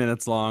 20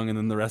 minutes long, and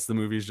then the rest of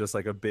the movie is just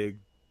a big,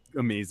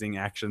 amazing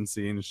action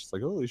scene. It's just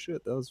holy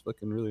shit, that was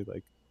fucking really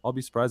I'll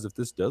be surprised if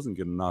this doesn't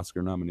get an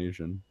Oscar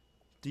nomination.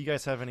 Do you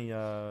guys have any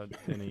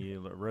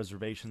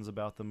reservations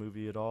about the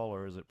movie at all,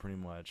 or is it pretty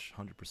much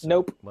 100%?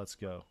 Nope. Let's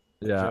go.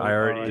 Yeah, Joe, I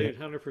already. Dude,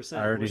 100%.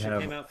 I already Wish have.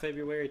 it came out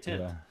February 10th.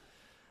 Yeah.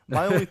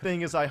 My only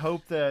thing is I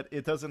hope that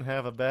it doesn't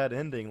have a bad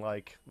ending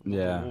like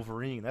Yeah.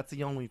 Wolverine. That's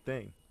the only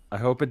thing. I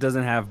hope it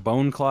doesn't have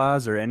bone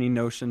claws or any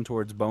notion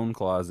towards bone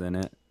claws in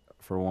it.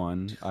 For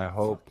one, I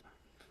hope.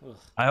 Ugh.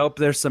 I hope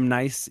there's some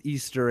nice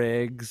Easter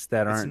eggs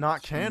that aren't. It's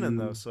not canon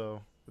though, too-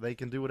 so they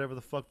can do whatever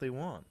the fuck they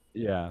want.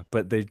 Yeah,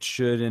 but they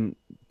shouldn't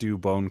do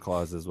bone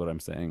claws, is what I'm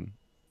saying.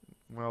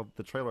 Well,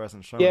 the trailer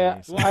hasn't shown Yeah,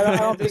 any. So. I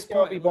don't think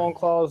there'll be bone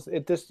claws. He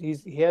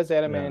has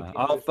adamantium. Yeah,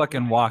 I'll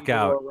fucking walk Go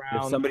out if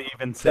around, somebody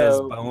even says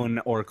so- bone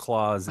or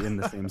claws in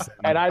the same sentence.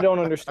 And I don't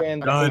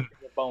understand the Done.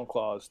 bone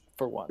claws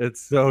for one.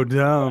 It's so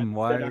dumb.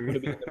 Why? They're not gonna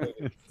be in the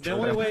movie.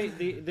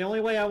 The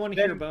only way I want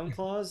to hear bone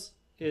claws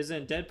is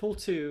in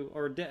Deadpool 2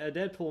 or a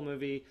Deadpool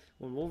movie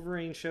when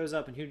Wolverine shows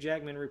up and Hugh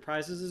Jackman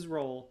reprises his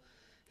role.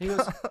 He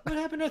goes, "What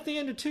happened at the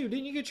end of 2?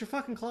 Didn't you get your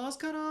fucking claws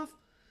cut off?"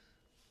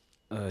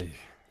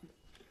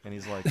 And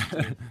he's like,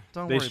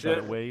 "Don't They worry about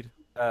it, Wade."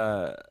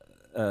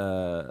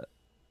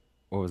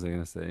 What was I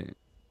gonna say?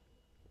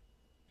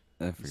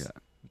 I forgot.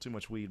 Too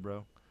much weed,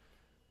 bro.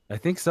 I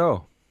think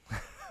so.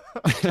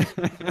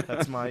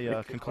 That's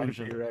my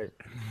conclusion. You're right.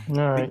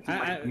 All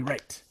right. You're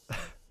right.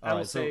 I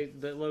will say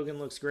that Logan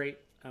looks great.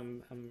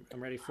 I'm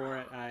ready for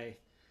it.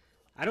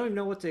 I don't even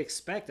know what to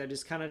expect. I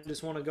just kind of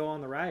just want to go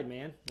on the ride,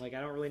 man. Like I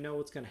don't really know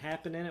what's going to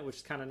happen in it, which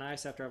is kind of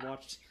nice after I've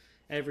watched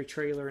every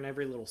trailer and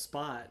every little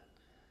spot.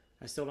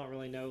 I still don't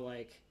really know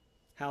like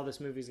how this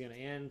movie's going to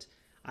end.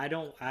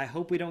 I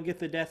hope we don't get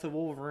the death of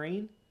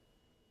Wolverine.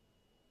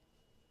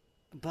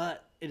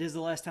 But it is the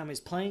last time he's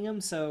playing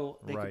him, so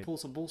they could pull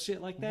some bullshit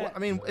like that. Well, I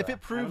mean, if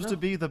it proves to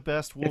be the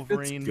best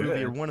Wolverine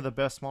movie or one of the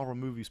best Marvel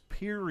movies,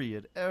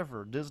 period,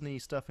 ever, Disney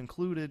stuff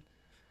included,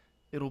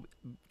 it'll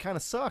kind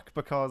of suck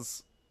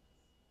because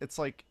it's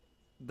like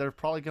they're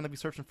probably going to be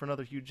searching for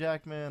another Hugh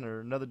Jackman or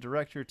another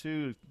director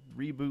to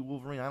reboot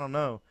Wolverine. I don't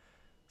know.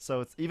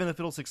 So it's even if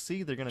it'll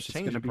succeed, they're going to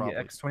change it probably.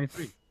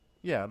 X-23.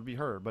 Yeah, it'll be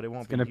her, but it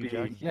won't It's gonna Hugh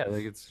Jackman. yeah,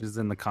 like she's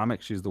in the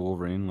comics. She's the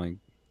Wolverine. Like,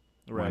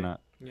 why Right.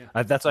 not? Yeah.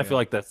 That's why I feel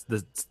like that's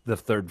the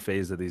third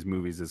phase of these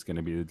movies is going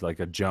to be like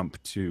a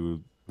jump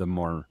to the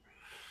more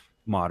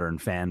modern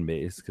fan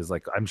base because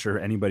like I'm sure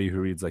anybody who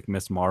reads like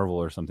Miss Marvel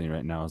or something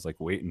right now is like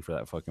waiting for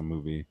that fucking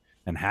movie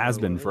and has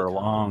been for a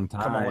long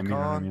time. You know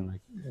what I mean?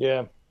 Like,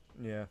 Yeah.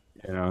 Yeah.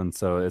 you know, and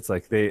so it's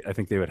like I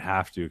think they would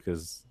have to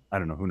because I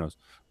don't know, who knows,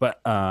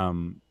 but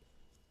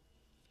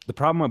the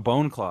problem with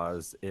bone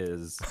claws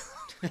is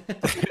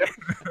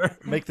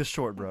Make this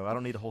short, bro. I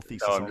don't need a whole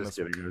thesis no, on I'm just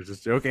this. kidding. I was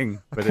just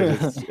joking, but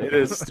it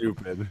is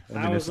stupid. I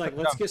mean, was it's like,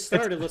 let's get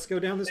started. Let's go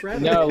down this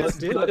rabbit No, hole. let's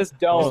do it. just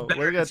don't.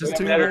 We got just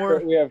two better. more.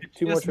 We have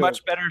two more. It's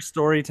much better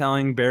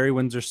storytelling. Barry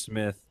Windsor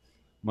Smith,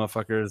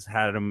 motherfuckers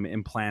had him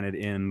implanted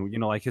in. You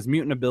know, like his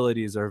mutant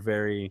abilities are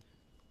very,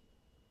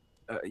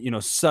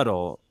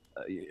 subtle.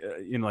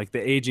 Like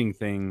the aging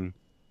thing.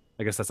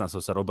 I guess that's not so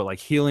subtle, but like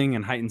healing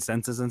and heightened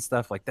senses and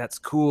stuff, like that's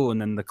cool.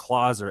 And then the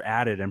claws are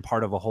added and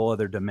part of a whole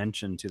other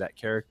dimension to that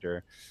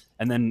character.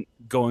 And then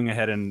going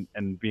ahead and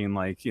being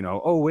like,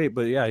 oh wait,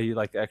 but yeah, he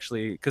like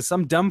actually, because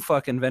some dumb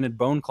fuck invented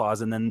bone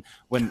claws, and then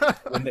when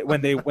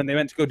they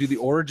went to go do the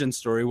origin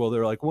story, well,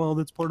 they're like, well,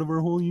 that's part of our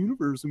whole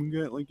universe, and we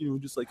got like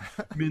just like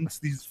mince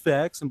these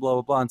facts and blah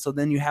blah blah. And so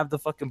then you have the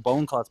fucking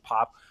bone claws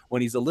pop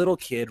when he's a little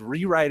kid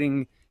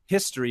rewriting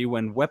history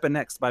when Weapon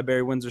X by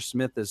Barry Windsor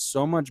Smith is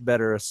so much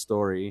better a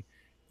story,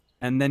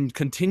 and then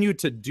continue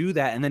to do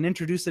that and then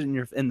introduce it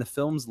in the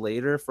films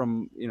later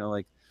from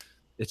like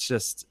it's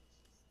just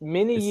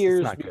many it's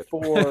years not good.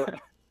 before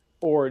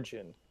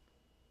Origin.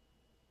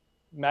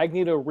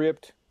 Magneto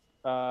ripped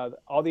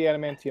all the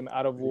adamantium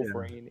out of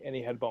Wolverine, and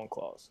he had bone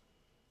claws.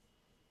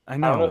 I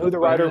know. I don't know who the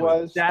writer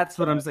was. That's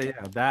what I'm saying.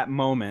 Yeah, that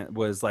moment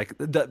was like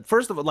the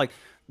first of all, like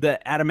the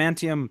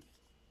adamantium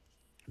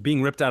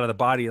being ripped out of the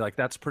body, like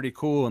that's pretty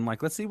cool. And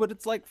like, let's see what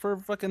it's like for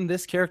fucking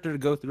this character to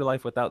go through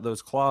life without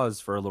those claws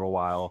for a little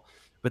while.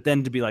 But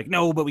then to be like,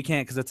 no, but we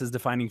can't because that's his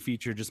defining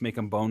feature. Just make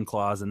him bone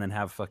claws and then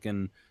have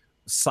fucking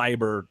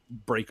Cyber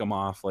break them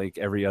off like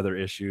every other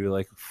issue.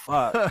 Like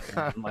fuck,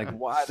 man. Like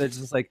why? They're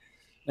just like,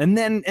 and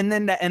then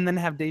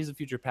have Days of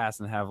Future Past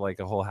and have like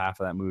a whole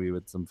half of that movie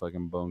with some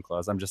fucking bone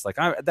claws. I'm just like,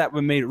 that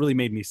really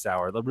made me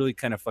sour. That really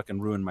kind of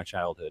fucking ruined my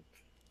childhood.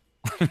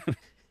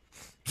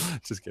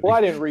 Just kidding. Well,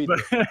 I didn't read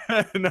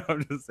it. No,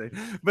 I'm just saying.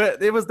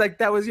 But it was like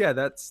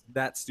that's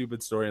that stupid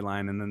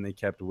storyline, and then they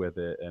kept with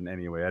it. And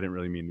anyway, I didn't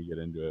really mean to get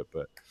into it,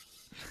 but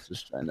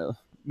just trying to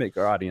make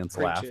our audience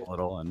laugh a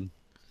little, and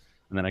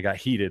then I got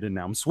heated, and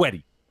now I'm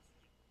sweaty.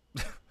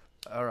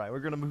 All right, we're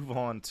gonna move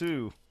on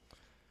to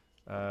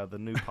the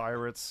new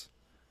Pirates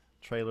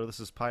trailer. This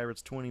is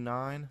Pirates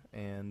 29,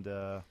 and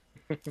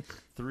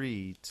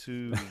 3,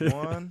 2,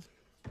 1.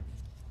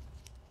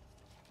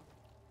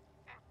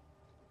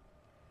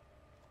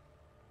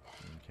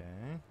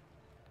 Okay.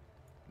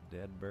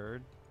 Dead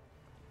Bird.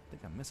 I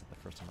think I missed it the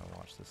first time I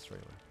watched this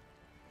trailer.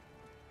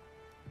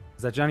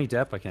 Is that Johnny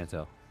Depp? I can't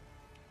tell.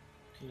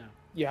 No.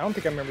 Yeah, I don't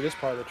think I remember this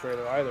part of the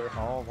trailer either.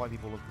 All white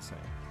people look the same.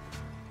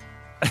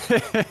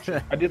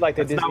 I did like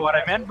the That's Disney. not what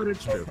I meant, but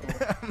it's true.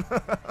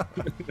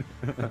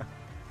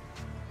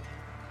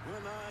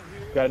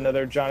 Got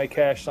another Johnny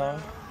Cash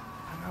song.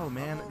 I know,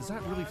 man. Does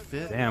that really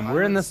fit? Damn,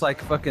 we're in this like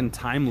fucking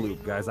time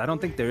loop, guys. I don't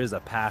think there is a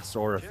past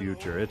or a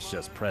future. It's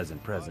just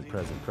present, present,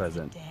 present,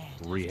 present.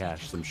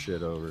 Rehash some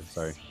shit over.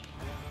 Sorry.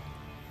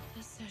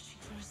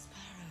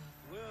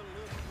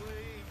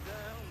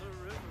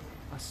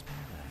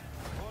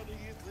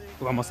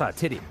 Ooh, almost saw a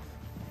titty.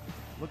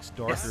 Looks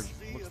darker. Yes.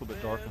 Looks a little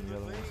bit darker than the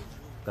other ones.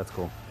 That's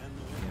cool.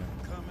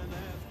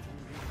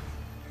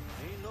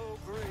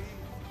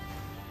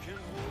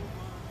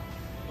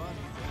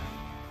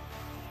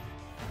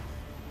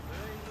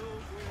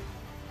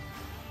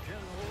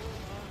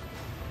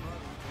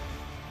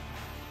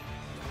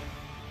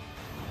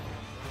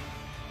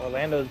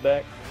 Orlando's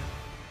back.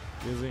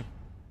 Is he?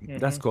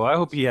 That's cool. I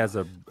hope he has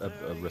a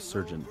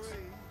resurgence.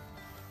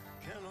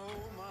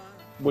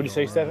 What'd you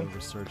say, Stephen?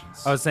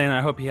 Resurgence. I was saying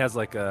I hope he has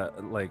like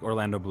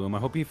Orlando Bloom. I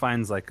hope he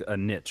finds like a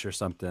niche or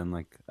something.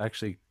 Like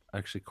actually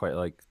quite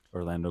like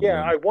Orlando Bloom.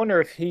 Yeah, I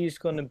wonder if he's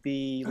going to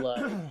be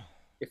like,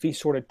 if he's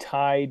sort of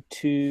tied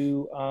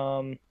to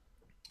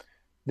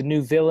the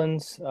new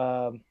villains,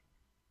 Javier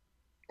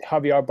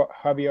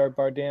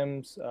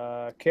Bardem's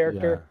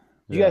character.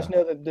 Do you guys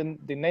know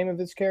the name of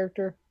this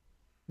character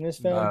in this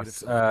film?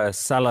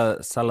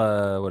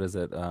 Sala, what is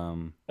it?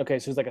 Okay,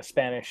 so it's like a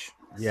Spanish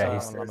he's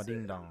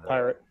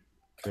pirate.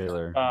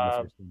 trailer.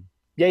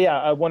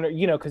 Yeah. I wonder,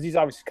 because he's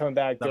obviously coming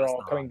back. They're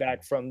all coming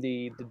back from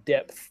the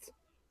depth,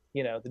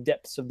 the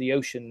depths of the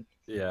ocean.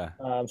 Yeah.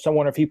 So I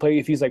wonder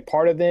if he's like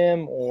part of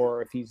them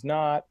or if he's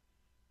not.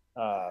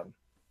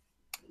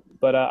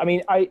 But I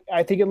mean,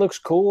 I think it looks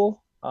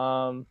cool.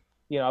 I've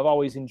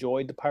always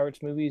enjoyed the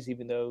Pirates movies,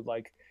 even though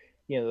like,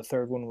 the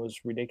third one was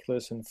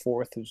ridiculous and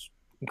fourth was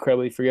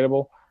incredibly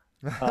forgettable.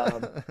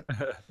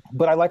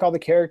 But I like all the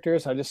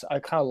characters. I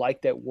kind of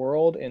like that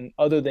world. And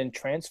other than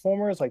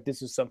Transformers, like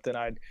this is something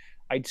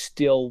I'd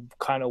still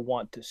kind of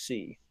want to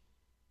see.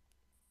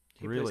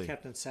 He plays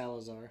Captain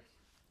Salazar.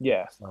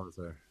 Yeah.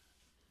 Salazar.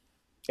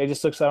 It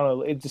just looks, I don't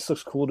know, it just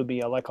looks cool to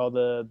me. I like all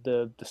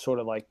the sort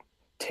of like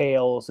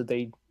tales that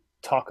they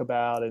talk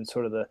about and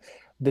sort of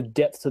the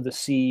depth of the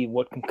sea,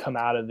 what can come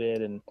out of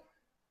it. And,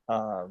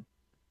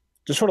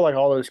 just sort of like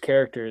all those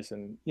characters,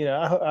 and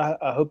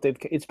I hope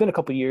it's been a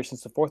couple years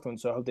since the fourth one,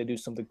 so I hope they do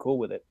something cool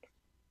with it.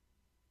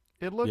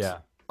 It looks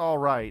all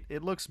right.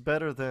 It looks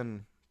better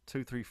than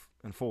 2, 3,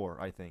 and 4.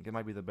 I think it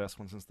might be the best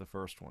one since the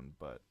first one,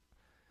 but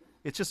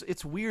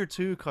it's weird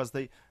too because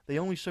they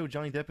only show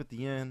Johnny Depp at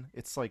the end.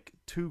 It's like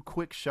 2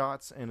 quick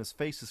shots and his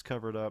face is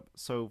covered up.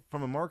 So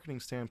from a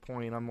marketing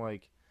standpoint, I'm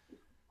like,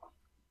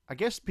 I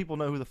guess people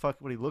know who the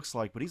fuck what he looks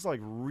like, but he's like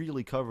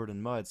really covered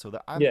in mud. So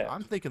that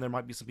I'm thinking there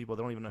might be some people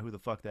that don't even know who the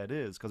fuck that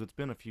is because it's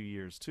been a few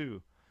years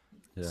too.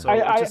 Yeah. So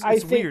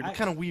it's weird. It's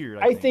kind of weird.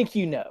 I think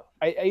even though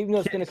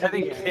it's been a couple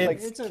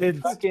years,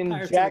 kids,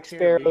 fucking Jack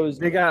Sparrow's.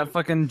 They got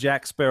fucking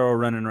Jack Sparrow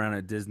running around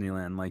at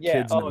Disneyland. Like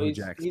kids know who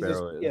Jack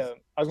Sparrow is. Yeah,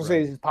 I was gonna say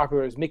he's as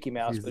popular as Mickey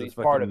Mouse, but he's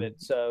part of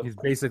it. So he's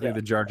basically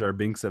the Jar Jar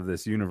Binks of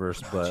this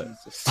universe. But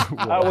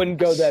I wouldn't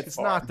go that it's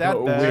far. Not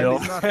that bad.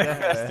 It's not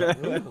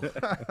that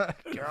bad.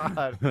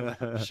 God,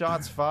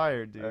 shots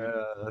fired, dude.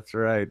 That's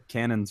right.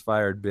 Cannons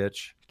fired,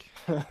 bitch.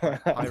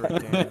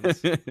 Pirate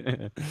cannons.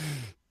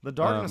 The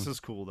darkness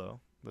is cool though.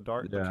 The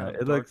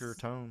darker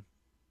tone.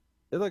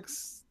 It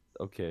looks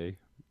okay.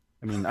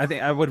 I mean, I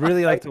think I would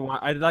really like to.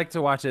 I'd like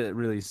to watch it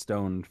really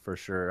stoned for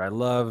sure. I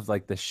love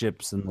like the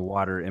ships and the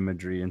water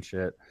imagery and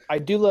shit. I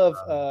do love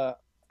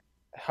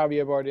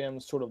Javier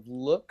Bardem's sort of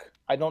look.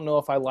 I don't know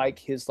if I like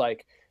his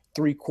like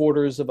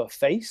 3/4 of a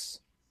face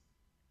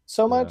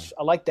so much.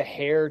 I like the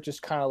hair,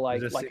 just kind of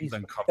like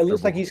it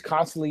looks like he's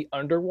constantly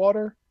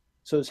underwater,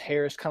 so his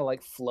hair is kind of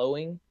like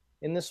flowing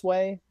in this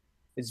way.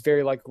 It's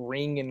very like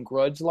Ring and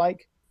Grudge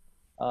like.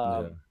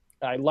 I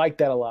like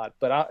that a lot,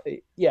 but I'll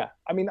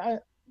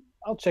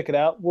check it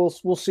out. We'll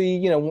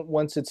see.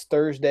 Once it's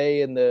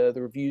Thursday and the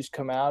reviews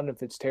come out, and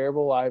if it's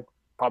terrible, I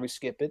probably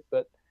skip it.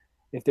 But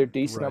if they're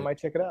decent, I might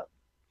check it out.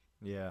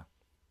 Yeah,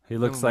 he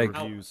looks like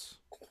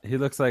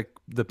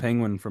the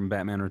Penguin from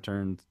Batman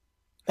Returns.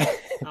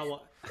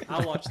 I'll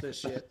watch this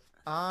shit.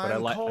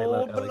 I'm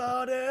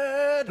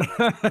cold-blooded.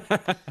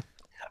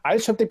 I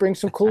just hope they bring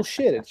some cool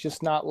shit. It's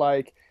just not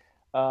like,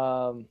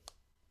 like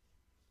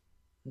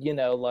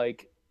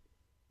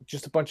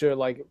just a bunch of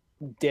like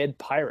dead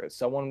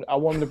pirates. I want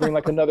them to bring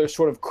like another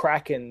sort of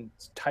Kraken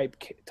type.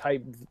 I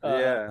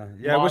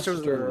wish it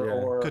was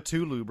or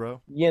Cthulhu,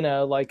 bro.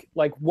 Like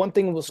one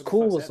thing was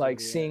cool was like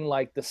seeing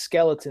like the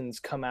skeletons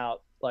come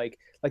out like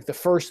the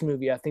first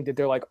movie. I think that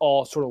they're like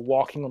all sort of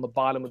walking on the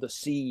bottom of the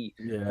sea.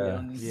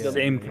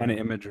 Same kind of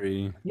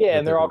imagery. Yeah,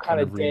 and they're all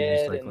kind of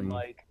dead and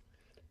like.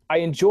 I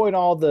enjoyed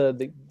all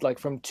the like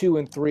from 2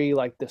 and 3,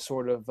 like the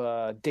sort of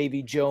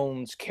Davy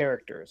Jones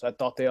characters. I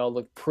thought they all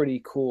looked pretty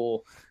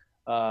cool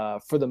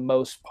for the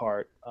most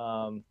part.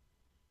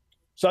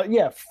 So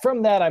yeah,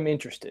 from that I'm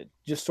interested.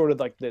 Just sort of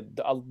like the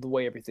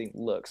way everything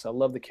looks. I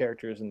love the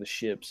characters and the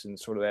ships and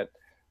sort of that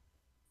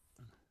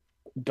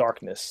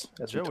darkness.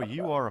 Joey,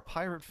 you are a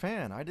pirate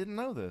fan. I didn't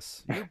know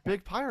this. You're a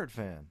big pirate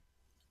fan.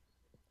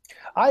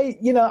 I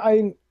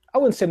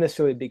wouldn't say I'm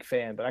necessarily a big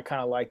fan, but I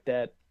kind of like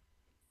that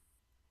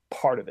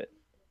part of it.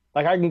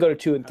 Like I can go to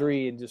 2 and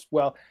 3 and just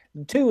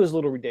 2 is a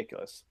little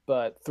ridiculous,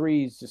 but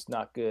 3 is just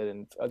not good,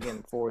 and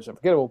again 4 is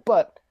unforgettable.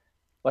 But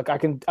like I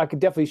could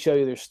definitely show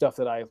you there's stuff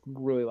that I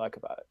really like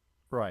about it.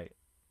 Right.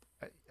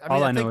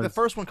 I think the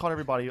first one caught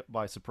everybody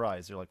by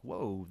surprise. They're like,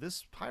 "Whoa,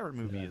 this pirate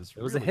movie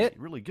is a hit,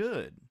 really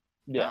good."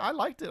 Yeah, I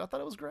liked it. I thought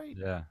it was great.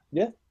 Yeah,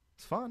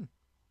 it's fun.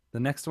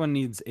 The next one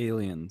needs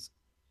aliens.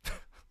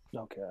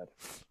 Oh God.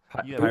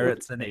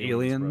 Pirates and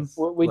aliens.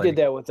 We did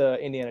that with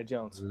Indiana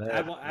Jones.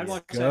 I'd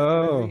watch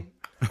that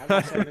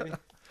movie.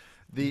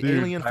 The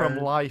alien from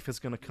Life is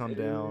going to come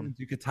down.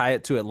 You could tie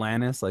it to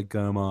Atlantis, like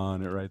come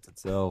on, it writes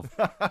itself.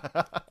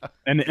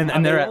 and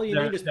all you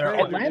need is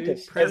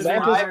Atlantis.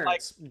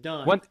 Atlantis,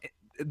 done.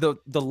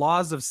 The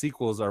laws of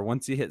sequels are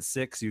once you hit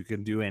 6, you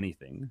can do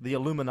anything. The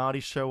Illuminati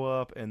show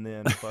up, and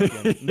then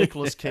fucking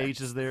Nicolas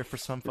Cage is there for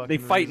some fucking. They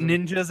fight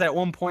reason. ninjas at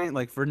one point,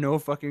 like for no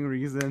fucking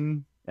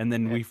reason. And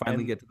then we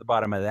finally get to the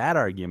bottom of that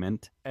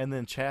argument. And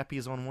then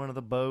Chappie's on one of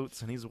the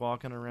boats, and he's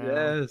walking around.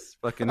 Yes,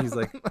 fucking. He's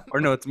like,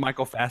 or no, it's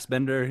Michael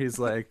Fassbender. He's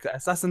like,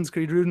 Assassin's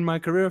Creed ruined my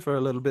career for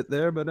a little bit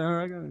there, but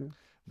I got it.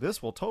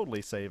 This will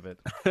totally save it.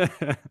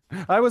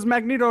 I was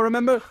Magneto,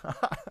 remember?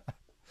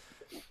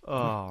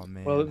 Oh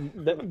man. Well,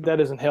 that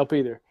doesn't help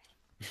either.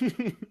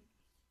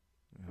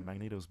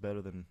 Magneto's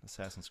better than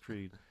Assassin's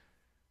Creed.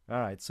 All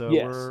right, so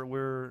Yes.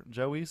 we're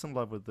Joey's in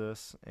love with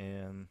this,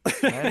 and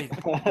Maddie,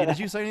 did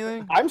you say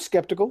anything? I'm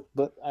skeptical,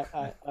 but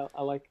I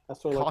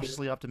sort of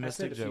Cautiously like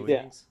optimistic, I said a few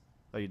Joey. things.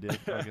 Oh, you did.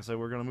 Okay, so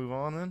we're gonna move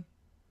on then.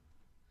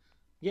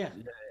 Yeah.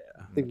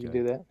 I think you can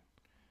do that.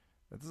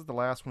 This is the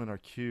last one in our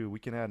queue. We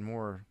can add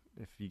more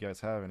if you guys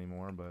have any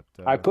more, but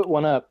I put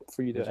one up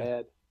for you did to you?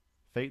 add.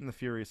 Fate and the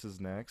Furious is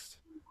next.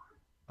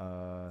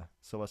 So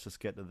let's just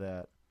get to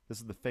that. This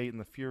is the Fate and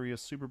the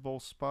Furious Super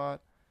Bowl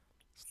spot.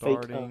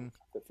 Starting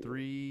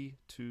 3,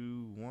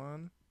 2,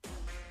 1.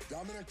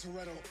 Dominic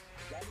Toretto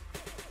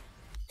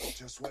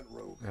just went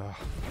rogue.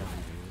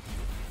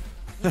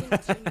 I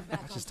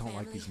just don't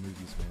like these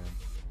movies,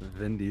 man.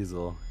 Vin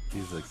Diesel,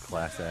 he's a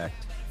class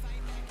act.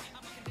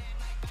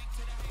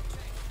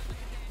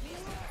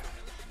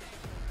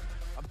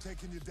 I'm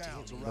taking you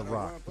down. The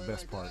Rock, the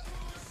best part.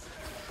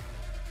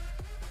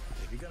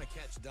 If you're gonna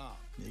catch Dom,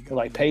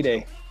 Like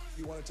Payday.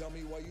 you want to tell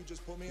me why you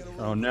just put me in a room?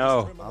 Oh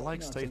no! I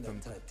like Statham.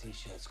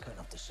 T-shirts cutting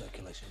off the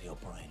circulation in your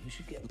brain. You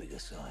should get a bigger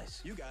size.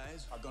 You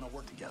guys are gonna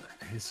work together.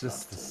 He's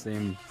just the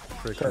same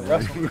prick. Kurt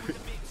Russell.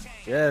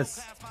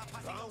 Yes.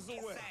 Rounds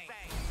away.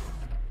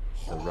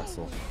 The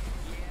Russell.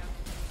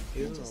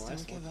 You just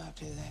don't give up,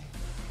 do they?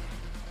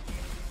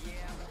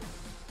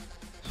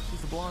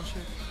 She's the blonde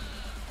chick.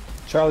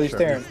 Charlize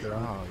Theron. Oh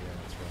yeah,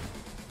 that's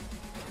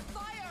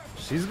right.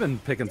 She's been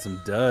picking some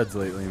duds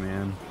lately,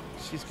 man.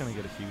 She's gonna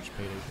get a huge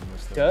payday from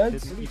this. Though.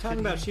 Duds? What are you talking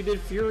about? She did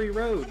Fury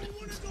Road.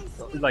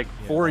 Like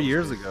 4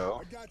 years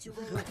ago.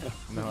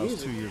 No, it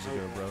was 2 years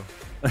ago, bro.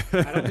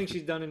 I don't think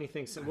she's done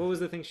anything. What was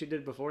the thing she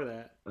did before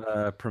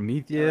that?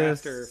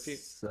 Prometheus. Or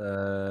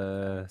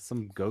after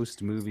Some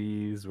ghost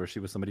movies where she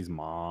was somebody's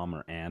mom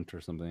or aunt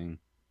or something.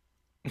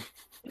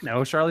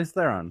 No, Charlize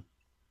Theron.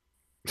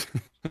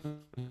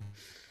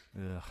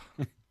 Ugh.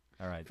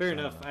 All right. Fair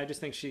enough. I just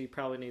think she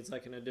probably needs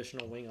like an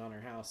additional wing on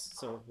her house.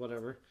 So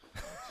whatever.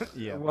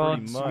 Yeah, Well,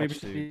 pretty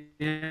much, maybe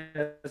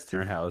dude. it's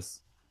her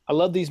house. I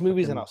love these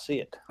movies and I'll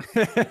see it.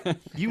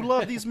 You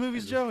love these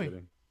movies,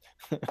 Joey?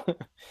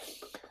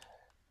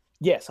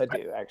 Yes, I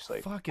do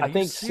actually. Fucking, I are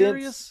think you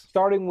serious? since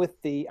starting with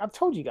I've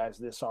told you guys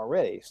this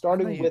already.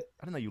 Starting I with,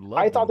 didn't know you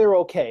loved I thought them. they were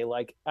okay.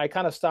 Like I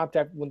kind of stopped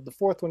after when the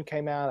fourth one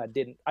came out. I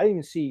didn't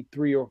even see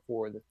 3 or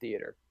 4 in the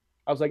theater.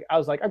 I was like,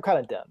 I'm kind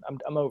of done.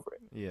 I'm over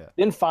it. Yeah.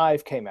 Then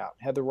 5 came out,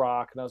 had The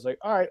Rock, and I was like,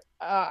 all right,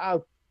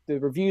 the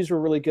reviews were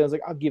really good. I was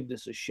like, I'll give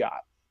this a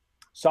shot.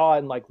 Saw it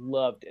and like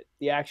loved it.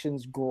 The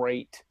action's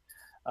great.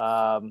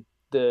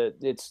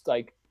 It's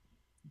like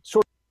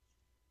sort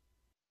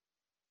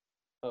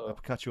of I'll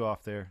cut you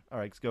off there. All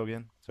right, let's go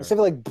again. Sorry. instead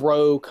of like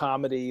bro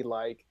comedy,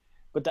 like,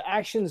 but the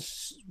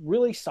action's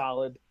really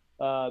solid.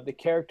 The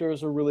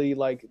characters are really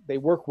like they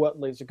work well.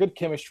 There's a good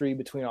chemistry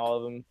between all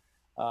of them.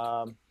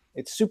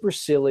 It's super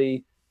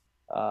silly,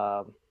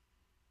 and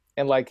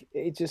like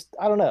it just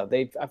I don't know.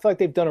 I feel like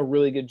they've done a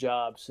really good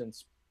job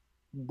since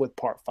with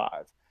part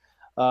 5.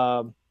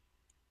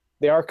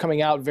 They are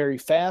coming out very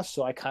fast,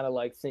 so I kind of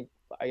like think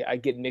I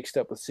get mixed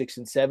up with 6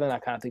 and 7. I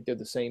kind of think they're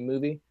the same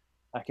movie.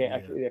 I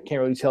can't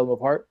really tell them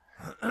apart.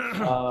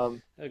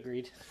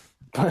 Agreed.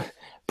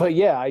 But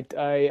yeah,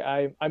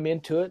 I'm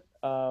into it.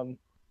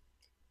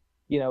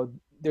 You know,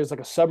 there's like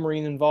a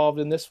submarine involved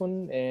in this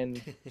one,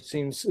 and it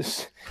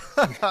seems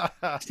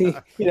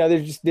you know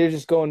they're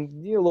just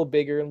going a little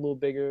bigger and a little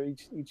bigger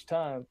each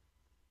time.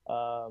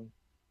 But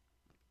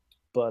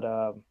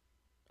I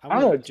don't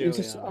know. It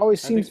just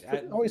always seems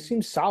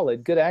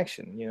solid, good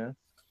action. You know.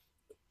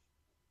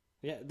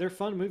 Yeah, they're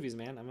fun movies,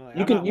 man. I mean, like,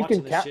 You I'm can- not you watching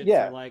can this ca- shit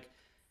yeah. for like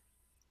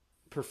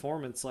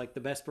performance, like the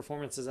best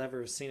performances I've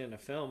ever seen in a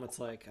film. It's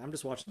like I'm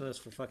just watching this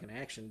for fucking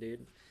action,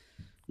 dude.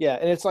 Yeah,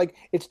 and it's like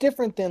it's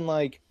different than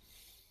like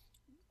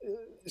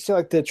say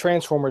like the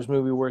Transformers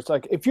movie where it's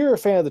like if you're a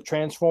fan of the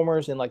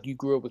Transformers and like you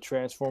grew up with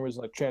Transformers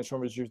and like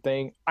Transformers is your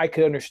thing, I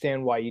could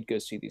understand why you'd go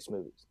see these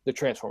movies, the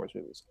Transformers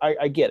movies.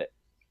 I get it.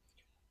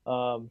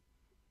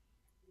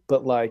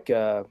 But like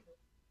I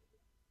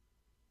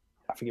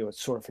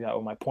forgot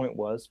what my point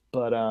was,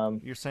 but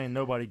You're saying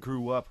nobody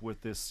grew up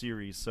with this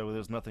series, so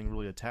there's nothing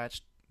really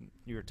attached.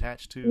 You're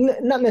attached to.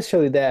 Not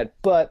necessarily that,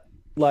 but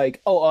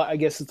like, I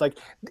guess it's like,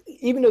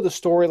 even though the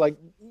story, like,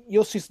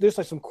 you'll see, there's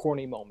like some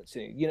corny moments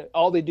in it. You know,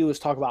 all they do is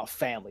talk about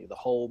family the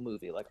whole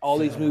movie. Like all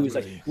these movies,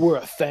 like we're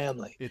a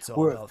family. It's all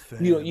we're, about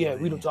You know, yeah,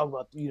 we don't talk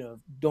about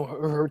don't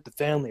hurt the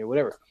family or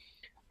whatever.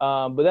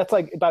 But that's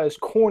like about as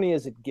corny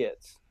as it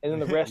gets, and then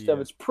the rest of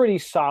it's pretty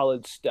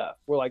solid stuff.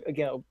 We're like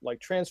again,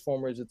 like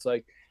Transformers, it's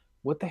like,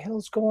 what the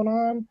hell's going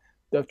on?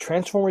 The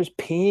Transformers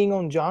peeing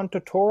on John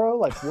Turturro?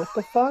 Like, what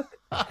the fuck?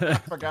 I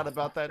forgot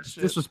about that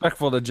shit.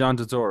 Disrespectful to John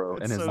Turturro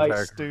and It's his so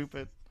entire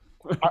stupid.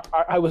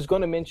 I was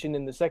going to mention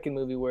in the second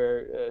movie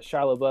where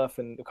Shia LaBeouf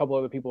and a couple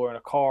other people are in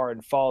a car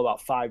and fall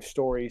about 5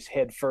 stories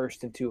head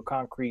first into a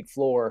concrete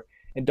floor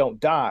and don't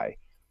die.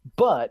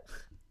 But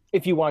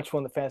if you watch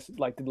one of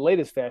the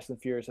latest Fast and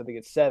Furious, I think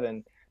it's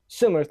 7,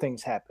 similar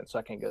things happen. So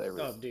I can't go there.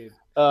 Oh, dude.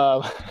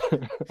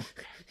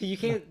 You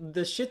can't.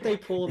 The shit they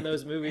pull in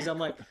those movies, I'm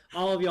like,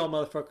 all of y'all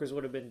motherfuckers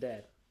would have been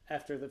dead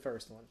after the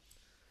first one.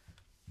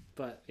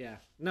 But yeah,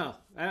 no.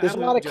 There's a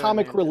lot of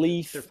comic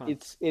relief.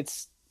 It's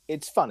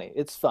funny.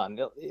 It's fun.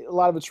 A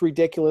lot of it's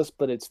ridiculous,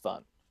 but it's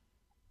fun.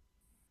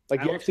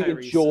 Like you actually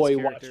enjoy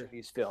watching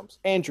these films.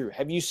 Andrew,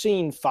 have you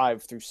seen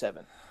 5 through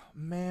 7?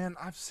 Man,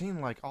 I've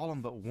seen like all of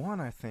them but one,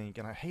 I think,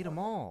 and I hate them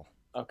all.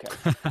 Okay.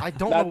 I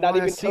don't know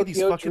why I see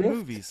these fucking Drift?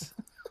 movies.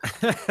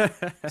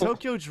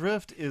 Tokyo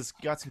Drift is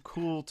got some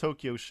cool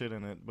Tokyo shit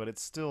in it, but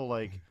it's still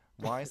like,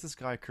 why is this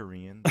guy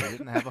Korean? They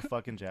didn't have a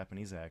fucking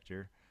Japanese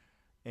actor.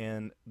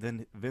 And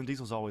then Vin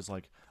Diesel's always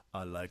like,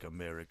 I like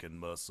American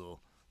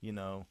muscle, you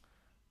know.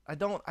 I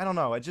don't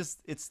know.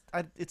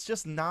 It's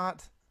just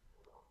not.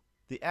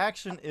 The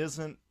action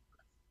isn't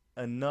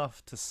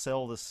enough to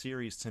sell the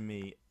series to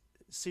me.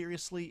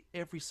 Seriously,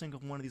 every single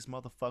one of these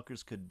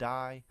motherfuckers could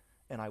die,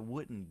 and I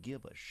wouldn't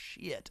give a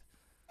shit.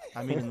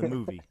 I mean, in the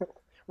movie,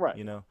 right?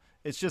 You know,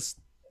 it's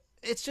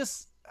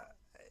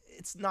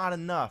not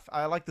enough.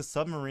 I like the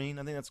submarine.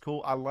 I think that's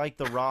cool. I like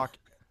The Rock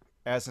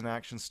as an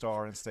action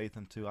star and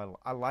Statham too.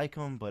 I like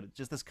him, but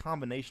just this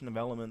combination of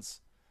elements,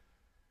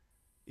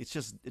 it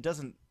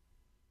doesn't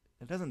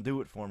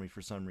do it for me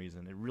for some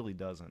reason. It really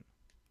doesn't.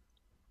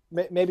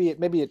 Maybe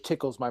it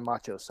tickles my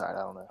macho side.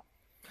 I don't know.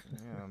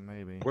 Yeah,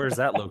 maybe. Where's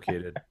that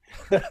located?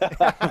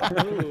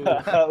 Ooh.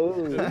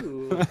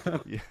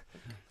 Yeah.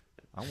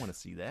 I want to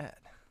see that.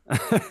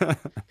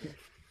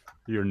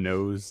 Your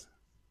nose.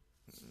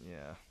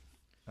 Yeah.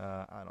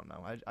 I don't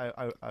know.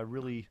 I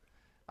really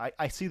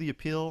I see the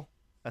appeal.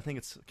 I think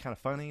it's kind of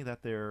funny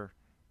that they're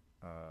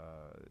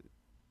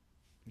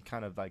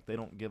kind of like they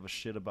don't give a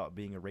shit about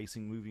being a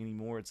racing movie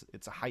anymore.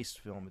 It's a heist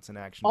film. It's an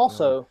action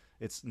also film.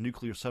 It's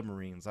nuclear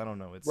submarines. I don't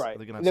know. It's right.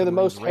 They're the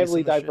most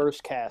heavily racing and diverse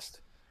shit. cast.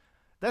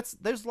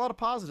 There's a lot of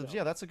positives.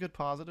 Yeah, that's a good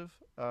positive.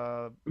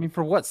 I mean,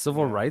 for what?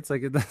 Civil rights?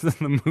 Like, it doesn't,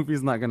 the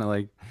movie's not gonna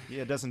like.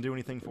 Yeah, it doesn't do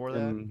anything for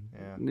that.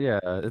 Yeah,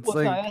 it's well,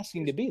 like it's not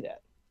asking to be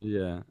that.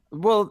 Yeah,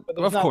 well, But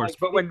there's of not, course, like,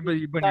 but when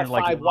you're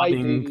like 5 white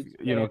lobbying, dudes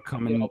you know,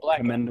 and, black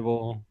guys.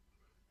 commendable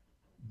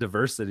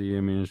diversity.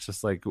 I mean, it's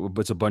just like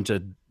it's a bunch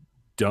of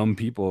dumb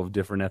people of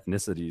different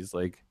ethnicities.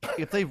 Like,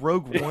 if they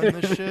Rogue One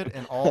this shit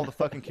and all the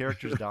fucking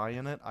characters die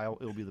in it,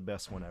 it'll be the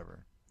best one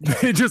ever.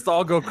 they just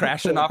all go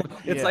crashing off.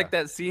 It's Yeah. like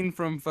that scene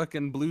from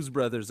fucking Blues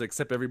Brothers,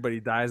 except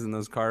everybody dies in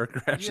those car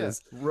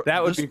crashes. Yeah.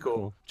 That would Just- be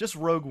cool. Just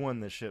Rogue One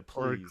this shit,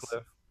 Or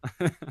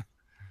please.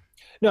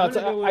 No, I'm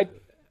gonna go with-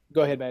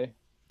 go ahead, Maddie.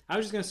 I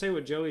was just gonna say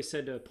what Joey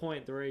said to a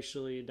point, the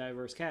racially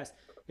diverse cast.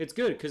 It's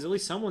good because at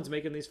least someone's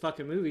making these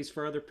fucking movies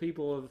for other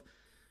people of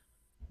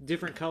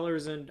different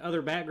colors and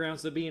other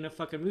backgrounds to be in a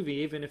fucking movie,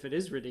 even if it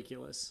is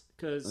ridiculous.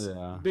 Because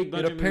Yeah. big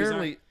budget movies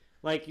apparently- aren't,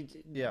 like,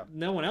 Yeah.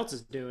 no one else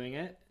is doing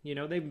it. You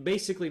know, they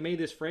basically made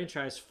this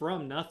franchise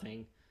from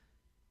nothing.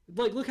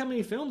 Like, look how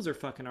many films there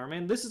fucking are,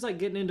 man. This is like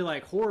getting into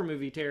like horror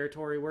movie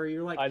territory where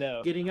you're like I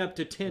know. getting up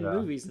to 10 Yeah.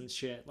 movies and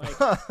shit. Like,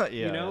 Yeah,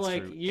 you know, that's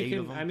like true. you 8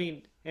 of can. them. I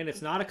mean, and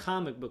it's not a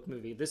comic book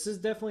movie. This is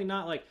definitely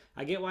not like.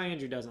 I get why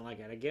Andrew doesn't like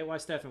it. I get why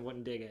Stefan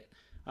wouldn't dig it.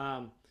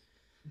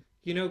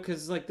 You know,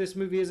 because like this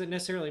movie isn't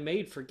necessarily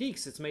made for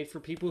geeks. It's made for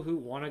people who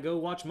want to go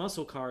watch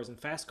muscle cars and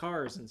fast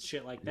cars and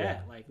shit like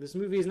that. Like this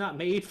movie is not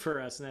made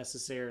for us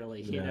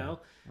necessarily. You Yeah. know,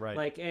 Right.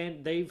 Like,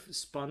 and they've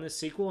spun this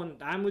sequel,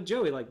 and I'm with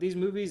Joey. Like these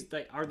movies,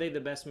 are they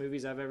the best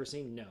movies I've ever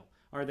seen? No.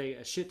 Are they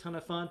a shit ton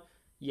of fun?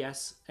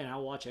 Yes, and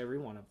I'll watch every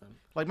one of them.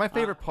 Like my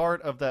favorite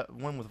part of that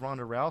one with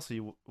Ronda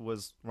Rousey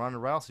was Ronda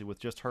Rousey with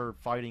just her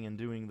fighting and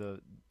doing the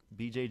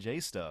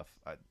BJJ stuff.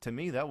 To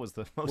me, that was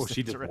the most. Well,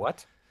 she did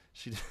what?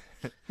 She.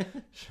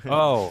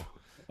 Oh,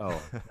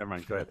 never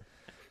mind. Go ahead.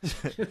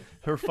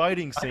 her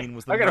fighting scene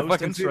was the I gotta most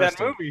fucking see that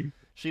interesting. movie.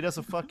 She does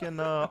a fucking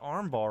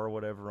armbar or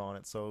whatever on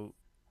it. So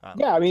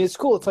Yeah, I mean it's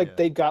cool. It's like yeah.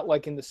 they got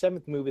like in the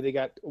 7th movie they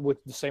got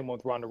with the same one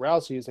with Ronda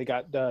Rousey is they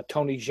got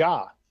Tony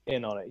Jaa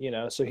in on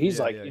it, so he's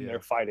in there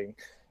fighting.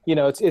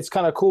 It's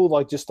kind of cool,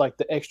 like just like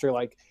the extra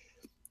like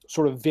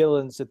sort of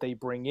villains that they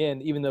bring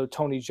in. Even though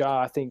Tony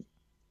Jaa I think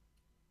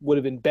would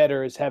have been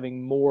better as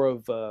having more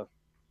of a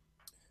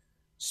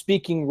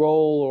speaking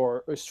role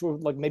or sort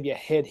of like maybe a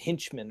head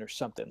henchman or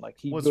something. Like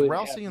he was really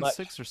Rousey had in much.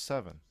 6 or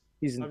 7?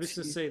 He's in. I'm just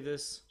gonna say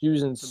this. He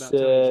was in about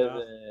Tony Jaa.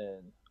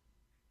 7.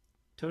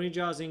 Tony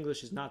Jaa's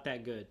English is not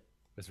that good.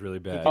 It's really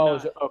bad. Oh,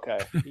 is it? Okay.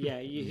 Yeah,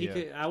 he Yeah.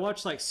 could. I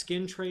watched like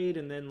Skin Trade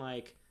and then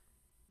like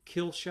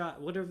Kill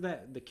Shot,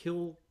 whatever the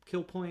Kill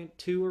Point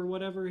 2 or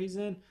whatever he's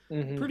in.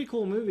 Mhm. Pretty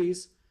cool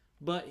movies,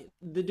 but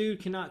the dude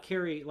cannot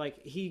carry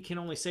he can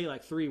only say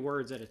like 3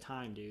 words at a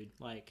time, dude.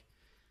 Like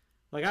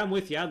I'm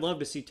with you. I'd love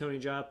to see Tony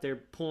Jaa up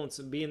there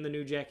being the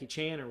new Jackie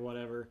Chan or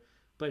whatever.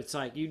 But it's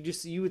like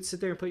you would sit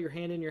there and put your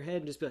hand in your head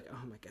and just be like,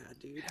 oh my god,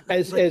 dude.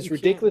 As Like, you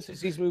ridiculous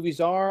as these movies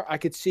are, I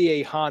could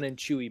see a Han and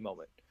Chewie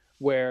moment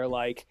where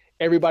like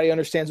everybody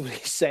understands what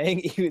he's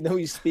saying, even though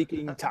he's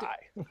speaking Thai.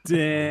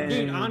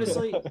 Dude,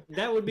 honestly,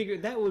 that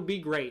would be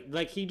great.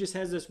 Like he just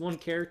has this one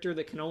character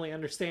that can only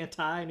understand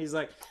Thai, and he's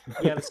like,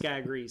 "Yeah, this guy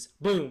agrees."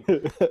 Boom,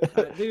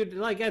 dude.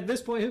 Like at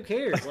this point, who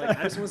cares? Like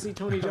I just want to see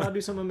Tony Jaa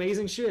do some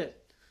amazing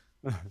shit.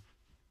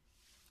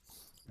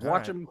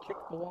 Watch him kick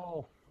the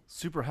wall.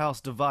 Super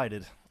House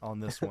divided on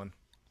this one.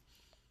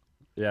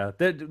 Yeah,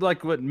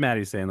 like what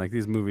Maddie's saying. Like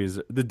these movies,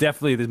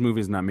 definitely this movie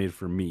is not made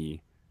for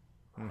me.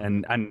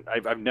 And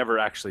I've never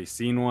actually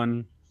seen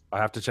one. I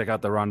have to check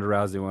out the Ronda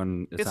Rousey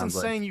one. It's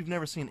insane you've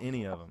never seen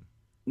any of them.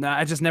 No,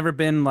 I just never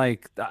been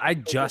like. I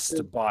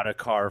just bought a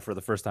car for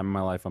the first time in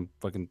my life. I'm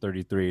fucking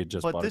 33.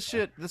 But this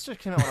shit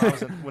came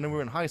out when we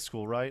were in high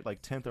school, right?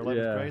 Like 10th or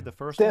 11th grade. The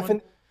first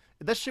one.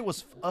 That shit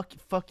was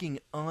fucking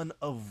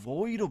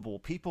unavoidable.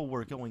 People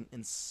were going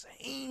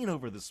insane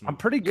over this movie. I'm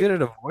pretty good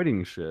at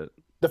avoiding shit.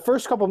 The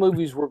first couple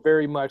movies were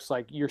very much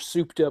like your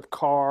souped up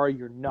car,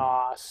 your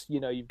NOS,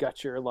 you've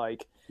got your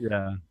like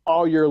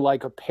all your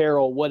like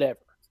apparel, whatever.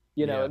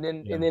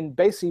 And then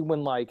basically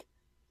when like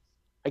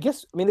I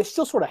mean they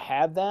still sort of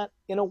have that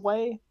in a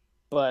way,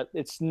 but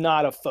it's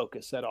not a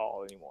focus at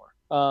all anymore.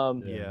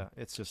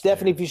 It's just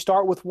definitely if you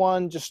start with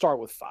 1, just start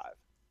with 5.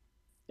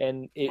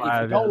 And if you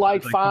 5, don't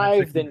like it's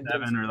 5, then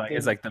 7 or like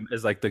it's like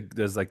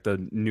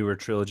the newer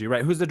trilogy,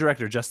 right? Who's the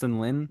director? Justin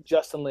Lin.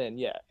 Justin Lin,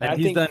 yeah. And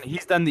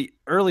he's done the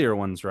earlier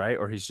ones, right?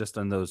 Or he's just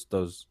done those.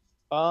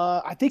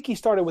 I think he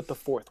started with the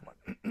 4th one.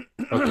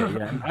 Okay,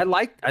 yeah. I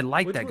like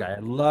that guy. I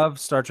love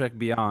Star Trek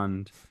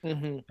Beyond,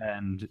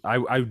 and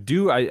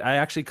I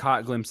actually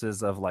caught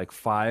glimpses of like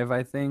 5,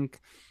 I think,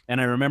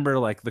 and I remember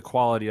like the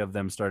quality of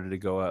them started to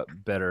go up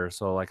better.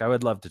 So like I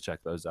would love to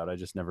check those out. I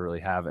just never really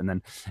have.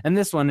 And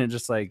this one, it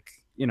just like.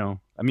 I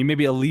mean,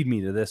 maybe it'll lead me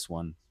to this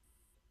one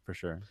for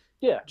sure.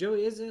 Yeah.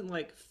 Joey, isn't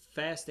like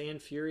Fast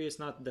and Furious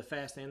not the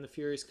Fast and the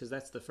Furious because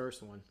that's the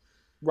first one?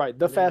 Right.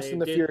 The Fast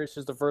and the Furious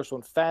is the first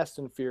one. Fast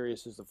and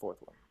Furious is the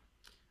 4th one.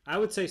 I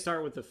would say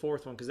start with the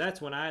 4th one because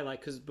that's when I like.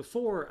 Because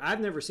before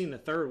I've never seen the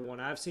 3rd one.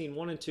 I've seen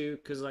 1 and 2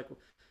 because like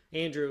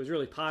Andrew was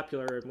really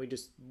popular and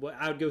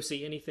I would go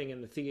see anything in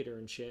the theater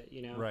and shit.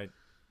 Right.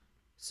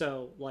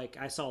 So like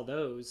I saw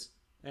those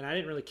and I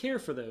didn't really care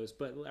for those,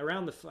 but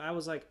I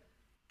was like.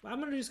 I'm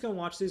gonna just go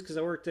watch these because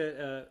I worked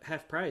at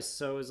half price,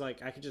 so it was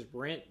like I could just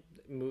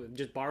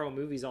borrow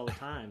movies all the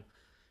time.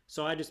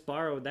 So I just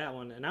borrowed that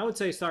one, and I would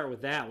say start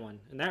with that one,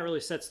 and that really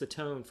sets the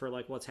tone for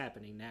like what's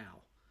happening now.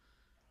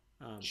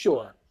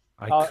 Sure,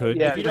 I could.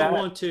 If you don't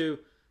want to,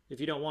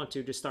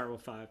 just start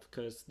with 5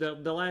 because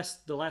the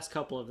last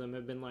couple of them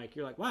have been like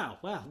you're like wow,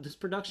 this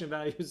production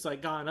value has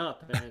like gone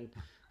up, and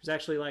there's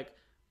actually like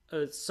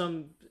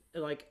some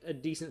like a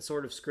decent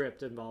sort of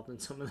script involved in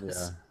some of this.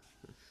 Yeah.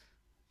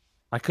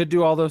 I could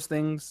do all those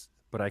things,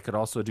 but I could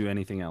also do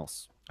anything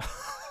else.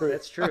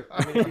 That's true.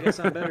 I mean, if you got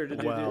something better to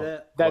do, do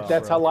that.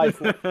 That's how life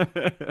works.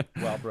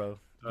 Wow, bro.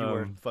 You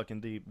were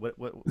fucking deep. What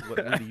weed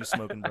are you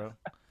smoking, bro?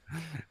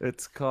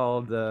 It's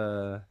called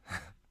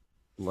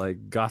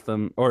like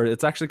Gotham, or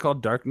it's actually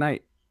called Dark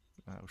Knight.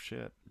 Oh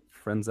shit.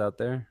 Friends out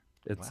there.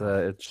 It's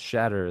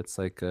Shatter. It's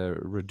like a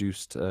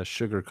reduced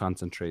sugar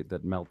concentrate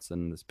that melts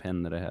in this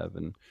pen that I have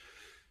and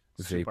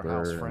vapor.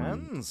 Superhouse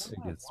Friends.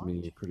 It gets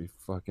me pretty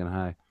fucking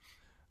high.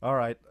 All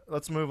right,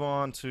 let's move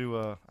on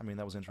to. I mean,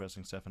 that was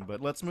interesting, Stefan.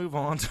 But let's move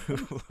on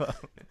to. I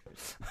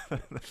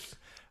think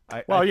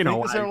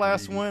this is our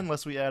last one,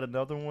 unless we add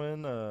another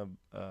one.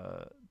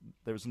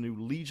 There's a new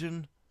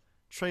Legion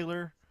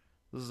trailer.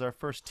 This is our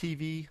first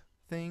TV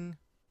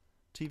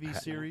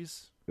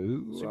series.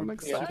 Ooh, I'm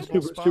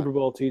excited. Super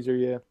Bowl teaser,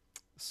 yeah.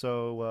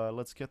 So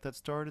let's get that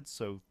started.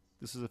 So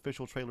this is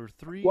official trailer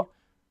 3. Well,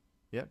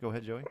 yeah, go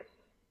ahead, Joey.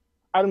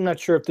 I'm not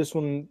sure if this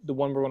one, the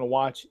one we're going to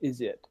watch, is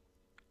it.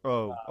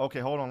 Oh,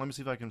 okay. Hold on. Let me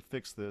see if I can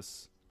fix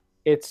this.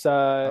 It's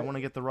I want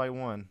to get the right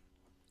one.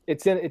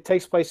 It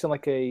takes place in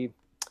like a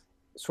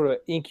sort of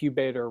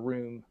incubator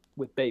room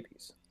with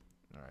babies.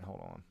 All right,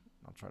 hold on.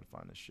 I'll try to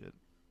find this shit.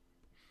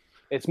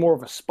 it's more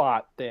of a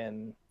spot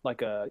than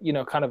like a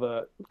kind of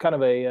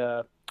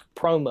a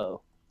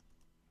promo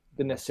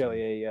than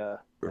necessarily a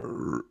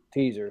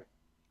teaser.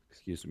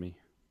 Excuse me.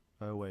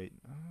 Oh wait,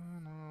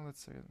 no,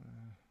 let's say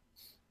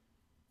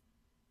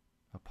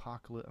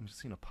Apocalypse. I'm just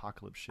seeing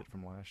Apocalypse shit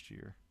from last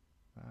year.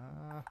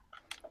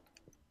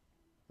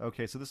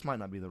 Okay, so this might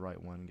not be the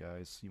right one,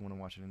 guys. You want to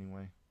watch it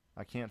anyway?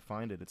 I can't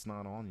find it. It's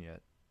not on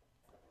yet.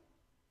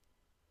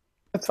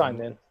 That's fine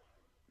then.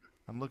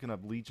 I'm looking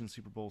up Legion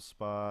Super Bowl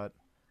spot.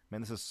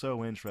 Man, this is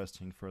so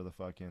interesting for the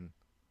fucking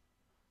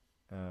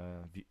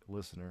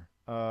listener.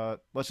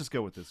 Let's just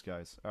go with this,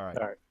 guys. All right.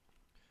 All right.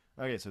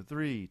 Okay, so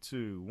 3,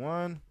 2,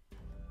 1.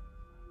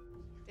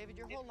 David,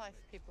 your whole life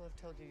people have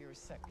told you were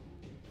sick.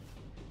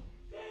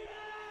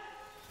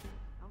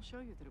 I'll show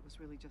you that it was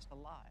really just a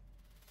lie.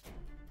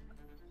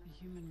 The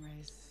human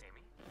race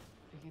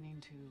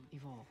beginning to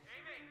evolve.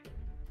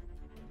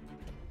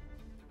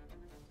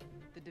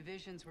 The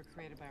divisions were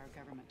created by our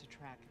government to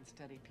track and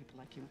study people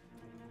like you.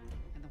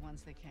 And the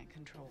ones they can't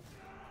control,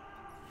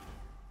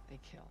 they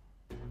kill.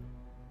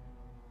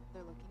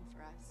 They're looking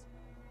for us.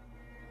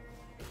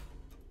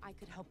 I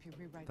could help you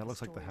rewrite That the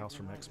looks like the story house of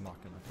from your Ex life.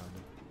 Machina, kind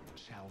of.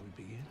 Shall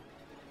we begin?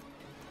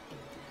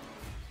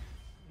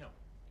 No,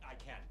 I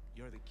can't.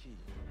 You're the key.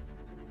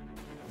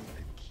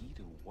 The key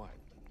to what?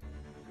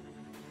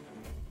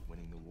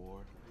 Winning the war?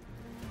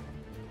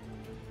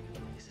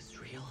 Is this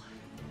real?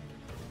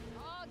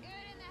 All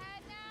good in the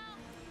head now?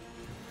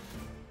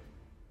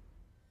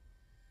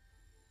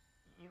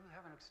 You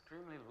have an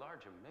extremely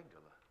large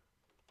amygdala.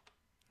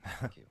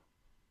 Thank you.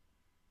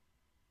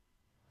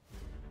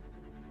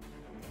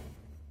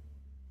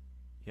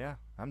 Yeah,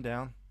 I'm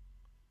down.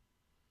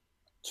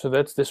 So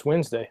that's this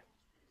Wednesday.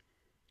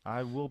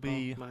 I will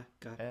be. Oh my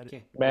God.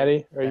 Okay.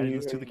 Maddie, are adding you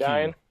this to the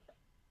dying?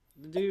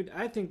 Dude,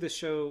 I think this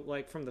show,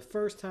 like, from the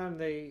first time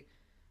they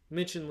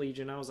mentioned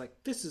Legion, I was like,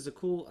 this is a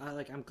cool,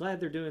 I'm glad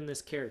they're doing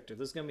this character.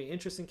 This is going to be an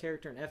interesting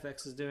character, and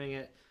FX is doing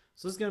it.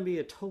 So this is going to be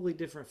a totally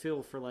different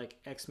feel for, like,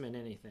 X-Men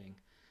anything.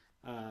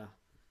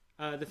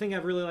 The thing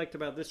I've really liked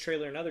about this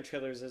trailer and other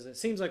trailers is it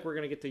seems like we're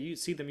going to get to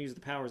see them use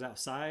the powers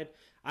outside.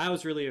 I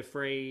was really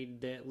afraid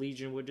that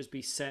Legion would just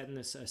be set in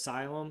this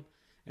asylum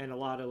and a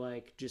lot of,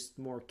 like, just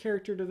more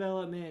character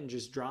development and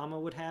just drama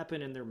would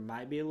happen, and there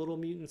might be a little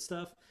mutant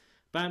stuff.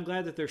 But I'm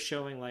glad that they're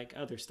showing, like,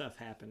 other stuff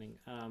happening.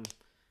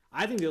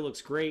 I think it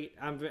looks great.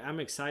 I'm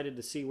excited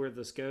to see where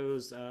this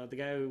goes.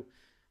 The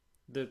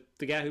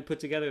guy who put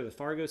together the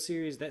Fargo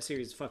series, that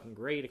series is fucking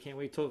great. I can't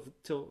wait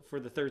till for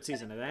the third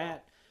season of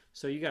that.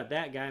 So you got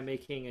that guy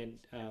making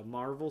a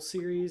Marvel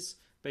series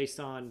based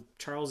on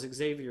Charles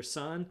Xavier's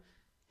son.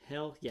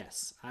 Hell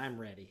yes, I'm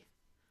ready.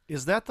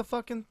 Is that the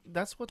fucking?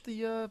 That's what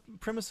the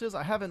premise is.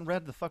 I haven't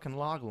read the fucking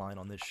log line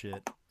on this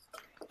shit.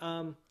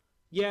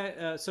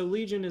 Yeah. So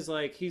Legion is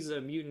like he's a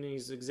mutant.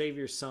 He's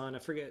Xavier's son. I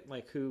forget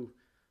like who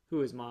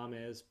his mom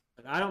is.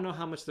 But I don't know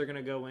how much they're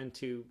gonna go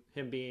into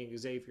him being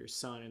Xavier's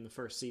son in the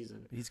first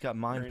season. He's got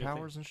mind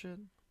powers and shit.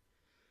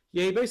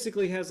 Yeah, he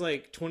basically has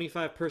like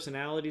 25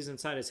 personalities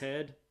inside his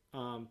head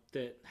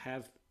that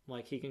have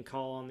like he can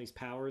call on these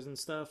powers and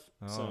stuff.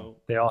 Oh. So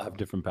They all have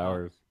different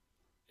powers.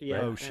 yeah.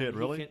 Oh and shit! he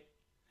Really? can-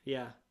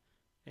 yeah,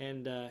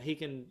 and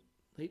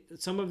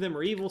some of them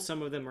are evil,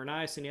 some of them are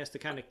nice, and he has to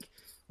kind of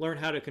learn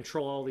how to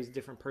control all these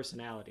different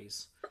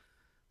personalities.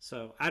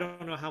 So I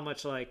don't know how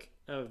much like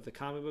of the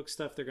comic book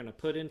stuff they're gonna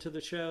put into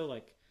the show.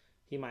 Like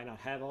he might not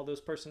have all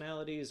those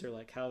personalities, or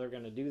like how they're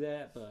gonna do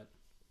that. But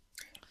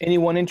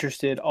Anyone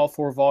interested? All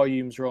 4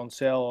 volumes are on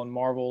sale on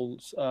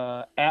Marvel's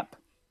app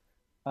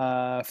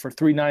for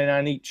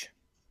 $3.99 each.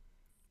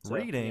 So,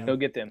 Reading. Go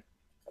get them.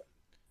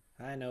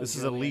 I know This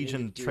is Joey, a I need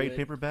Legion to do trade it.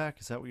 paperback.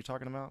 Is that what you're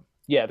talking about?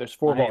 Yeah, there's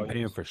 4 I ain't volumes.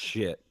 paying for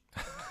shit.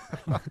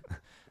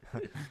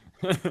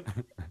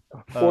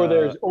 Or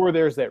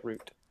there's that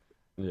route.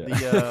 Yeah.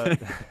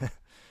 The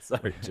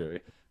Sorry,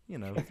 Joey. you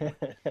know,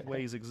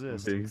 ways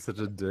exist. Being such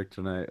a dick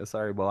tonight.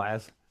 Sorry,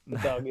 boys.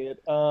 It's all good.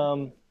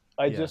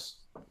 Yeah.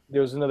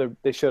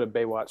 They showed a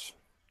Baywatch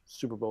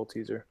Super Bowl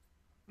teaser.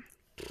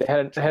 They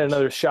had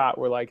another shot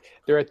where like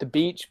they're at the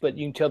beach, but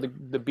you can tell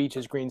the beach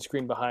is green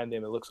screen behind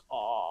them. It looks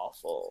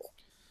awful.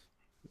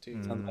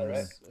 Dude,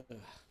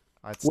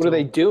 What are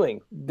they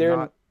doing? They're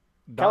not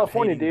in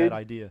California, hating dude. that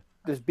idea.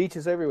 There's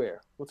beaches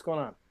everywhere. What's going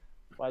on?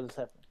 Why is this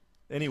happening?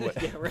 Anyway,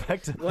 Yeah, right.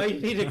 back to Why you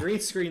need to green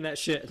screen that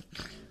shit?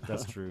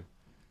 That's true.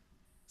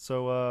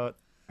 So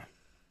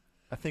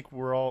I think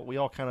we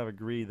all kind of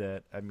agree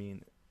that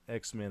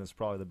X-Men is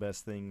probably the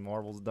best thing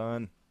Marvel's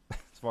done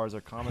as far as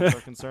their comics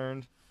are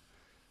concerned.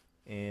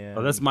 And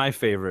Oh, that's my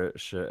favorite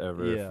shit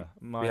ever. Yeah,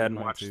 If mine- you hadn't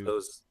mine watched too.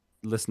 those,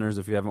 listeners,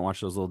 if you haven't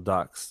watched those little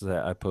docs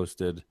that I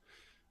posted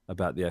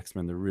about the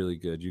X-Men, they're really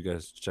good. You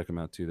guys check them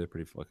out too. They're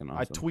pretty fucking awesome.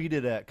 I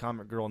tweeted at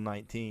Comic Girl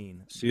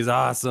 19. She's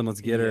awesome.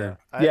 Let's get her.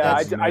 Yeah,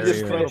 that's I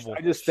just incredible. finished.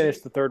 I just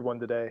finished the 3rd one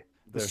today.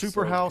 The They're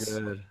Superhouse so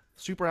good.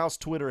 Superhouse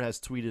Twitter has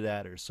tweeted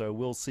at her, so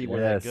we'll see where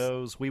Yes. that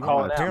goes. We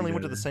Call it out. apparently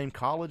went to the same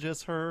college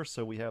as her,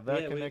 so we have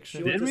that Yeah, connection.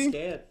 she went Did to we?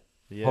 SCAD.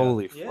 Yeah.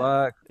 Holy Yeah.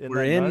 fuck. Isn't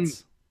We're that in.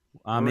 nuts?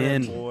 I'm We're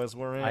in. boys.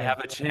 We're in. I have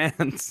a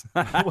chance.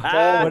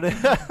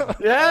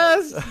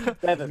 Yes.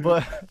 Seven.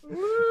 But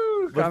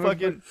Comic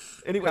fucking book-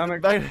 anyway,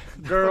 comic back,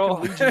 girl.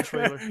 fucking Legion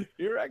trailer.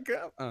 Here I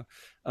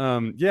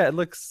come. Yeah, it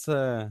looks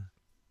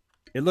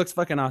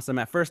fucking awesome.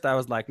 At first, I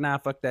was like, nah,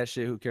 fuck that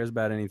shit. Who cares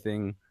about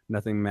anything?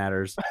 Nothing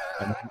matters.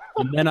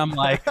 And then I'm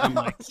like,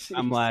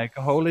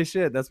 holy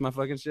shit, that's my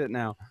fucking shit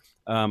now.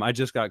 I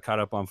just got caught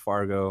up on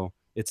Fargo.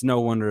 It's no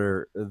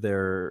wonder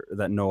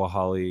that Noah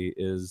Hawley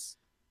is,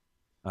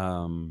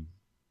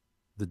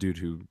 the dude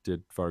who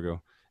did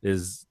Fargo,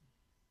 is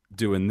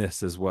doing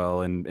this as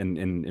well and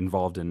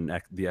involved in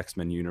the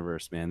X-Men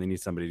universe. Man, they need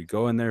somebody to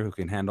go in there who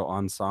can handle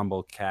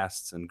ensemble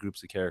casts and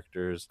groups of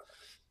characters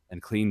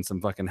and clean some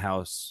fucking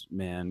house,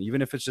 man.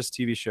 Even if it's just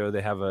TV show,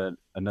 they have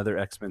another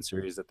X-Men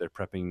series that they're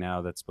prepping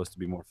now that's supposed to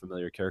be more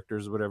familiar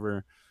characters or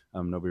whatever.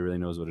 Nobody really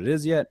knows what it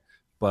is yet,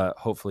 but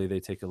hopefully they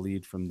take a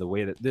lead from the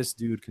way that this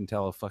dude can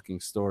tell a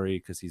fucking story,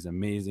 because he's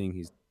amazing.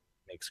 He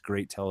makes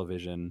great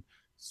television.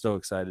 So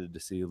excited to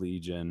see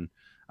Legion.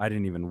 I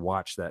didn't even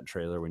watch that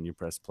trailer when you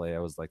press play. I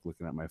was like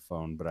looking at my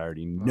phone, but I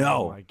already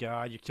know. Oh my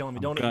god, you're killing me!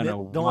 I'm Don't gonna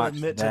admit to watch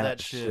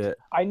that shit.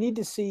 I need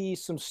to see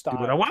some Do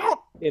what I style want.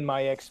 in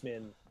my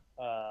X-Men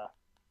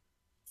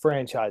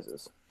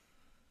franchises.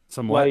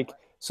 Some what? Like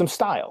some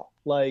style,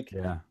 like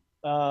Yeah.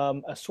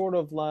 a sort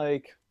of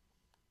like,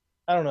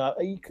 I don't know,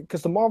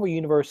 because the Marvel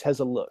universe has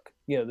a look.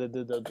 You know,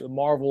 the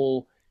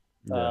Marvel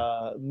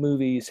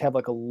movies have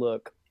like a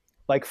look.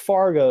 Like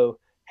Fargo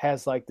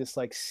has like this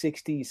like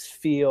 60s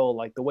feel,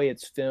 like the way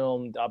it's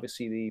filmed.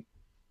 Obviously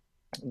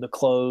the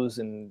clothes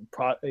and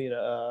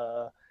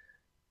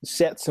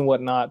sets and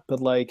whatnot, but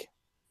like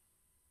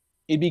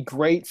it'd be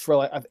great for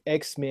like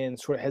X-Men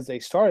sort of as they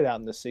started out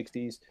in the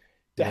 60s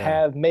to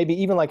have maybe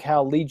even like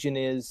how Legion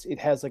is. It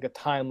has like a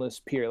timeless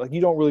period. Like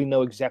you don't really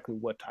know exactly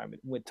what time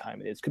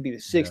it is. Could be the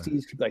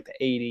 60s, could be like the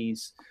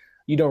 80s.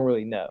 You don't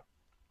really know.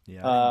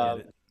 Yeah, I didn't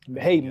get it.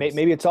 Hey,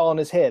 maybe it's all in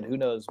his head. Who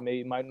knows?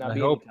 Maybe it might not I be.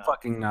 hope anytime.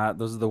 fucking not.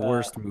 Those are the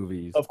worst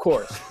movies. Of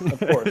course.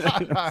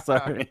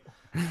 Sorry.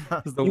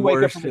 It's the You wake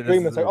up worst from the shit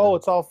dream, as it's like, a- oh,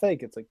 it's all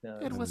fake. It's like, no.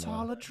 It was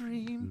all a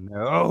dream.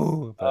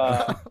 No.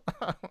 Yeah.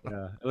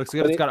 It looks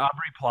good. But It's got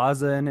Aubrey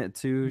Plaza in it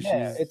too.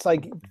 Yeah, She's it's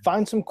like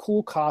find some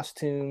cool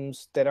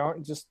costumes that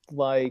aren't just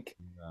like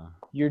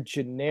your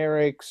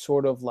generic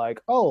sort of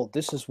like, oh,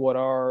 this is what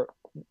our,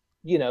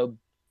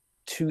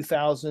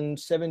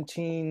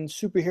 2017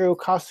 superhero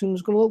costume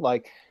is going to look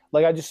like.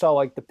 Like I just saw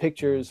like the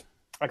pictures.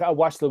 Like I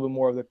watched a little bit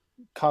more of the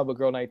Comic Book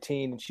Girl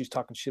 19, and she's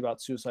talking shit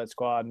about Suicide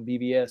Squad and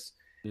BVS.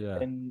 Yeah.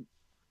 And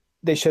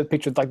they showed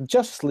pictures like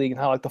Justice League and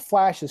how like the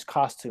Flash's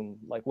costume,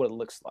 like what it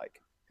looks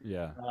like.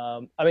 Yeah.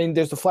 I mean,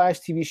 there's the Flash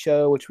TV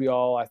show, which we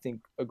all, I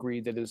think, agree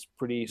that is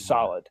pretty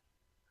solid.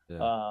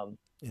 Yeah.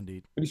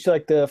 Indeed. But you see,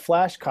 like the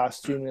Flash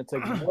costume, and it's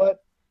like,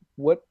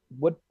 what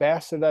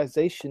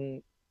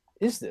bastardization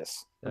is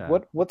this? Like, Yeah.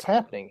 what's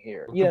happening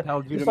here? What Yeah,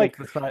 compelled you it's to like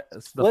make the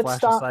let's Flash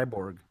stop- a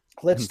cyborg.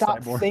 let's And stop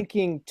Cyborg.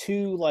 thinking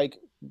too like,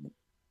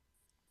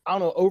 I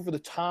don't know, over the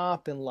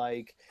top and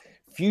like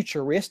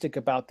futuristic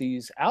about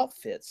these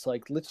outfits.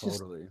 Like, let's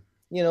Totally. just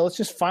let's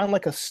just find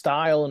like a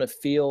style and a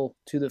feel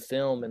to the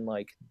film and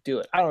like do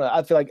it. I don't know.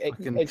 I feel like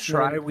Fucking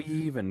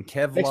tri-weave and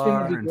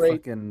Kevlar and great.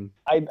 fucking.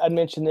 I'd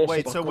mention this.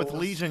 Wait, so with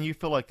Buckles. Legion, you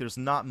feel like there's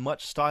not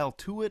much style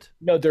to it?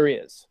 No, there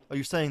is. Oh,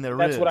 you're saying there is.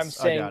 That's what I'm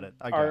saying. I got it.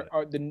 I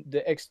got it.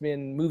 The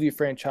X-Men movie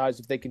franchise,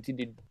 if they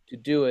continue to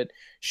do it,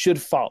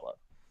 should follow.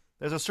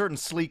 There's a certain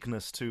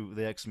sleekness to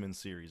the X-Men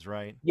series,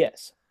 right?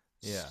 Yes.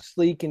 Yeah.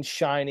 Sleek and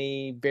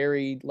shiny,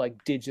 very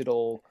like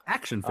digital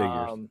action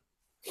figures.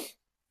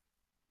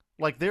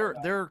 Like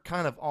they're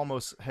kind of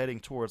almost heading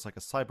towards like a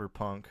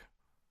cyberpunk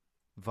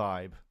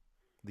vibe,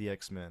 the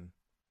X-Men.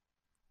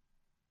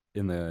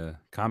 In the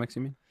comics,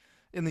 you mean?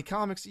 In the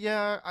comics,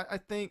 yeah, I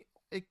think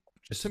it.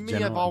 Just To me,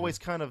 general I've idea. always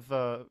kind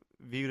of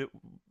viewed it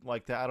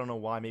like that. I don't know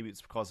why. Maybe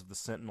it's because of the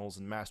Sentinels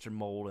and Master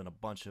Mold and a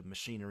bunch of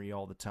machinery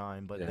all the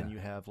time. But then Yeah. you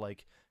have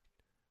like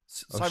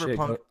Oh, shit,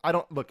 cyberpunk. go-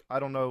 I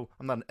don't know.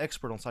 I'm not an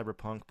expert on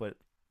cyberpunk, but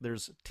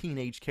there's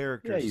teenage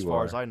characters as you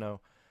far as are. I know.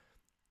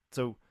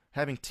 So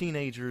having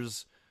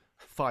teenagers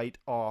fight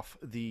off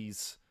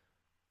these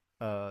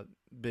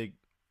big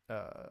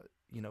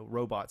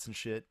robots and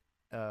shit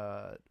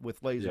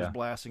with lasers Yeah.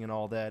 blasting and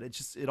all that,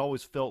 it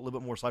always felt a little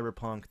bit more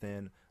cyberpunk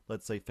than,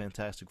 let's say,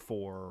 Fantastic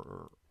Four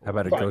or How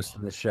about a Right. Ghost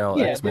in the Shell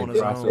Yeah, X-Men there's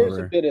a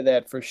crossover? bit of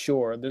that for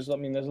sure. There's a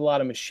lot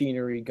of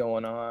machinery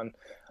going on.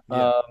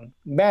 Yeah.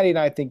 Maddie and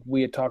I think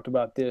we had talked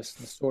about this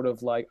sort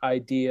of like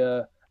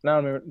idea, and I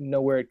don't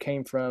know where it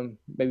came from.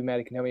 Maybe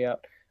Maddie can help me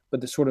out.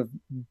 But the sort of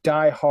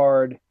Die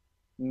Hard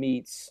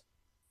meets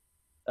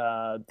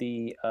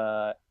the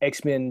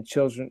X-Men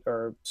Children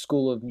or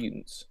School of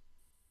Mutants.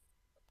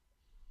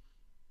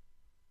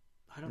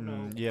 I don't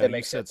know. Yeah, That you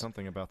makes said sense.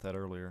 something about that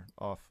earlier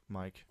off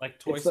mic. Like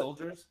toy It's like-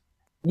 soldiers?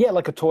 Yeah,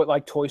 like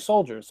toy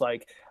soldiers.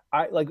 Like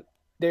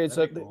there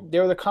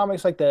are the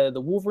comics like the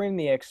Wolverine and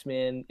the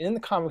X-Men. In the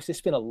comics, they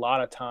spend a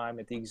lot of time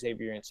at the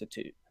Xavier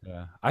Institute.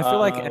 Yeah, I feel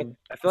like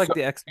so-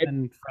 the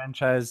X-Men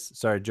franchise.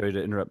 Sorry, Joey,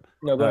 to interrupt.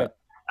 No, go ahead.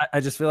 I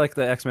just feel like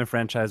the X-Men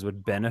franchise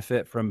would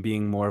benefit from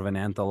being more of an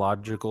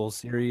anthological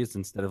series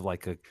instead of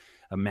like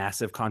a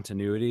massive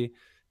continuity.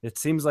 It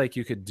seems like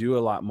you could do a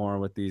lot more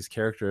with these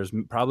characters,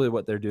 probably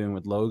what they're doing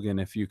with Logan,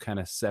 if you kind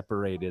of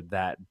separated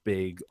that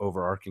big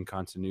overarching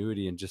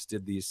continuity and just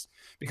did these,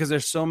 because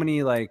there's so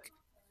many, like,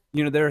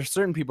 you know, there are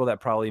certain people that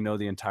probably know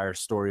the entire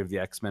story of the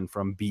X-Men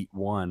from beat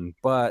one,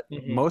 but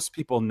most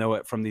people know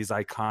it from these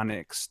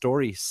iconic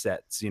story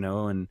sets, you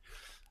know, and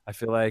I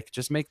feel like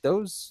just make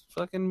those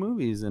fucking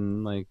movies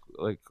and like,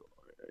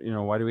 you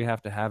know, why do we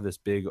have to have this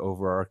big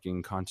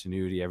overarching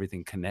continuity?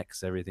 Everything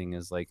connects. Everything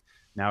is like,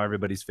 now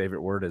everybody's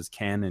favorite word is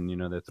canon. You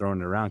know, they're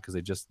throwing it around because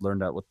they just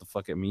learned out what the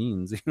fuck it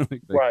means.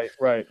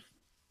 Right.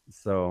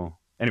 So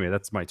anyway,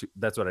 that's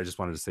what I just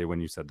wanted to say when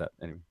you said that.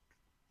 Anyway,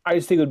 I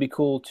just think it would be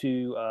cool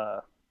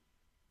to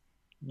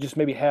just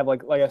maybe have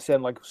like I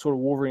said, like sort of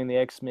Wolverine and the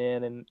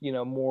X-Men, and you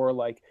know, more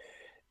like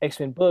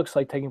X-Men books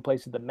like taking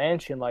place at the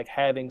mansion, like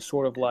having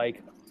sort of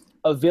like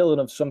a villain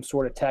of some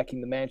sort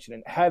attacking the mansion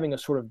and having a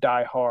sort of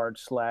Die Hard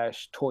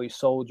 / Toy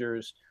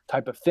Soldiers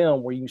type of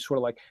film where you sort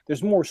of like,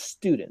 there's more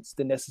students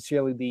than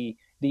necessarily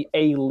the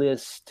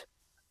A-list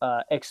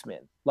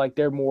X-Men. Like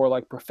they're more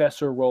like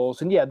professor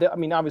roles. And yeah, I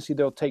mean, obviously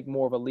they'll take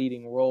more of a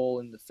leading role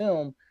in the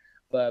film,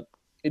 but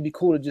it'd be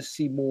cool to just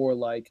see more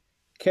like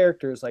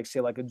characters, like say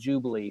like a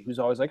Jubilee, who's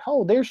always like,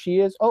 oh, there she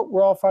is. Oh,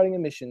 we're all fighting a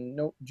mission.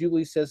 No,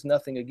 Jubilee says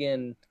nothing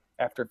again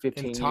after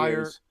 15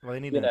 years. Well,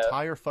 they need an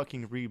entire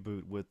fucking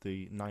reboot with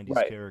the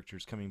 90s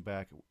characters coming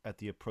back at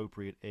the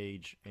appropriate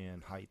age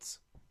and heights.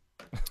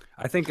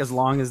 I think as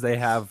long as they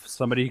have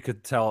somebody who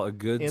could tell a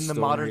good in the story,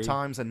 modern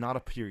times and not a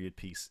period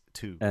piece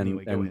too.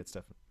 Anyway, go ahead,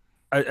 Stefan.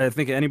 I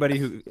think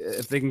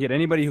if they can get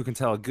anybody who can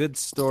tell a good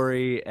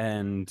story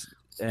and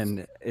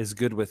is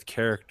good with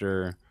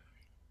character,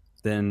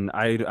 then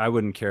I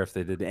wouldn't care if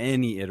they did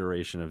any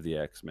iteration of the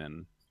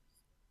X-Men.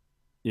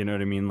 You know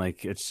what I mean?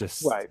 Like it's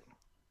just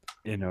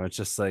you know, it's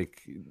just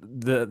like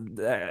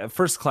the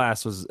First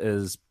Class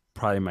is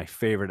probably my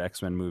favorite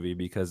X-Men movie,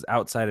 because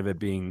outside of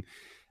it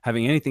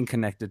having anything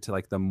connected to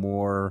like the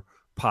more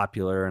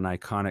popular and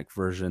iconic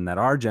version that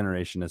our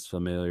generation is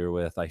familiar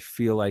with, I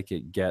feel like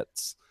it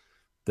gets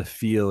the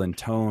feel and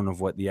tone of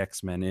what the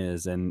X-Men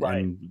is. And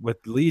with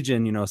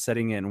Legion, you know,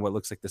 setting it in what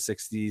looks like the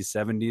 60s,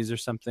 70s or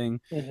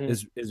something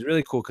is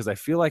really cool, because I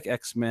feel like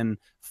X-Men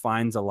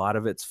finds a lot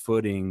of its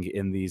footing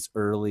in these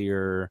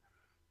earlier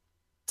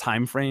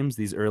time frames,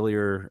 these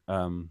earlier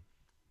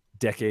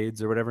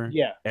decades or whatever,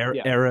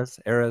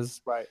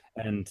 eras, right?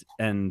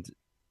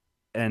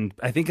 And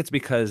I think it's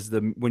because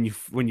when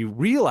you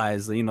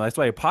realize, you know, that's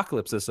why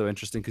Apocalypse is so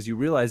interesting, because you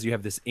realize you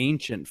have this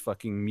ancient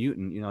fucking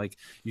mutant, you know, like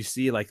you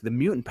see like the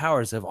mutant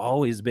powers have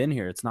always been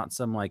here. It's not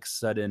some like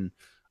sudden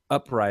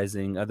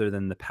uprising, other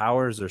than the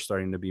powers are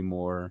starting to be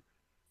more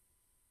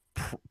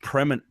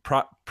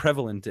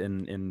prevalent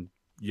in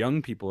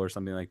young people or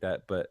something like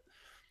that. But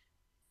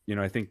you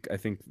know, I think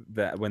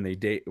that when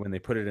they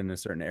put it in a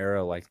certain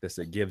era like this,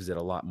 it gives it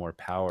a lot more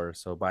power.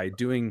 So by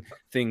doing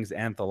things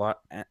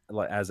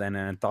as an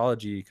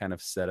anthology kind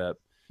of setup,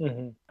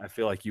 I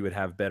feel like you would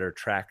have better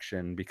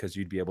traction, because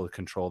you'd be able to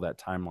control that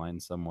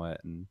timeline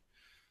somewhat. And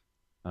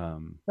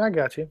I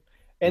got you.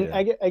 And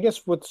yeah. I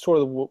guess what sort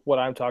of what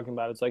I'm talking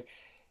about is like,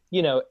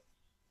 you know,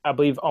 I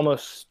believe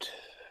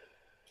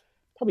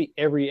probably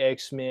every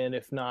X-Men,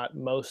 if not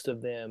most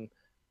of them.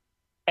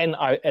 And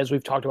as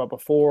we've talked about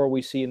before,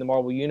 we see in the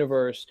Marvel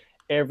Universe,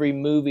 every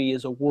movie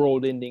is a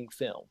world-ending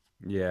film.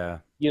 Yeah.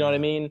 You know what I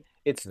mean?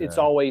 It's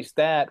always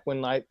that,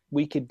 when like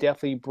we could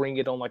definitely bring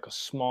it on like a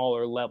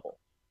smaller level.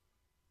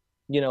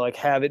 You know, like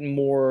have it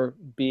more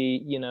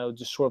be, you know,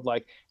 just sort of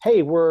like,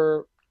 hey,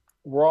 we're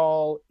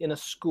all in a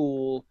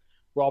school,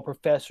 we're all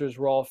professors,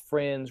 we're all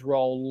friends, we're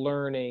all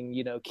learning.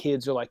 You know,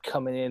 kids are like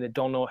coming in and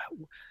don't know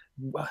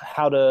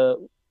how to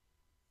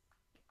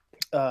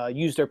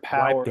use their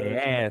power. Wipe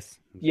their ass.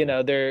 You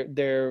know,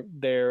 they're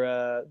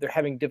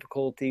having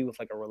difficulty with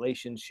like a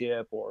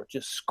relationship or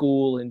just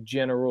school in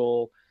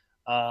general.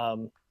 You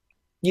know,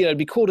 it'd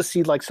be cool to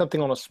see like something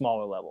on a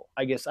smaller level.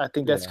 I guess I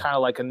think that's kind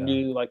of like a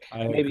new, like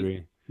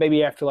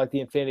maybe after like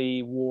the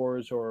Infinity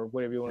Wars or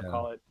whatever you want to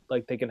call it,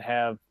 like they can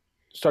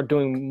start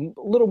doing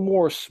a little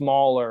more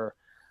smaller.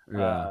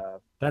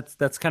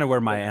 That's kind of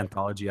where my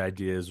anthology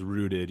idea is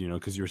rooted, you know,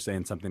 because you were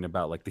saying something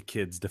about like the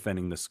kids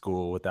defending the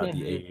school without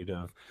the aid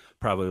of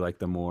probably like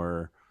the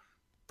more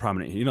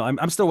prominent, you know.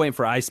 I'm still waiting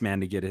for Iceman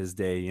to get his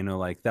day, you know,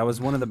 like that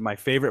was one of my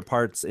favorite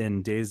parts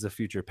in Days of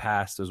Future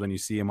Past, was when you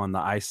see him on the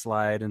ice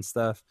slide and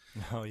stuff.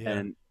 Oh yeah.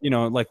 And you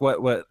know, like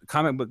what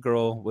Comic Book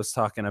Girl was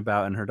talking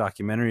about in her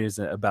documentary is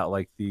about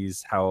like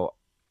how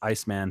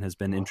Iceman has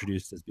been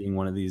introduced as being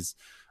one of these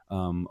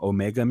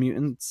Omega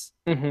mutants.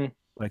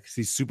 Like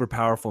these super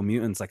powerful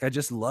mutants. Like I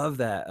just love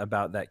that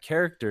about that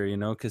character, you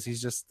know, because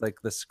he's just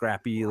like the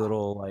scrappy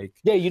little like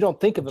you don't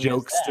think of him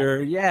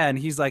jokester. And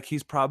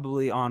he's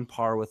probably on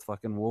par with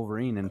fucking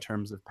Wolverine in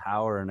terms of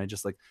power. And I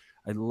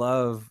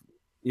love,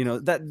 you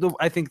know,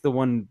 I think the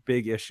one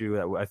big issue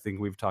that I think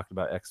we've talked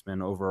about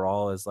X-Men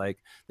overall is like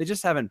they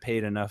just haven't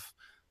paid enough,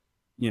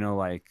 you know,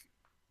 like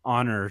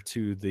honor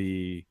to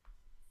the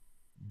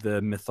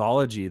the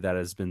mythology that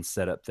has been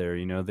set up there.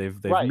 You know, they've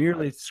Right.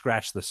 merely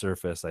scratched the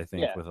surface, I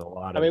think, Yeah. with a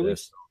lot I of mean,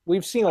 this.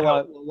 we've seen a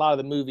lot of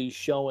the movies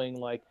showing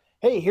like,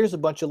 hey, here's a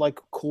bunch of like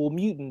cool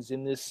mutants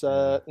in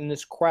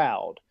this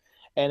crowd,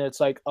 and it's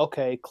like,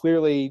 okay,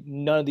 clearly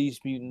none of these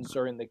mutants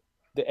are in the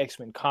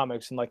X-Men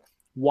comics, and like,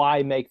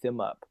 why make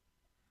them up?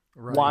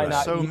 Right. Why There's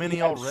not? so You many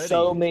have already.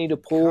 so many to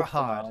pull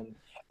God. from,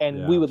 and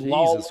Yeah. we would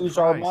all Jesus lose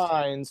our Christ.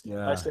 minds by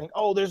Yeah. saying,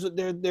 oh, there's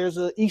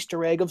a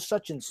Easter egg of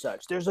such and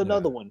such. There's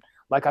another Yeah. one.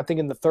 Like I think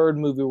in the third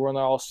movie when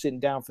they're all sitting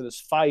down for this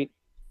fight,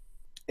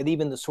 and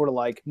even the sort of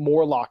like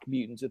Morlock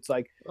mutants, it's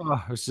like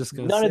Oh, I was just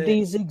gonna none say. of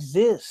these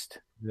exist.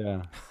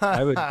 Yeah,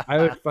 I would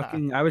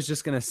fucking. I was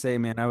just gonna say,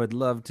 man, I would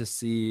love to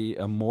see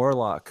a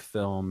Morlock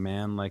film,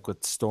 man, like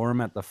with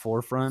Storm at the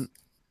forefront.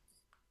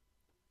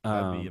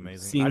 That'd be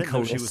amazing. Seeing I didn't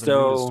know she was a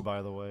Callisto. nudist,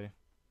 by the way.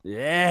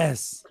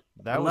 Yes,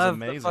 That I was love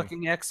amazing. The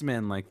fucking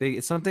X-Men, like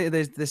it's something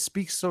they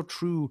speak so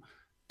true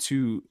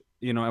to,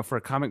 you know, for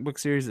a comic book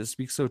series, it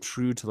speaks so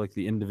true to like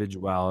the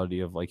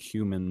individuality of like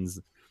humans,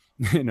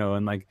 you know,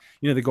 and like,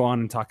 you know, they go on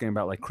and talking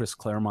about like Chris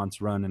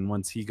Claremont's run and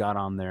once he got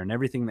on there and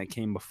everything that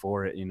came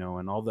before it, you know,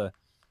 and all the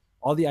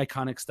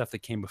iconic stuff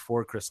that came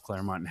before Chris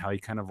Claremont and how he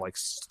kind of like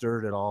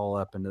stirred it all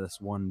up into this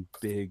one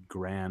big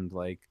grand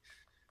like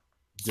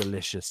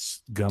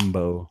delicious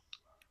gumbo.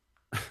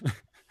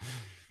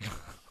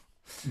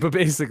 But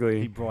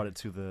basically He brought it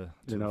to the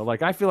you know,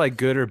 like I feel like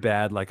good or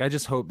bad, like I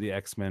just hope the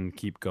X-Men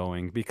keep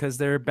going because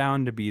they're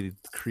bound to be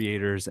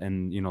creators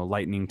and, you know,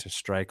 lightning to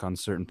strike on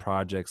certain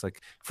projects.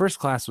 Like First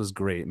Class was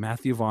great.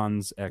 Matthew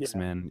Vaughn's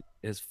X-Men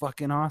is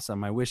fucking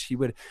awesome. I wish he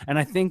would. And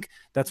I think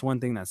that's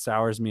one thing that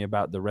sours me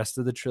about the rest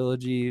of the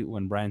trilogy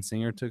when Bryan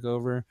Singer took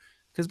over,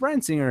 because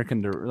Bryan Singer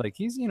can like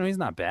he's, you know, he's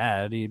not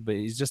bad, but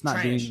he's just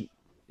not being.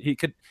 He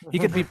could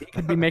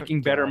be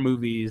making better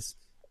movies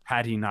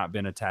had he not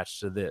been attached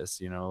to this,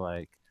 you know,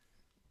 like.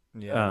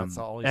 Yeah, that's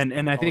all.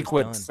 And I think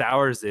what done.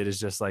 sours it is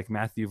just like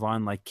Matthew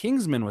Vaughn, like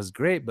Kingsman was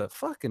great, but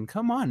fucking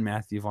come on,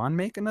 Matthew Vaughn,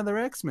 make another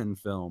X-Men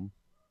film.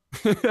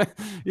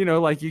 You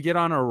know, like you get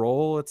on a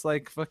roll, it's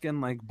like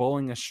fucking like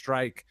bowling a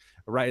strike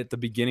right at the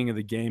beginning of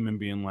the game and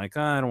being like,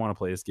 I don't want to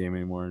play this game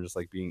anymore, and just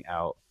like being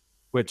out,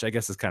 which I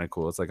guess is kind of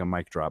cool. It's like a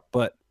mic drop,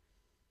 but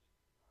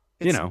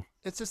you know,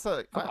 it's just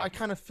like I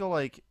kind of feel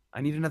like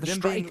I need another them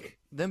strike.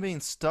 them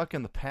being stuck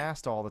in the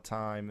past all the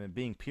time and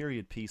being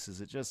period pieces.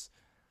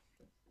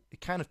 It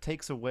kind of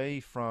takes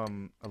away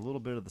from a little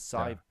bit of the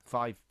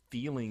sci-fi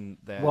feeling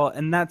that. Well,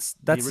 and that's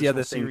the original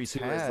other thing series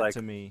too, had is like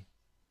to me.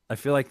 I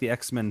feel like the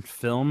X-Men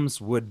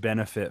films would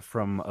benefit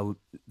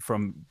from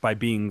by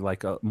being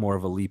like more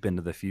of a leap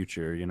into the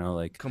future, you know,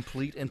 like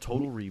Complete and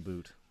total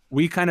reboot.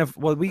 we kind of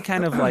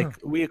like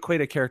we equate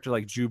a character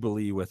like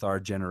Jubilee with our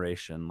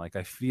generation. Like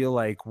I feel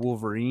like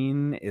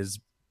Wolverine is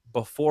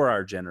before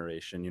our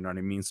generation, you know what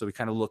I mean? So we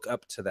kind of look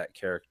up to that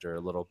character a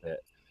little bit.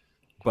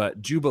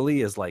 But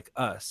Jubilee is like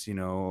us, you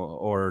know,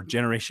 or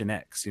Generation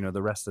X, you know,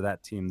 the rest of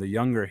that team, the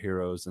younger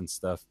heroes and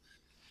stuff.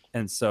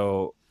 And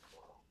so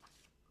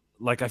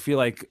like I feel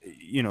like,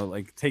 you know,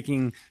 like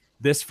taking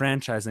this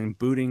franchise and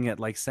booting it,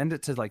 like send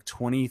it to like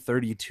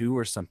 2032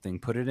 or something,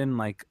 put it in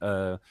like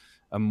a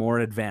more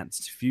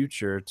advanced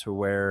future to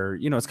where,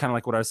 you know, it's kind of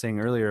like what I was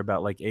saying earlier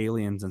about like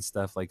aliens and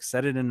stuff, like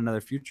set it in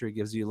another future. It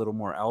gives you a little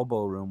more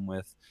elbow room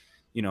with,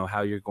 you know,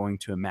 how you're going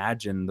to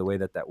imagine the way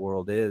that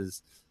world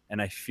is.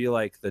 And I feel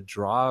like the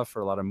draw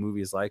for a lot of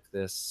movies like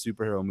this,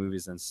 superhero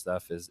movies and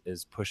stuff,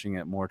 is pushing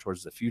it more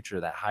towards the future,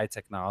 that high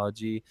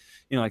technology.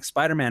 You know, like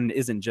Spider-Man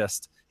isn't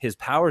just his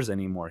powers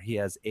anymore. He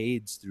has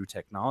aids through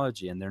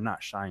technology, and they're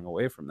not shying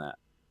away from that.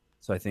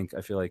 So I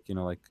feel like, you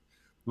know, like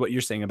what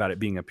you're saying about it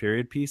being a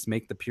period piece,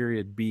 make the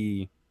period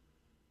be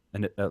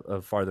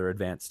a farther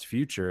advanced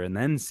future, and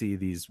then see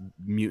these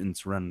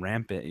mutants run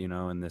rampant, you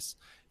know, in this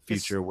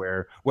future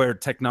where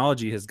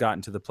technology has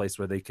gotten to the place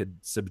where they could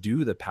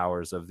subdue the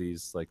powers of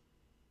these, like,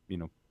 you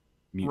know,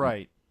 mutant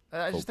Right.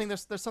 I folks. just think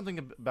there's something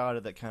about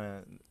it that kind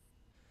of.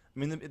 I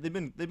mean,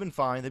 they've been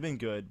fine, they've been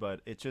good, but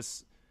it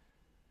just.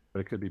 But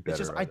it could be better.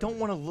 It's just I don't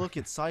want to look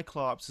at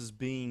Cyclops as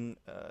being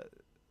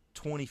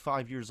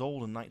 25 years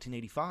old in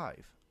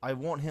 1985. I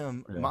want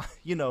him,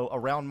 you know,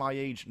 around my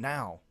age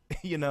now.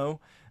 You know,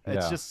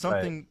 it's just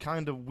something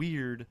kind of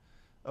weird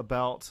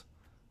about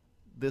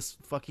this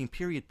fucking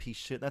period piece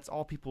shit. That's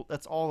all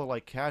the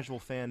like casual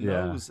fan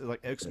knows,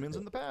 like X-Men's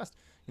in the past,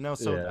 you know.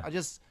 So I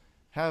just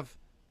have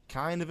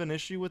kind of an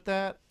issue with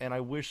that, and I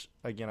wish,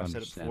 again, I've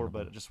said it before,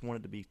 but I just want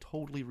it to be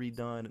totally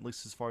redone, at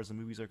least as far as the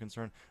movies are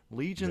concerned.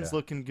 Legion's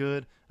looking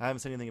good. I haven't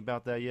said anything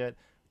about that yet.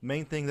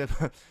 Main thing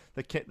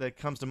that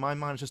comes to my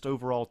mind is just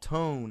overall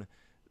tone.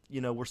 You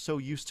know, we're so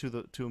used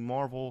to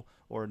Marvel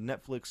or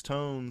Netflix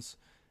tones,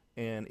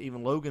 and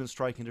even Logan is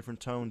striking a different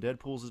tone.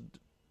 Deadpool's a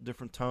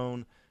different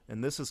tone.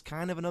 And this is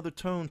kind of another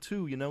tone,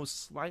 too, you know,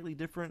 slightly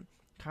different,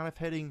 kind of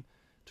heading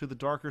to the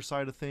darker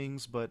side of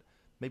things, but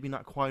maybe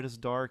not quite as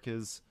dark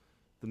as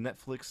the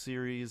Netflix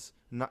series,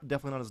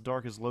 definitely not as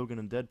dark as Logan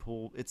and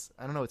Deadpool.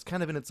 I don't know, it's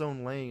kind of in its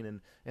own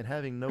lane, and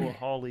having Noah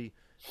Hawley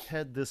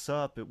head this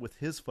up with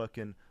his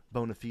fucking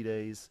bona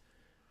fides,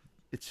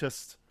 it's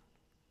just,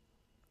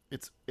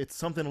 it's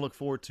something to look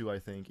forward to. I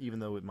think, even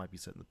though it might be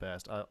set in the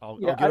past, I'll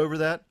Yeah, get over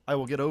that. I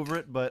will get over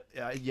it. But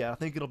yeah, I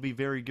think it'll be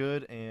very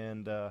good,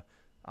 and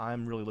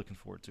I'm really looking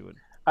forward to it.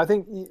 I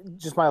think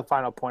just my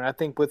final point. I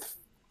think with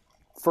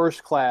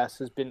First Class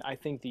has been, I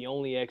think, the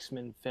only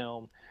X-Men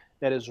film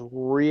that is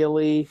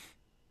really,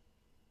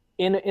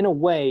 in a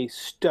way,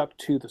 stuck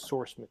to the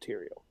source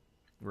material.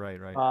 Right.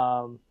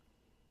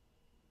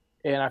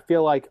 And I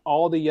feel like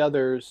all the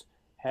others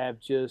have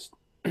just,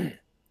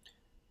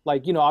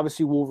 like,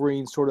 obviously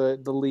Wolverine's sort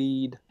of the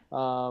lead.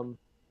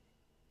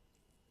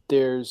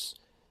 There's,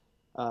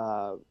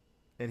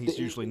 and he's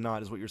usually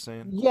not, is what you're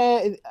saying?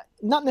 Yeah,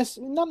 not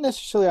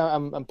necessarily.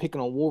 I'm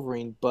picking on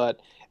Wolverine, but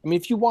I mean,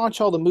 if you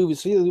watch all the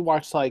movies, you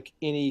watch like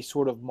any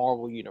sort of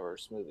Marvel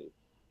Universe movie,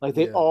 like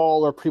they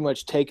all are pretty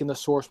much taking the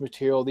source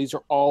material. These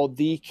are all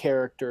the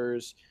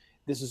characters.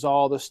 This is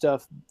all the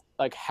stuff,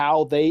 like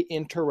how they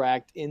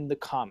interact in the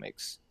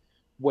comics,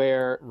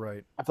 where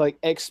I feel like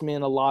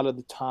X-Men a lot of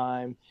the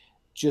time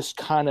just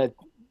kind of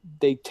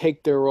they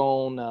take their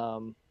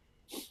own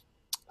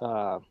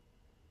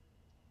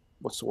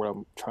what's the word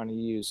I'm trying to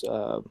use?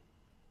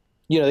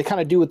 They kind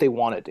of do what they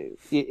want to do.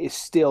 It's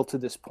still to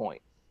this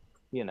point,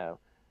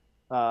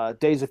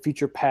 Days of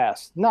Future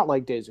Past, not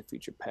like Days of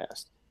Future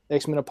Past.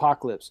 X-Men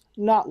Apocalypse,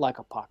 not like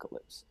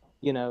Apocalypse.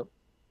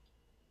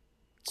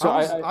 So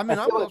I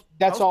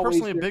was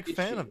personally a big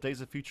fan issue. of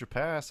Days of Future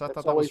Past. I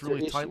thought that was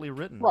really tightly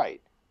written.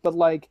 Right. But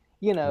like,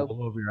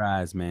 roll over your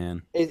eyes,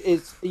 man.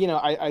 It's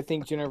I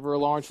think Jennifer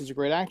Lawrence is a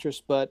great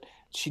actress, but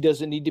she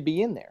doesn't need to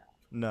be in there.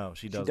 No,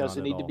 she doesn't. She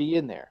doesn't need to be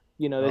in there.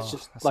 It's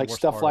just that's like the worst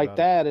stuff part like about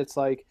that. It's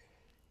like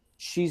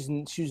she's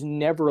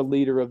never a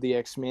leader of the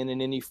X-Men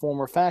in any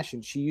form or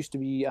fashion. She used to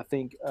be, I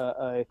think,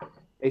 a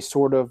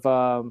sort of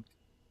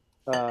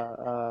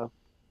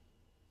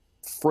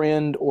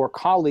friend or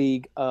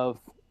colleague of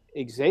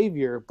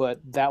Xavier, but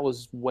that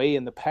was way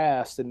in the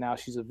past, and now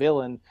she's a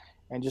villain.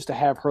 And just to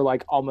have her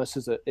like almost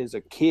as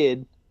a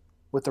kid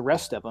with the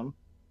rest of them,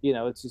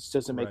 it just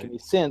doesn't make any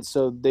sense.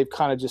 So they've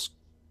kind of just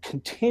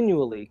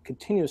continuously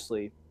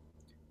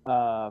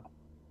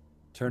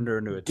turned her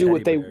into a do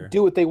what bear.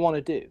 do what they want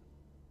to do,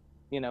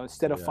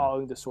 instead of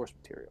following the source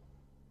material.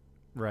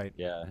 Right.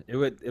 Yeah. It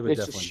would It's definitely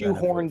just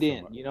shoehorned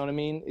in. You know what I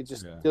mean? It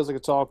just feels like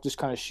it's all just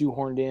kind of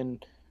shoehorned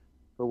in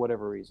for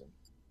whatever reason.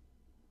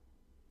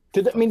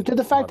 To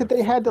the fact that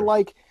they had to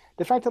like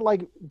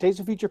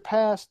Days of Future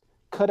Past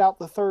cut out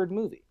the third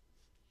movie.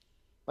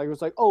 Like it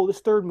was like, oh, this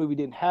third movie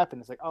didn't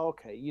happen. It's like, oh,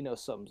 okay,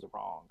 something's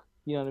wrong.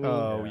 You know what I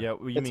mean? Oh yeah,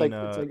 well, you it's mean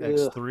like,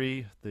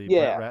 X3, the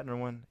Brett Ratner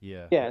one?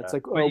 Yeah. Yeah, it's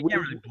like, you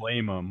can't really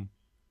blame them.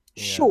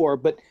 Sure,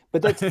 but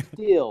that's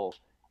still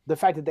the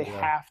fact that they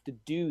have to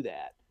do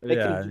that. They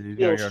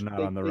you're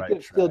not on the right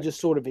track. Still just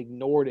sort of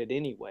ignored it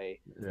anyway.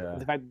 Yeah.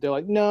 The fact that they're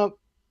like, no,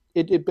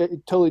 it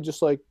totally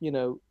just like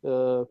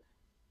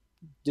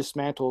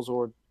dismantles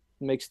or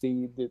makes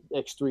the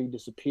X3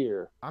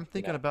 disappear. I'm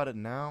thinking about it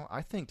now.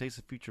 I think Days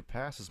of Future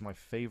Past is my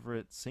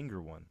favorite Singer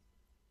one.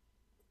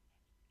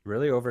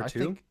 Really, over 2?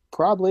 Think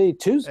probably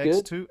 2's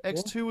good.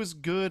 X2 is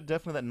good.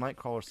 Definitely that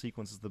Nightcrawler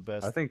sequence is the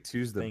best. I think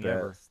 2's the best.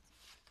 Ever.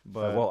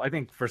 But well, I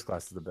think First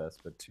Class is the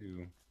best, but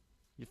 2.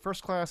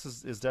 First Class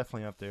is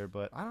definitely up there,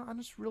 but I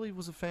just really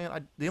was a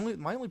fan.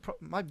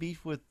 My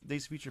beef with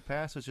Days of Future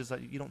Past is just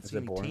that you don't see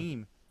any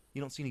team.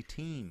 You don't see any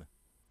team.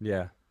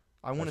 Yeah.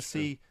 I want to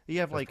see. You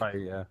have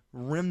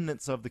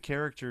remnants of the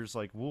characters,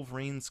 like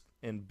Wolverine's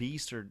and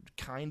Beast are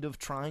kind of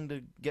trying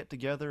to get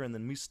together, and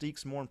then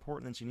Mystique's more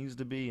important than she needs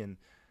to be, and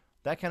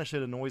that kind of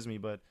shit annoys me.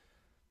 But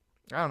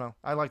I don't know.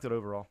 I liked it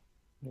overall.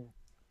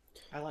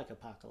 I like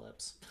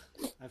Apocalypse.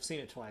 I've seen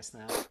it twice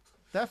now.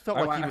 That felt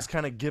like he was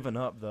kind of giving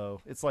up,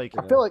 though. It's like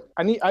I feel like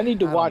I need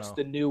to watch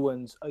the new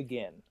ones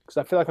again because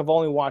I feel like I've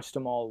only watched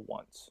them all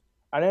once.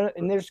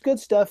 And there's good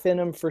stuff in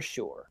them for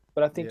sure,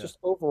 but I think just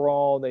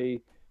overall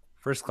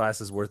First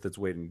Class is worth its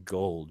weight in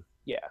gold.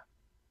 Yeah.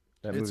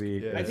 That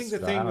movie. I think the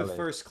thing with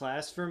First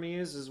Class for me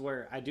is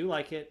where I do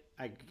like it.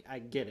 I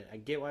get it. I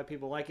get why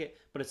people like it,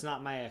 but it's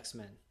not my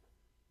X-Men.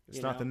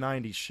 It's not the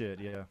 90s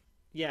shit, yeah.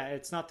 Yeah,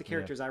 it's not the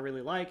characters I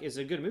really like. It's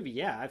a good movie.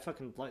 Yeah, I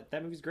fucking like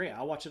that movie's great.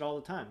 I'll watch it all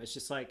the time. It's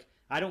just like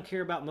I don't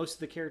care about most of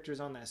the characters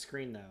on that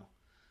screen though.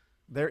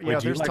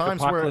 There's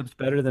times Apocalypse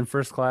better than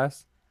First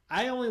Class?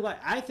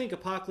 I think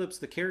Apocalypse,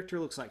 the character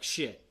looks like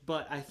shit,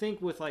 but I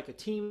think with like a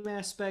team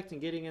aspect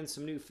and getting in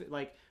some new,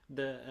 like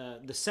the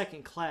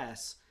Second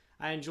Class,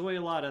 I enjoy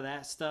a lot of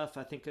that stuff.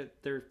 I think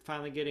that they're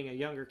finally getting a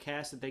younger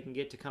cast that they can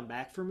get to come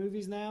back for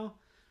movies now.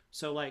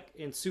 So like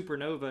in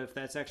Supernova, if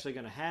that's actually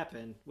going to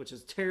happen, which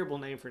is a terrible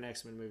name for an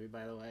X-Men movie,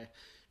 by the way,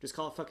 just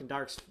call it fucking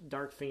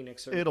Dark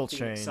Phoenix or It'll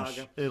Phoenix change.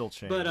 Saga. It'll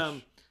change. But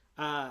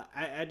I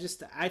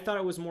thought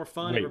it was more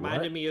fun. Wait,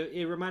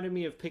 it reminded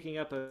me of picking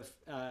up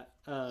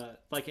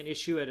like an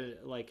issue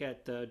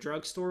at the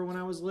drugstore when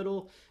I was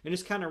little, and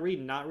just kind of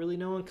reading, not really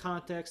knowing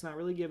context, not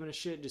really giving a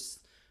shit,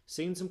 just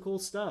seeing some cool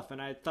stuff.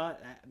 And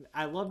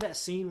I love that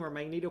scene where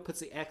Magneto puts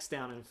the X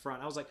down in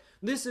front. I was like,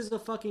 this is a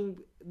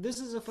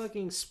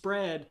fucking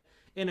spread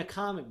in a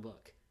comic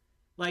book.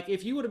 Like,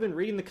 if you would have been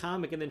reading the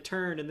comic and then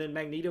turned and then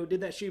Magneto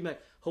did that shit, you'd be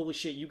like, holy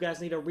shit, you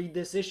guys need to read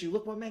this issue.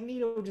 Look what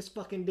Magneto just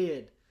fucking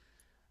did.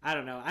 I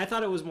don't know. I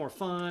thought it was more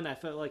fun. I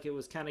felt like it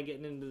was kind of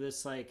getting into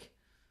this, like,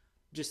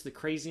 just the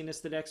craziness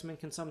that X-Men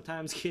can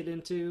sometimes get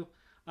into.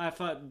 I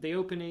thought the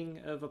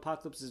opening of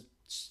Apocalypse is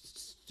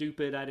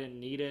stupid. I didn't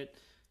need it.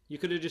 You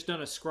could have just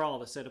done a scrawl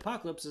that said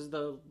Apocalypse is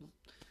the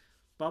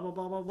blah, blah,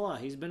 blah, blah, blah.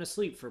 He's been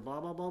asleep for blah,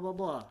 blah, blah, blah,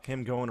 blah.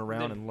 Him going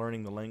around and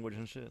learning the language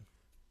and shit.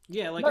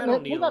 Yeah, like, I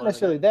don't need not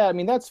necessarily that. I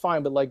mean, that's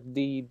fine, but like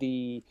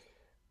the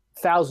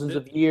thousands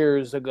of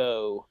years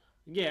ago.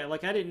 Yeah,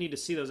 like, I didn't need to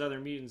see those other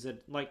mutants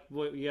that, like,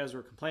 what you guys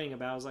were complaining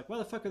about. I was like, why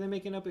the fuck are they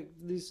making up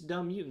these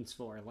dumb mutants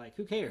for? Like,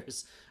 who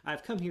cares?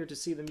 I've come here to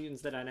see the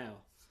mutants that I know.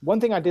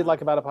 One thing I did like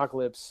about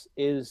Apocalypse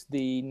is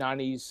the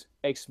 90s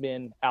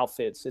X-Men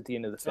outfits at the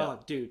end of the film. Oh,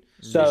 dude.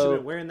 So, they should have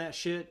been wearing that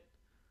shit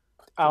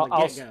from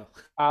the get-go.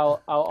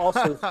 I'll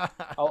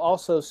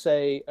also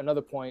say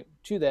another point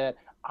to that.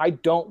 I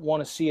don't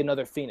want to see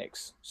another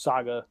Phoenix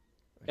saga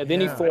of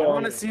any form. I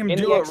want to see him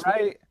do it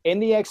right in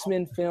the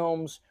X-Men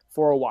films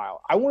for a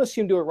while. I want to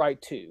see him do it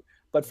right too.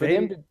 But for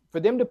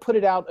them to put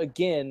it out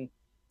again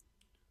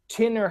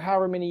 10 or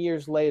however many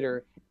years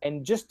later,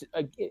 and just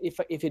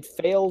if it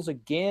fails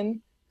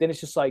again, then it's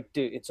just like,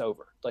 dude, it's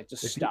over. Like,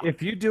 just stop.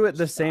 If you do it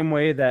the same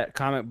way that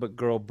Comic Book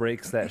Girl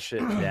breaks that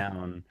shit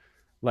down,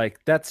 like,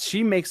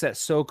 she makes that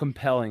so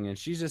compelling, and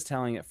she's just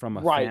telling it from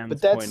a fan's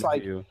but that's point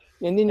like, of view.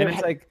 And then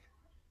it's like,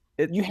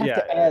 you have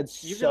to add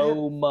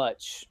so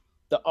much,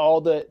 all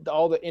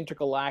the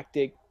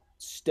intergalactic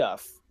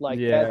stuff. Like,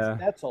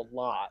 that's a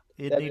lot.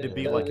 It'd need to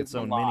be like its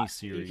own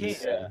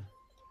mini-series.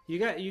 You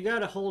got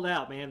to hold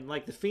out, man.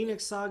 Like, the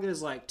Phoenix Saga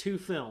is like 2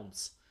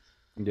 films.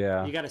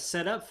 Yeah. You got to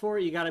set up for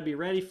it. You got to be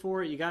ready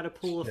for it. You got to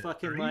pull a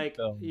fucking, like,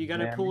 you got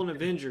to pull an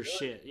Avengers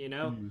shit, you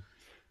know?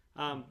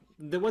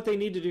 What they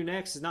need to do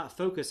next is not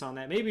focus on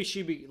that. Maybe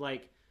she'd be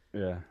like,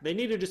 they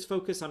need to just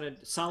focus on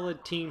a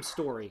solid team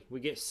story.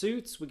 We get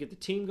suits, we get the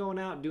team going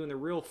out and doing the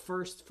real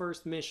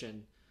first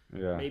mission.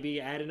 Yeah.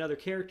 Maybe add another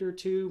character or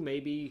two,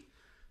 maybe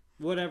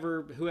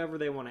whoever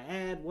they want to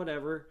add,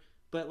 whatever.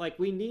 But, like,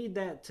 we need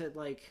that to,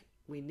 like,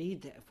 we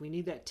need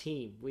that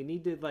team. We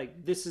need to,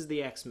 like, this is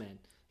the X-Men.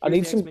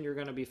 Here's the X-Men you're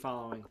going to be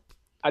following.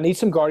 I need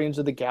some Guardians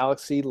of the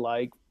Galaxy,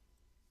 like,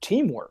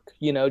 teamwork,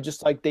 you know,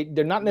 just like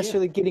they're not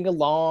necessarily getting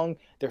along.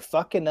 They're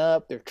fucking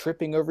up. They're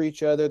tripping over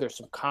each other. There's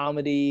some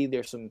comedy.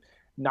 There's some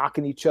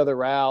knocking each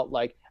other out.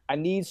 Like, I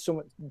need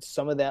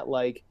some of that,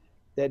 like,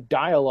 that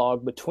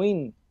dialogue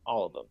between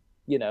all of them.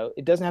 You know,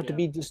 it doesn't have to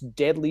be just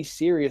deadly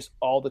serious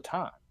all the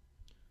time.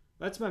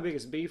 That's my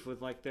biggest beef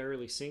with, like, the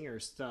early Singer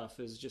stuff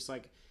is just,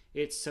 like,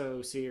 it's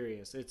so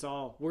serious. It's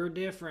all, we're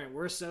different.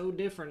 We're so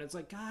different. It's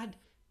like, God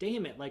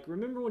damn it. Like,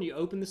 remember when you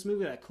opened this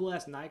movie, that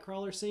cool-ass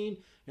Nightcrawler scene,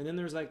 and then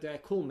there's, like,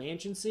 that cool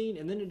mansion scene,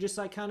 and then it just,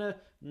 like, kind of,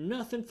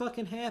 nothing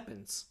fucking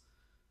happens.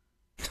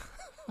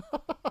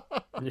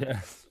 Yeah.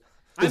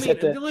 I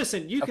mean,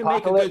 listen, you can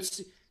make a good...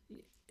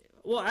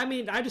 Well, I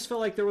mean, I just felt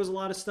like there was a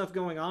lot of stuff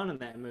going on in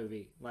that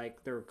movie.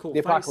 Like, there were cool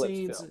fight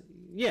scenes. Film.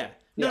 Yeah.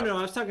 No,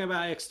 I was talking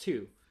about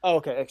X2. Oh,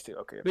 okay, X2,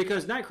 okay.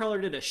 Because Nightcrawler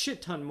did a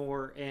shit ton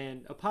more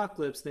in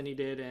Apocalypse than he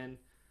did in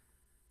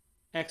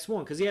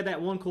X1. Because he had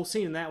that one cool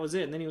scene and that was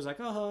it. And then he was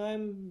like, oh,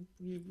 I'm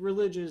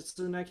religious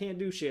and I can't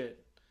do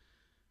shit.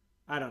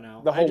 I don't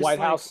know. The whole White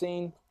House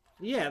scene?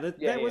 Yeah,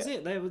 that was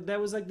it. That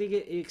was like the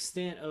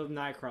extent of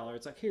Nightcrawler.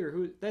 It's like,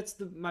 that's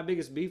my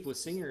biggest beef with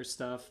Singer's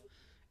stuff.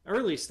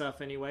 Early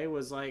stuff, anyway,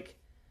 was like,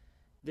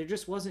 there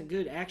just wasn't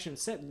good action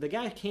set. The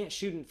guy can't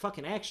shoot a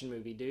fucking action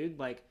movie, dude.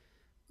 Like,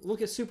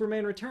 look at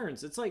Superman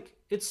Returns. It's like,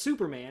 it's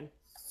Superman.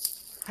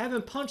 Have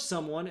him punch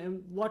someone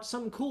and watch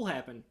something cool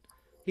happen.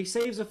 He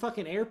saves a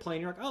fucking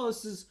airplane. You're like, oh,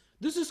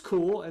 this is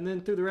cool. And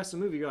then through the rest of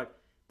the movie, you're like,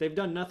 they've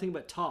done nothing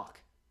but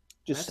talk.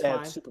 Just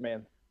sad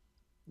Superman.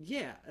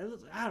 Yeah,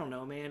 I don't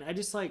know, man. I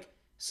just, like,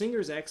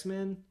 Singer's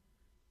X-Men.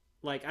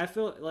 Like, I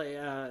feel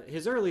like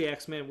his early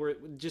X-Men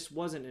just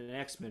wasn't an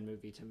X-Men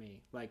movie to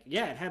me. Like,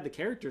 yeah, it had the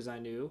characters I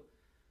knew,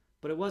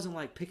 but it wasn't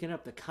like picking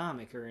up the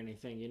comic or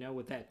anything, you know,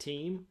 with that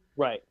team.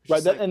 Right.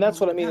 Like, and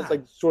that's what I mean. God. It's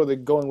like sort of the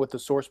going with the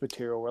source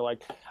material where,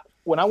 like,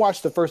 when I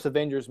watched the first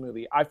Avengers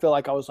movie, I feel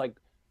like I was, like,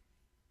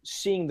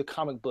 seeing the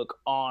comic book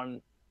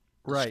on.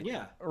 Right.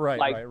 Yeah.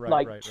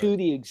 Right. To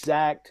the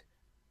exact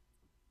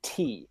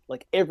T,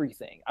 like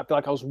everything. I feel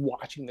like I was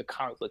watching the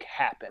comic book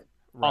happen.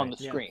 On the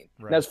screen.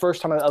 Yeah. Right. That's the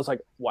first time I was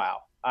like, wow,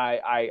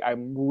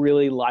 I'm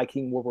really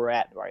liking where we're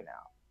at right now.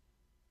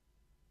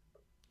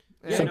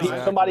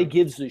 Yeah, somebody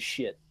gives a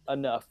shit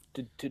enough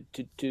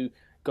to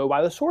go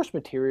by the source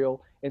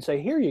material and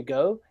say, here you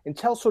go, and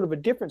tell sort of a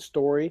different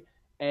story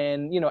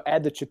and, you know,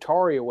 add the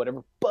Chitauri or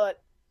whatever.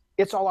 But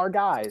it's all our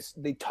guys.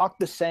 They talk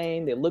the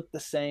same. They look the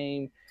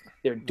same.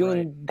 They're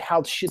doing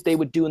how shit they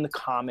would do in the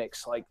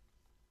comics. Like,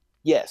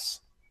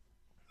 yes.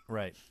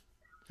 Right.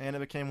 And it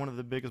became one of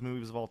the biggest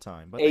movies of all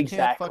time. But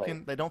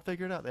exactly. They don't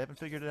figure it out. They haven't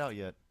figured it out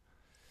yet.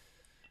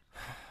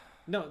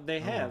 No,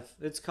 they have.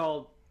 It's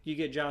called, you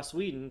get Joss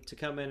Whedon to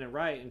come in and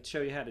write and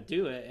show you how to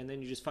do it, and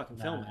then you just fucking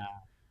film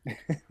it.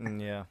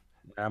 Yeah.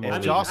 I'm If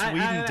over Joss it.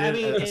 Whedon did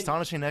mean, an it-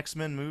 astonishing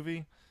X-Men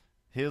movie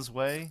his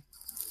way,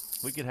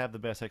 we could have the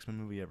best X-Men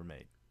movie ever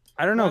made.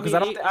 I don't know Well, because I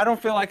I mean, don't. I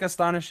don't feel like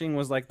Astonishing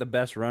was like the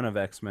best run of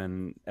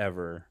X-Men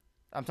ever.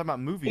 I'm talking about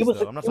movies, It was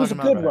though. I'm not it was a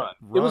talking good about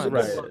run. It was a good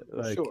Right, run, for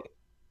like- sure.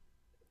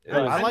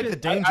 I like the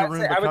Danger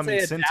Room becoming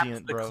adapt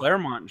sentient, the bro.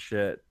 Claremont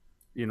shit.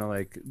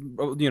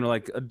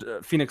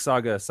 Phoenix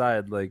Saga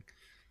aside, like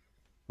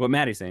what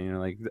Maddie's saying,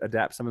 like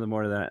adapt some of the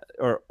more to that,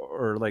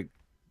 or like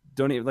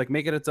don't even like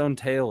make it its own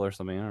tale or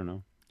something. I don't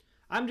know.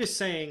 I'm just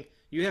saying,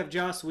 you have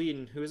Joss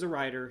Whedon, who is a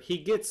writer. He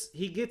gets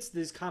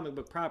these comic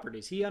book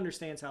properties. He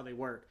understands how they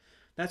work.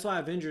 That's why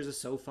Avengers is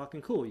so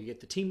fucking cool. You get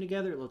the team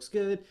together. It looks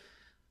good.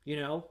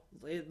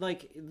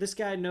 Like this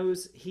guy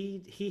knows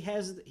he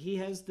has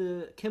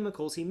the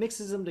chemicals. He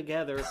mixes them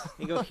together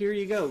and go, here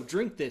you go,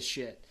 drink this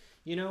shit.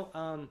 And you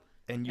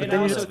and But then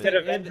you also just get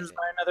Avengers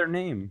by another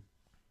name.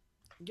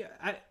 Yeah,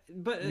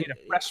 You need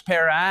a fresh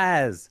pair of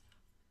eyes.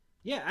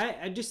 Yeah,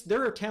 I just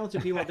there are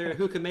talented people out there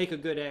who can make a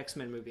good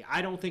X-Men movie.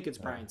 I don't think it's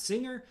Bryan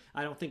Singer.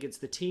 I don't think it's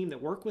the team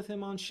that work with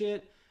him on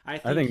shit. I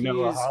think he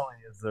Noah is, Hawley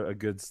is a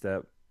good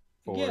step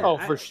forward. Yeah, Oh,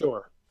 for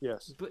sure.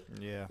 Yes. But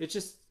yeah, it's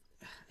just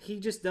he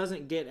just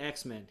doesn't get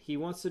X-Men. He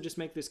wants to just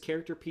make this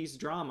character piece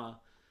drama,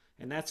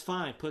 and that's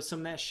fine. Put some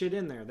of that shit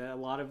in there. That a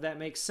lot of that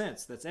makes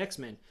sense. That's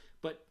X-Men.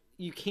 But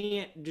you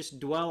can't just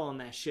dwell on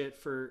that shit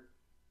for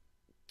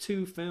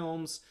 2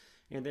 films.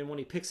 And then when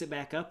he picks it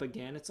back up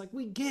again, it's like,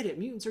 we get it.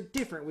 Mutants are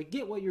different. We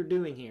get what you're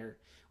doing here.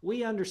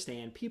 We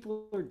understand.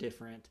 People are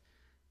different.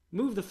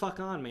 Move the fuck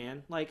on,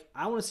 man. Like,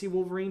 I want to see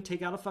Wolverine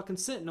take out a fucking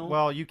Sentinel.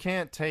 Well, you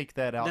can't take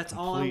that out That's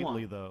all I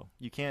completely, want. though.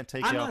 You can't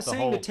take I'm out not the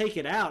saying whole. to take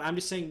it out. I'm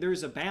just saying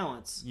there's a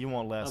balance. You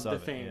want less of the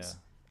of it. things.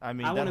 Yeah. I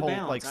mean, I that want a whole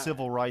balance. like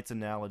civil rights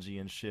analogy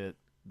and shit.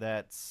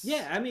 That's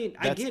Yeah, I mean,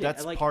 I get it.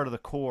 That's Like, part of the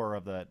core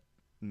of that.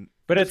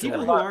 But the it's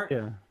people who aren't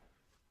yeah.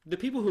 the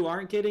people who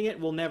aren't getting it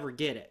will never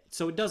get it.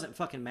 So it doesn't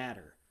fucking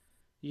matter.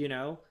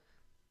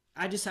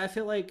 I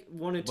feel like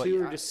 1 and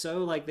 2 are just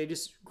so like they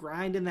just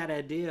grind in that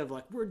idea of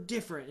like we're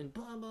different and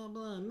blah blah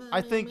blah.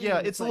 I think yeah,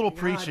 it's a little God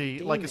preachy,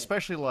 damn like it.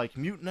 especially like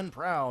mutant and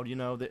proud.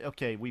 That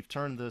okay, we've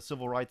turned the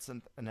civil rights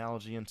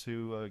analogy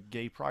into a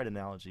gay pride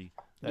analogy.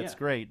 That's Yeah.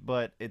 great,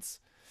 but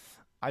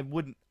I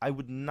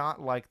would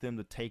not like them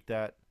to take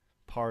that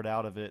part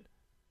out of it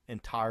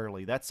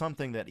entirely. That's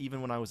something that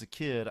even when I was a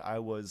kid, I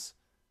was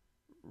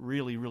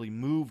really really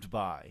moved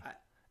by.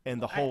 And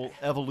the whole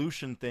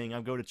evolution thing, I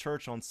go to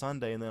church on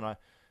Sunday, and then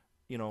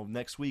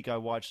next week I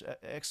watch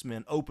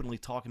X-Men openly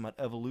talking about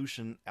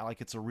evolution like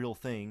it's a real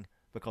thing,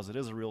 because it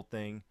is a real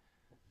thing.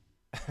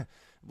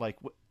 Like,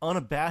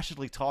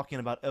 unabashedly talking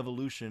about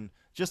evolution.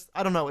 Just,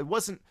 I don't know, it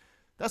wasn't...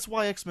 That's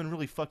why X-Men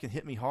really fucking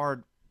hit me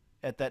hard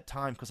at that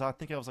time, because I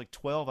think I was like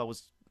 12. I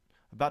was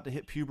about to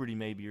hit puberty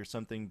maybe or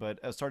something, but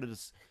I started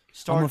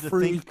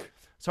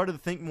to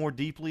think more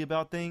deeply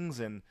about things,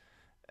 and...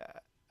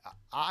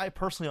 I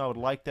personally would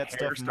like that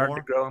Hair stuff started more.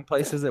 to grow in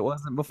places it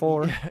wasn't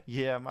before.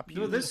 Yeah, my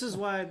No, pubes. this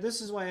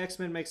is why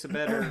X-Men makes a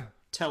better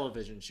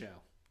television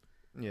show.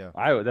 Yeah,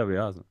 that'd be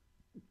awesome.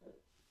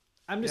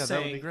 I'm just Yeah, that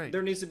would be saying great.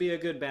 there needs to be a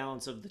good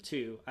balance of the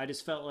two. I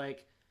just felt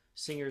like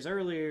Singer's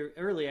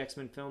early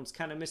X-Men films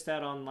kind of missed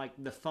out on like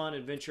the fun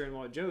adventure and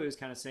what Joey was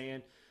kind of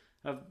saying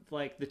of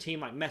like the team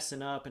like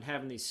messing up and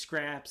having these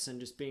scraps and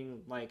just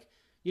being like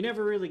you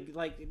never really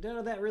like none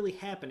of that really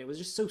happened. It was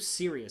just so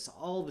serious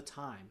all the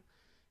time.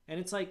 And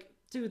it's like,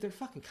 dude, they're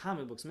fucking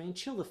comic books, man.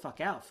 Chill the fuck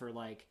out for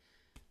like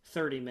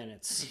 30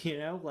 minutes,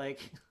 like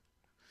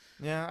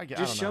Yeah, I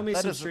just show me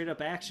That some doesn't- straight up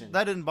action.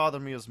 That didn't bother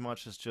me as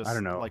much as just I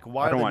don't know. like I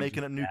why are don't they want making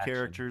just up new action.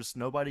 characters?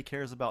 Nobody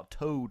cares about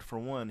Toad for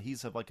one.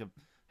 He's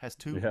has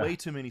Yeah. way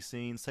too many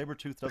scenes.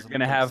 Sabretooth They're doesn't.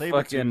 gonna look like have Sabretooth.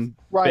 fucking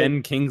Right.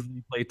 Ben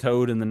Kingsley play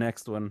Toad in the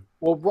next one.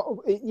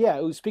 Well,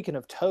 yeah. Speaking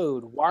of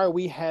Toad, why are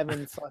we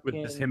having With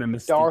just him fucking and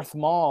Mystique. Darth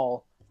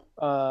Maul,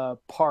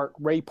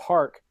 Ray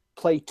Park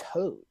play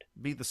Toad?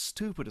 Be the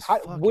stupidest How,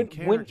 fucking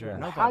character.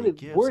 Nobody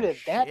gives where a did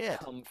that shit.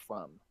 come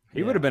from?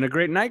 He would have been a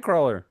great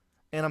Nightcrawler.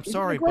 And I'm He's a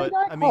sorry, great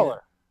but I mean, Nightcrawler.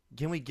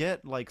 can we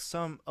get like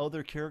some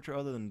other character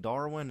other than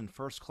Darwin in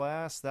First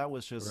Class? That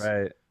was just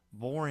Right.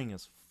 boring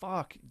as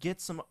fuck. Get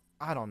some.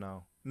 I don't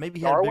know. Maybe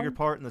he had a bigger Darwin?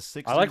 part in the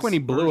 '60s. I like when he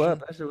blew version.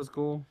 up. That shit was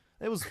cool.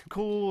 It was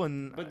cool,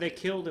 and But they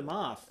killed him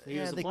off. He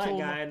Yeah, was a they black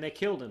killed guy him. and they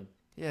killed him.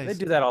 yeah, They he's-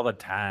 do that all the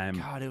time.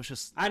 God, it was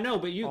just. I know,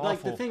 but you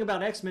like the Awful. thing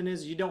about X-Men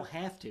is you don't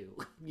have to.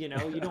 You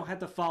don't have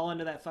to fall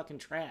into that fucking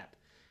trap.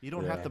 You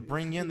don't Yeah. have to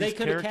bring in They these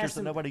coulda characters cast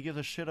that him- nobody gives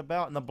a shit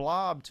about, and the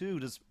Blob too.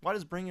 Why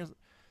does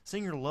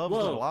Singer loves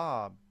the Whoa.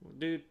 Blob?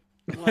 Dude,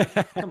 like,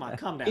 come on,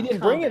 calm down. He didn't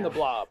calm bring in the down.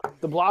 Blob.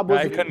 The Blob was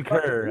I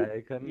concur.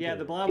 I couldn't. Yeah,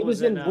 the Blob He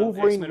was in in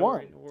Wolverine X-Men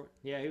 1.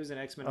 Yeah, he was in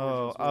X-Men Oh,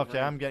 Origins okay.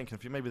 Wolverine. I'm getting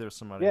confused. Maybe there's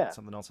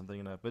something else I'm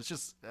thinking of, but it's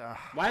just.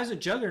 Why hasn't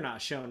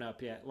Juggernaut shown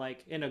up yet?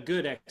 Like in a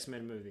good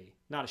X-Men movie,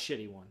 not a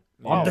shitty one.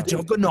 I'm the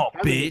Juggernaut,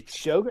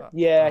 bitch.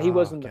 Yeah, he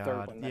was Oh, in the third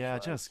God. one. that's Yeah,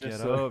 right. just get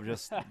Just over.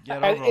 Just get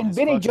over. And, all and these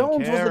Vinny fucking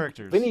Jones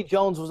characters. Vinny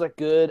Jones was a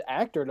good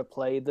actor to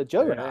play the Yeah,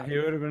 Juggernaut. he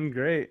would have been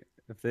great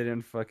if they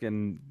didn't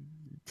fucking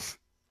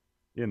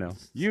You know.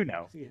 Dude,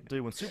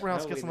 when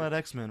Superhouse No, gets we on that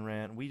X-Men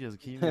rant, we just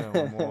keep going,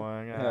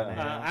 boy.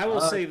 Goddamn. I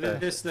will say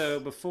this though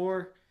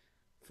before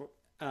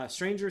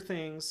Stranger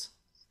Things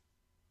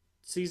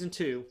season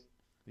 2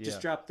 just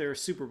Yeah. dropped their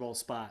Super Bowl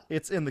spot.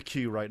 It's in the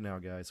queue right now,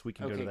 guys. We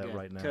can go to that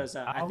right now. Because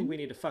I think we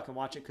need to fucking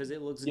watch it because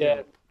it looks Yeah,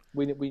 dope.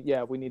 we need to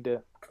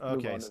move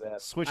Okay, on to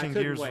that. switching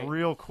couldn't gears wait.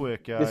 real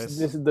quick, guys.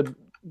 This is the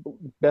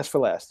best for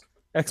last.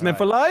 X-Men All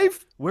for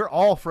life. We're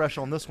all fresh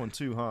on this one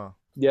too, huh?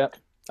 Yeah,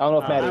 I don't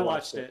know if Maddie I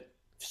watched watched it.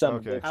 Some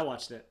Okay. I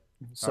watched it.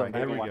 Some All right,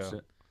 here we watched go.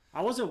 it.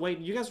 I wasn't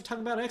waiting. You guys were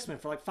talking about X-Men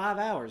for like 5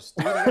 hours.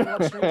 Dude, I gotta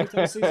watch Stranger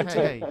Things season 2.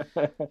 Hey,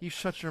 you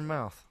shut your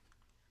mouth.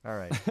 All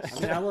right. I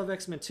mean, I love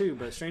X-Men too,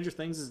 but Stranger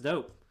Things is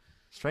dope.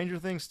 Stranger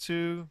Things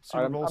 2, Super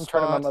All right, Bowl I'm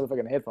turning my spot.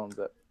 motherfucking headphones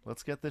up.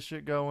 Let's get this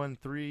shit going.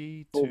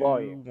 3, Full 2,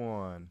 volume.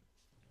 1.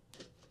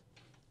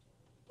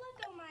 Look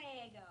at my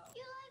ego.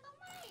 You like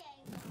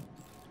my ego?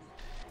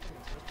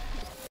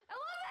 I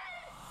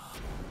love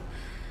it!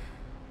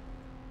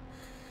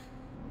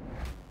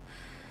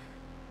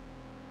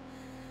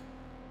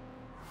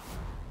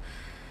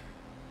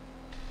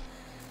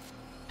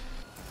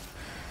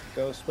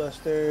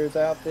 Ghostbusters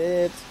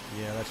outfit.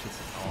 Yeah, that shit's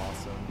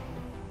awesome.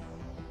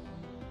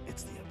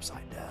 It's the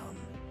Upside Down.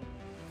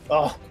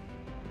 Oh,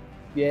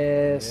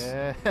 yes.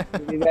 Yeah.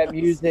 Give me that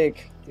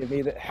music. Give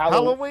me the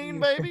Halloween,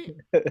 baby.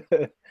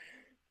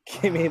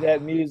 Give me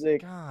that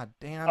music. God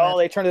damn Oh,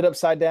 it. they turned it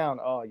upside down.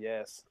 Oh,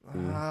 yes.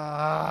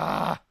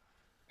 Ah,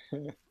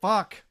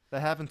 fuck.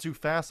 That happened too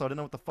fast, so I didn't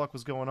know what the fuck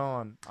was going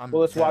on.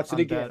 Well, let's watch it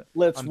again.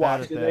 Let's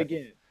watch it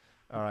again.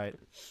 All right.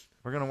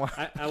 We're going to watch.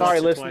 I Sorry,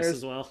 watched it twice listeners.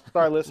 as well.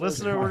 Sorry, listeners.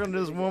 Listener, we're going to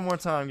do this one more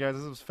time, guys.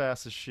 This was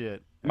fast as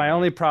shit. My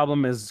only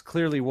problem is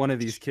clearly one of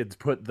these kids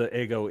put the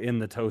Eggo in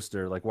the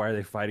toaster. Like, why are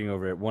they fighting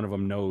over it? One of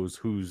them knows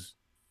who's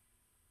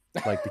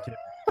like the kid.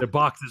 The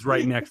box is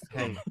right next to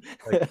him.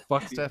 Like,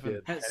 fuck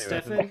Stefan.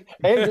 Stefan?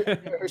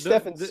 Or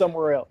Stefan's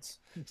somewhere else.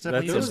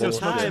 Stefan, you That's just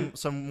some smoke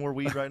some more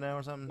weed right now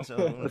or something? So,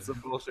 That's some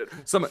bullshit.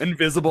 Some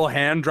invisible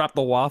hand dropped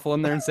the waffle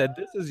in there and said,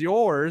 "This is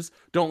yours.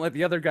 Don't let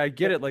the other guy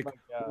get it." Like,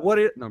 what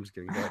it? No, I'm just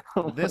kidding.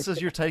 this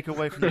is your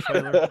takeaway from the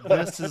trailer.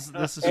 This is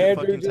your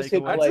Andrew fucking just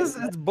hit takeaway. play.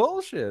 It's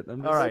bullshit. I'm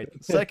just All right,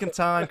 like- second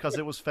time because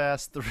it was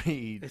fast.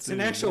 3, It's 2,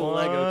 an actual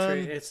Lego 1.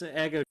 tree. It's an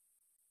Eggo.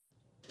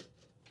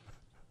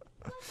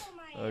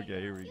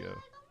 Okay, here we go.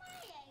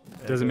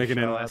 Doesn't make it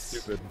any Eggo less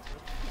shots. stupid.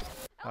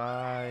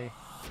 Hi.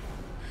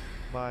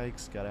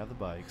 Bikes. Gotta have the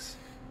bikes.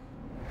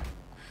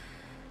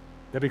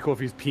 That'd be cool if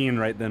he's peeing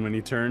right then when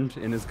he turned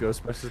in his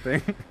Ghostbusters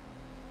thing.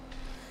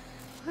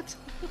 What?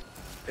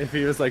 If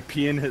he was like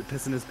peeing,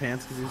 pissing his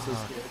pants because he was so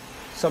scared.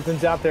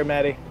 Something's out there,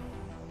 Maddie.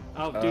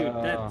 Oh, dude,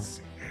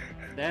 that's.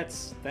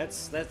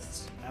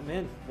 I'm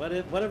in.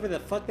 Whatever the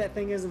fuck that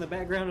thing is in the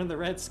background in the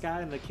red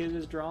sky and the kid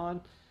is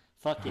drawing.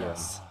 Fuck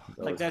yes. that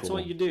Like was that's cool.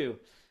 what you do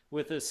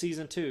with a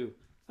season 2.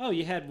 Oh,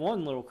 you had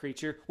one little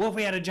creature. What if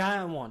we had a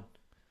giant one?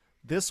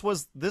 This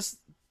was this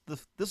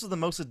was the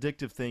most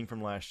addictive thing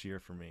from last year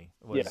for me.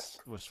 Was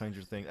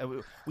Stranger Things.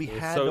 We It was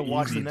had so to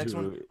watch the easy next to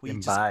one. We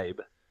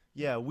imbibe.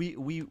 Yeah, we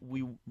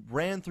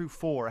ran through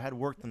 4. I had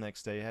work the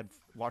next day. I had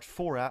watched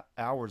 4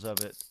 hours of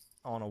it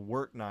on a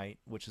work night,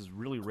 which is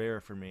really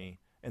rare for me,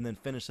 and then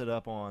finished it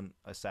up on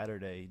a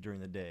Saturday during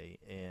the day.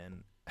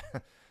 And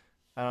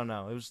I don't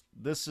know.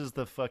 This is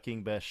the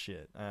fucking best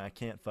shit. I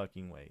can't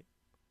fucking wait.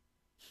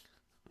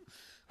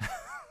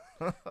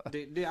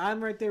 Dude,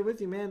 I'm right there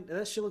with you, man.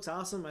 That shit looks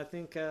awesome. I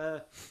think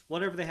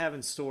whatever they have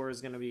in store is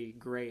going to be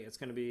great. It's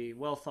going to be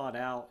well thought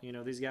out. You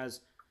know, these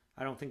guys,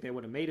 I don't think they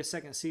would have made a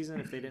second season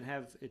if they didn't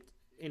have it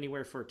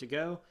anywhere for it to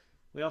go.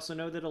 We also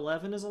know that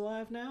 11 is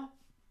alive now.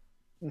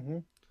 Mm-hmm.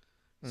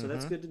 So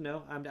that's good to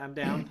know. I'm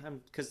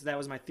down. Because that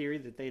was my theory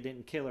that they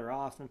didn't kill her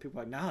off. When people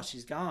were like, no,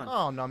 she's gone.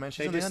 Oh no, man, she's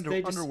They in just- the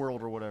they just-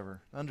 underworld or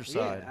whatever,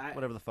 underside, Yeah,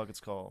 whatever the fuck it's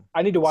called.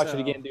 I need to watch So,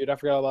 it again, dude. I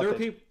forgot all There about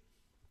are that.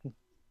 people,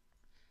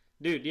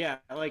 dude. Yeah,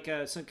 like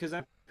because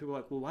people are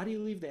like, well, why do you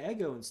leave the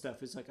Eggo and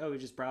stuff? It's like, oh, he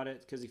just brought it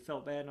because he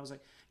felt bad, and I was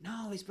like,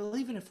 no, he's been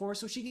leaving it for her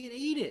so she can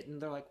eat it.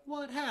 And they're like,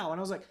 what? How? And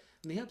I was like,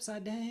 the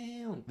upside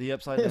down. The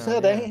upside down.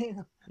 Upside yeah.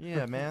 down.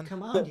 Yeah, man.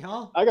 Come on,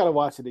 y'all. I gotta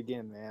watch it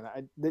again, man.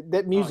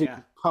 That music yeah.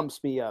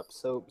 pumps me up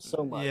so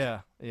much. Yeah,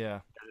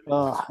 yeah.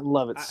 Oh, I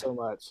love it so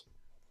much.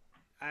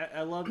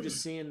 I love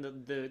just seeing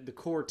the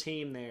core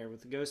team there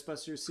with the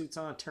Ghostbusters suits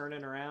on,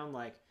 turning around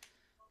like,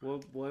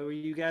 what will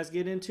you guys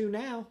get into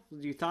now?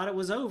 You thought it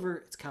was over.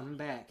 It's coming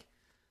back.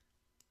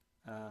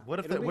 What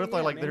if it'll what be- if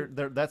yeah, like man.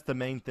 they're that's the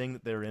main thing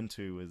that they're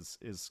into is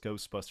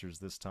Ghostbusters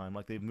this time?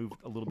 Like they've moved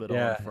a little bit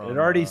Yeah, on from. it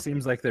already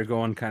seems like they're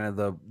going kind of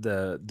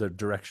the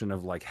direction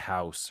of like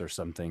House or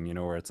something, you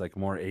know, where it's like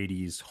more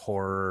 80s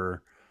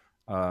horror.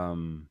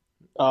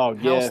 Oh,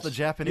 House, yes. the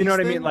Japanese. You know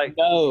what I thing? mean? Like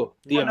No,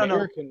 the No, no, no.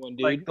 American one,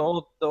 dude. like the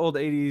old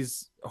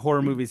 80s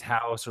horror movies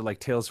House or like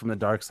Tales from the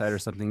Dark Side or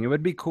something. It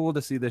would be cool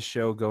to see this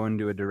show go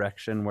into a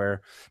direction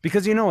where,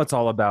 because you know it's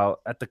all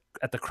about at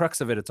the crux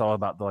of it, it's all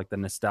about the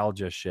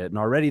nostalgia shit. And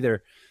already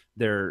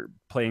they're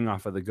playing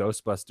off of the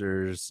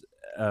Ghostbusters.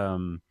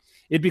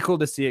 It'd be cool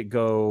to see it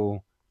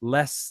go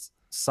less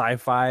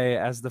sci-fi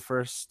as the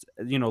first,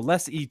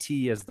 less ET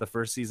as the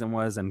first season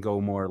was, and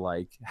go more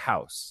like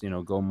House,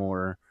 go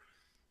more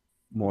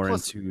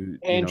Plus, into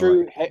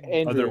Andrew,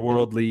 Andrew,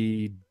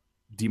 otherworldly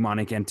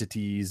demonic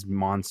entities,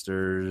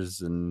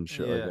 monsters, and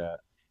shit like that.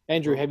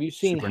 Andrew, have you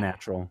seen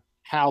Supernatural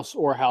House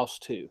or House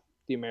 2,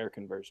 the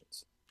American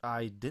versions?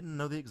 I didn't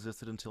know they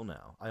existed until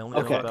now. I only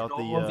know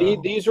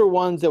about These are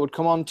ones that would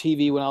come on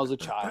TV when I was a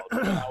child.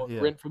 I would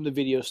rent from the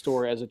video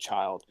store as a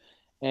child,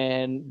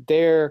 and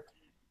they're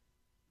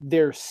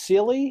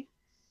silly,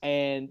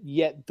 and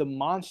yet the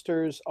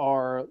monsters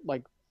are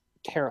like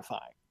terrifying.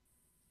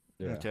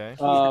 Yeah. Okay.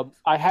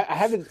 I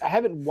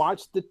haven't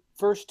watched the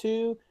first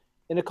two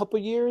in a couple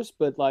years,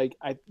 but like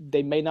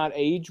they may not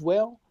age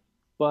well,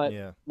 but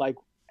like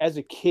as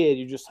a kid,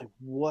 you're just like,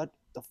 what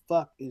the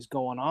fuck is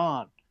going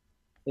on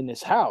in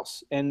this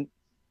house? And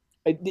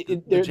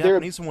the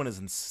Japanese one is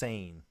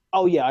insane.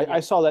 Oh yeah, I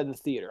saw that in the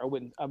theater. I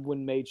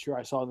wouldn't made sure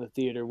I saw it in the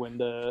theater when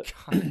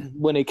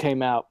when it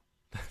came out.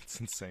 That's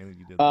insane that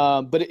you did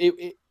that. But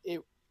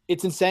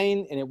it's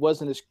insane, and it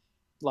wasn't as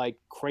like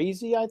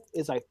crazy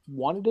as I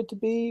wanted it to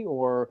be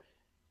or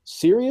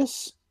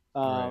serious.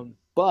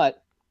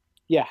 But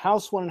yeah,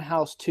 House 1 and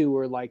House 2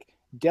 were like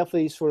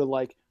definitely sort of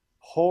like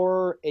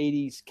horror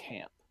 80s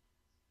camp.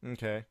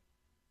 Okay.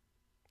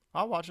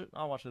 I'll watch it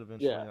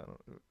eventually.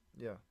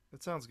 Yeah,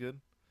 it sounds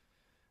good.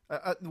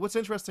 What's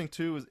interesting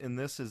too is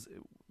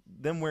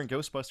them wearing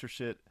Ghostbuster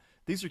shit.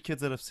 These are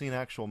kids that have seen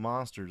actual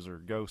monsters or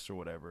ghosts or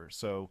whatever,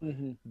 so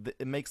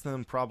it makes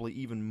them probably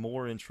even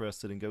more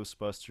interested in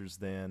Ghostbusters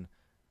than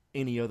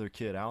any other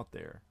kid out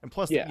there. And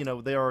plus,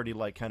 they're already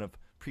like kind of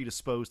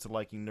predisposed to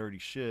liking nerdy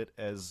shit,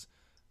 as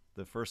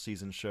the first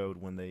season showed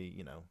when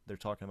they're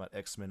talking about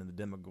X-Men and the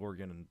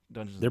Demogorgon and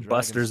Dungeons and Dragons. They're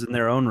busters in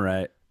their own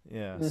right.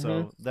 Yeah,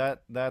 so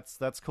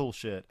that's cool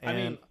shit.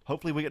 And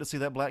hopefully we get to see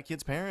that black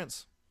kid's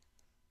parents.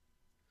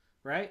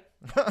 Right?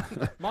 That's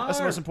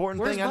the most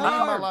important thing I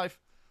need in my life.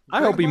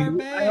 I hope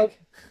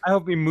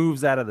he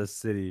moves out of the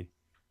city.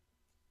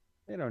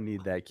 They don't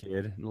need that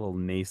kid, a little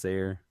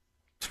naysayer.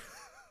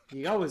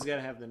 You always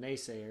gotta have the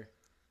naysayer.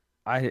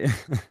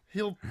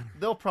 He'll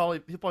probably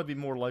be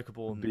more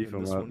likable in this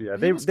one. Yeah,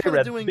 they read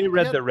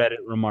the Reddit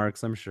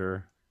remarks, I'm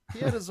sure. He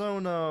had his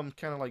own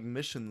kind of like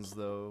missions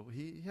though.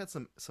 He had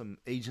some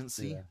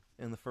agency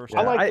in the first. Yeah.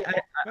 All right,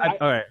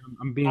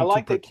 I'm being. I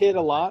like the kid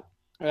a lot.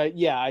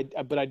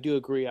 But I do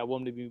agree. I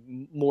want him to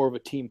be more of a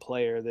team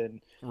player than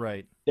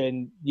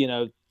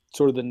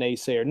sort of the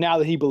naysayer. Now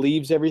that he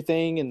believes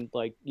everything and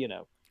like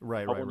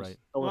Right.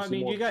 Well, I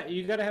mean, you got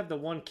to have the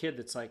one kid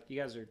that's like,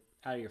 you guys are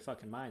out of your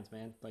fucking minds,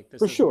 man. Like this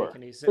for doesn't sure. make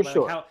any sense. For like,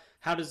 sure.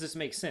 How does this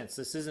make sense?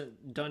 This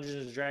isn't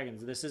Dungeons and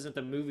Dragons. This isn't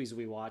the movies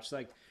we watch.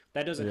 Like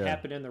that doesn't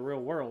happen in the real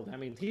world. I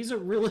mean, he's a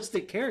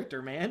realistic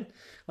character, man.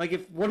 Like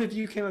if one of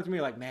you came up to me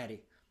like,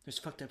 Maddie, there's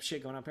fucked up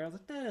shit going on here. I was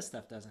like, that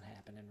stuff doesn't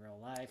happen in real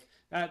life.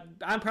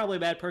 I'm probably a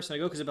bad person to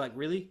go because I'd be like,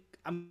 really?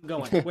 I'm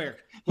going. Where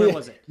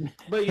was it?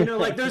 But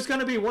like there's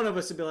gonna be one of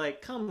us to be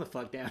like, calm the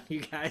fuck down, you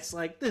guys.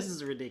 Like this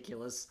is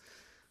ridiculous.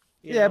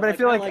 But I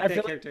feel like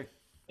character.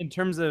 In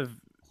terms of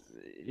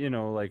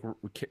like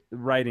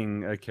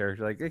writing a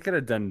character, like they could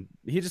have done.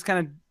 He just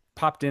kind of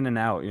popped in and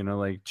out,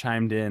 like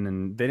chimed in,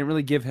 and they didn't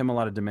really give him a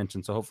lot of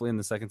dimension. So hopefully in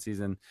the second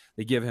season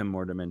they give him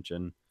more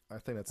dimension. I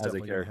think that's as a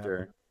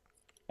character.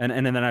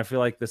 And then I feel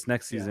like this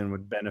next season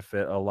would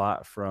benefit a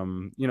lot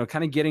from,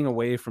 kind of getting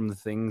away from the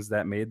things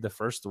that made the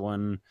first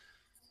one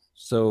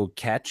so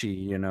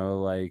catchy,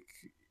 because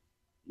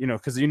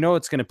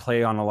it's going to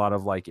play on a lot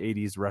of like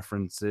 80s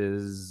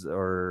references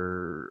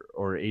or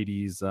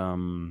 80s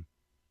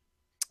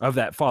of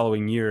that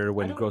following year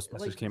when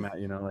Ghostbusters came out,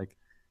 like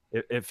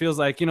it feels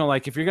like,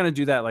 like if you're going to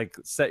do that, like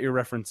set your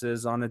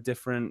references on a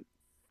different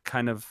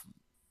kind of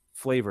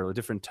flavor, a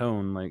different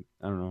tone, like,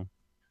 I don't know.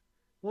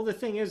 Well, the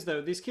thing is,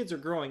 though, these kids are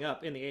growing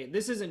up in the 80s.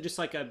 This isn't just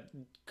like a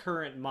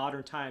current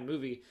modern time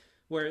movie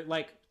where,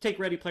 like, take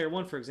Ready Player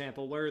One, for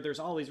example, where there's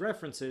all these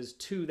references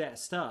to that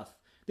stuff.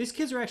 These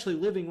kids are actually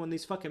living when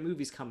these fucking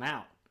movies come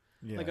out.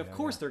 Yeah, like, of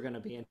course they're going to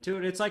be into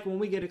it. It's like when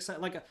we get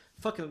excited, like,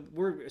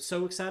 we're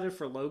so excited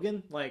for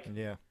Logan. Like,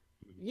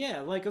 yeah,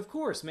 like, of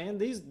course, man.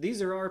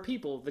 These are our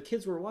people. The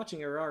kids we're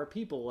watching are our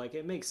people. Like,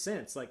 it makes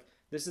sense. Like,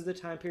 this is the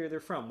time period they're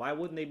from. Why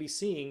wouldn't they be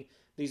seeing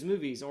these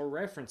movies or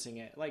referencing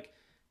it? Like,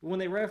 when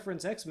they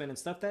reference X-Men and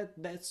stuff,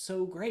 that's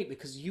so great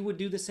because you would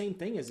do the same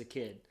thing as a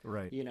kid.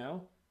 Right.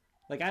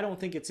 Like, I don't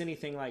think it's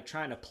anything like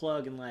trying to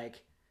plug and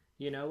like,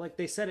 like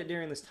they said it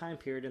during this time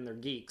period and they're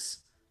geeks.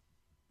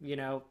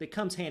 It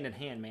comes hand in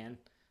hand, man.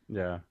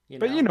 Yeah.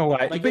 But you know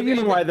why? Like, but you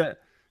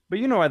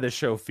know why the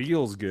show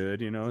feels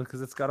good,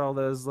 because it's got all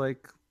those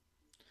like.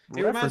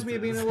 It reminds me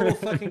of being a little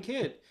fucking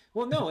kid.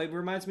 Well, no, it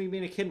reminds me of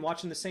being a kid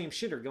watching the same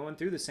shit or going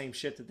through the same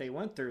shit that they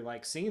went through,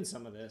 like seeing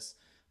some of this.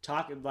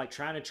 Talking like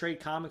trying to trade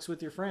comics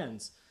with your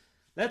friends.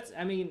 I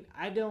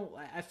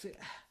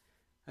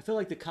feel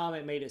like the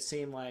comment made it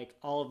seem like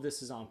all of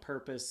this is on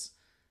purpose,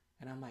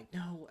 and I'm like,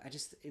 no,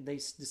 they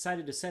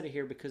decided to set it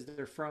here because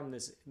they're from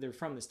this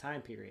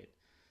time period. It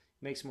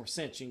makes more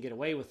sense. You can get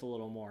away with a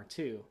little more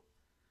too.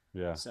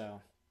 Yeah.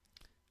 So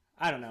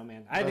I don't know,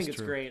 man. I think it's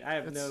true. great. I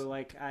have no,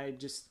 like, I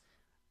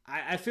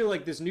feel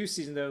like this new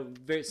season, though,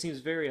 seems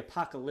very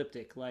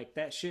apocalyptic. Like,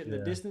 that shit in the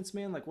distance,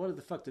 man, like, what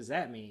the fuck does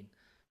that mean?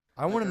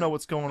 I want to know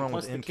what's going on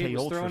Plus with the MK kid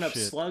was Ultra throwing up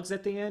shit. slugs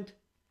at the end.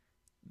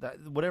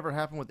 That whatever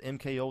happened with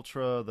MK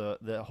Ultra,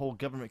 the whole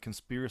government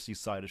conspiracy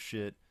side of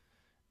shit,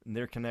 and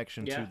their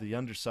connection to the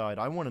underside.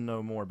 I want to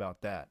know more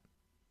about that.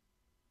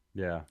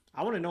 Yeah.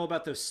 I want to know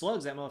about those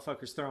slugs that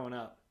motherfucker's throwing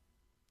up.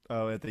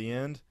 Oh, at the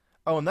end.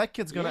 Oh, and that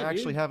kid's gonna Yeah,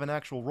 actually dude. have an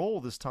actual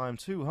role this time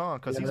too, huh?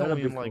 Because Yeah, he's that'd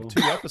only be in like cool.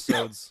 2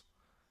 episodes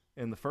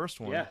in the first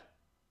one. Yeah.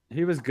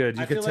 He was good.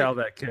 You I could feel tell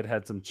like- that kid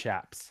had some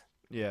chaps.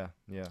 Yeah,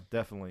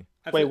 definitely.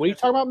 Wait, what are you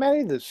talking about,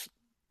 Matty? This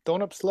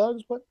throwing up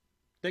slugs? What?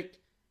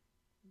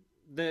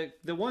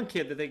 The one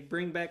kid that they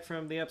bring back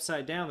from the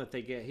Upside Down that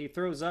they get, he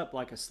throws up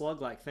like a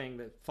slug-like thing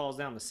that falls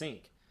down the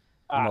sink.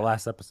 In the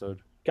last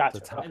episode. Gotcha.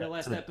 That's how- In the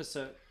last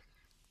episode.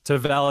 To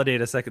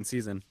validate a second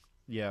season.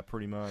 Yeah,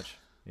 pretty much.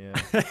 Yeah.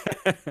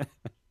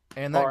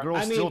 And that Or- girl's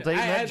I mean, still dating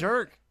that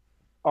jerk.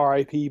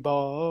 R.I.P.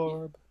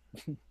 Barb.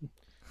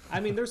 I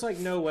mean, there's like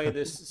no way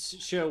this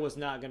show was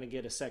not going to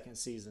get a second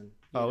season.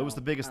 Oh, it was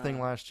the biggest thing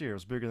last year. It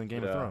was bigger than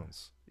Game of Yeah.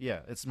 Thrones. Yeah,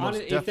 it's most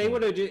If they definitely.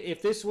 would have,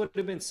 if this would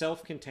have been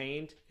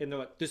self-contained, and they're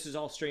like, "This is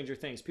all Stranger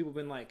Things," people have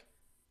been like,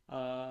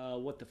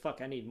 "What the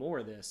fuck? I need more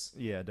of this."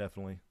 Yeah,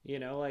 definitely. You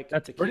know, like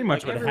That's the pretty kid-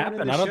 much like what everyone in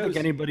happened. the I don't think shows-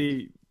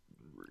 anybody,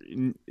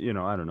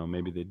 I don't know,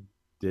 maybe they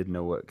did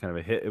know what kind of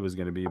a hit it was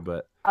going to be,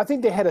 but I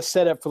think they had a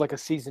setup for like a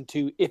season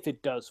 2 if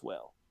it does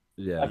well.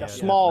 yeah. Like yeah, a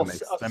small, that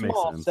makes a sense,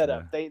 small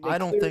setup. yeah. They I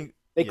don't cleared, think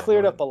they yeah,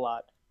 cleared go up a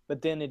lot,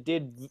 but then it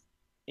did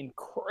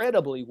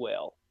incredibly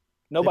well.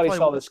 Nobody probably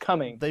saw w- this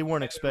coming. They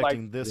weren't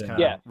expecting this kind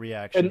yeah. of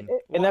reaction.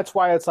 And that's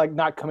why it's like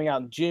not coming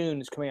out in June.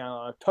 It's coming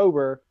out in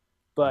October.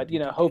 But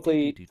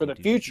hopefully for the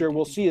future,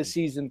 we'll see a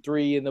season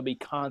 3, and they'll be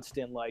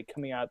constant, like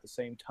coming out at the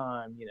same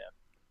time.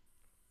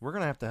 We're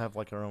gonna have to have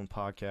like our own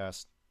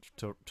podcast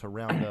to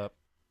round up.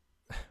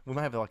 We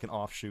might have like an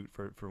offshoot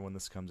for when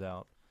this comes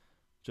out,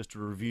 just a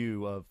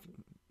review of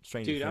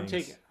Stranger Dude,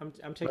 Things. I'm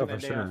taking Oh,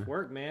 that for day off sure.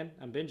 work, man.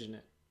 I'm binging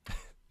it.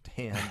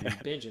 Damn, I'm dude.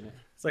 binging it.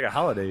 It's like a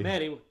holiday.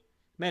 Maddie,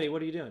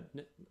 what are you doing?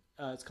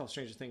 It's called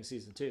Stranger Things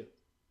season 2.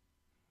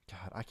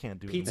 God, I can't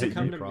do it. Pizza Maybe,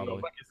 come to probably.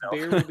 me.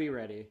 Beer will be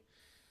ready.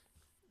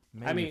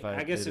 Maybe if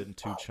I guess did it if- in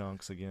 2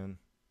 chunks again.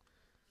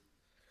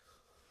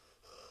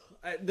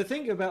 The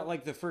thing about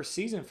like the first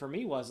season for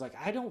me was like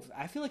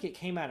I feel like it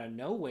came out of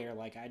nowhere.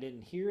 Like I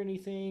didn't hear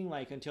anything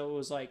like until it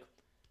was like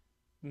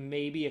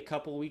maybe a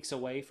couple weeks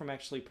away from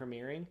actually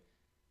premiering.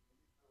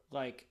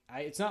 Like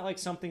it's not like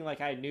something like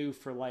I knew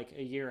for like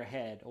a year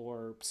ahead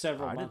or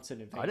several months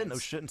in advance. I didn't know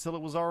shit until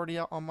it was already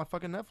out on my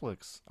fucking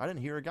Netflix. I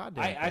didn't hear a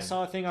goddamn thing. I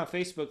saw a thing on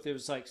Facebook that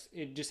was like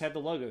it just had the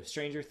logo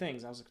Stranger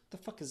Things. I was like, what the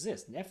fuck is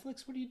this?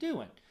 Netflix? What are you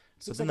doing?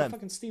 This looks then like a that-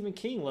 fucking Stephen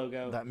King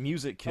logo. That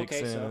music kicks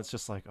Okay, in, so- and it's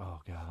just like,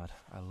 oh god,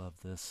 I love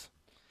this.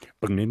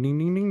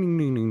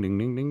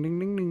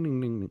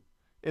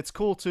 It's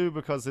cool too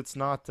because it's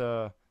not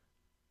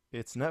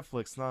it's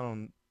Netflix, not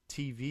on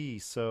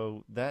TV,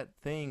 so that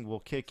thing will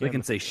kick They in.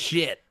 can say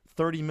shit.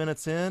 30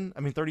 minutes in,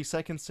 30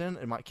 seconds in,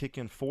 it might kick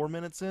in 4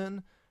 minutes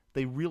in.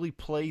 They really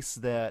place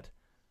that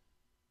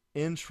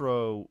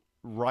intro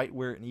right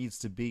where it needs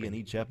to be in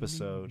each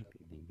episode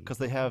because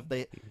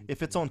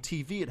if it's on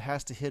TV, it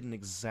has to hit an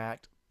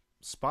exact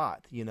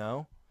spot,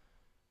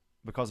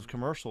 because of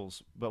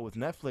commercials. But with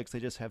Netflix, they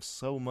just have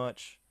so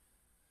much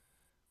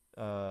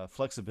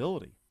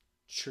flexibility.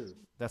 True.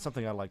 That's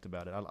something I liked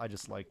about it. I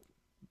just like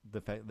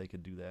the fact that they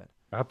could do that.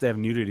 I hope they have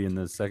nudity in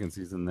the second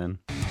season then.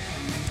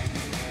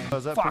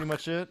 Is that pretty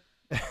much it?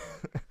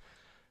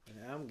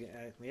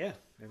 Yeah,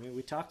 I mean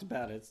we talked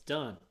about it. It's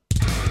done.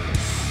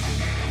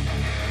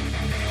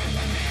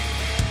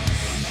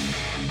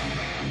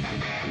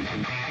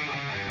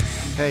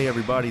 Hey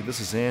everybody, this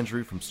is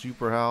Andrew from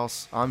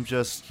Superhouse. I'm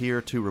just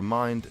here to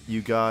remind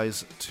you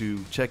guys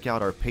to check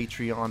out our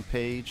Patreon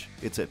page.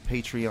 It's at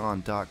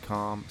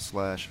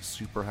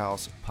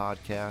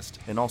patreon.com/superhousepodcast.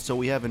 And also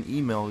we have an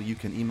email. You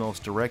can email us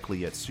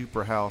directly at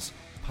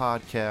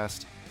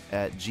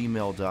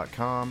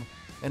superhousepodcast@gmail.com.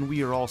 And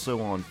we are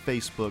also on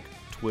Facebook,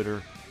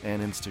 Twitter,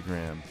 and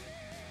Instagram.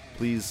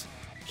 Please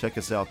check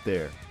us out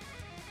there.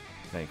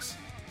 Thanks.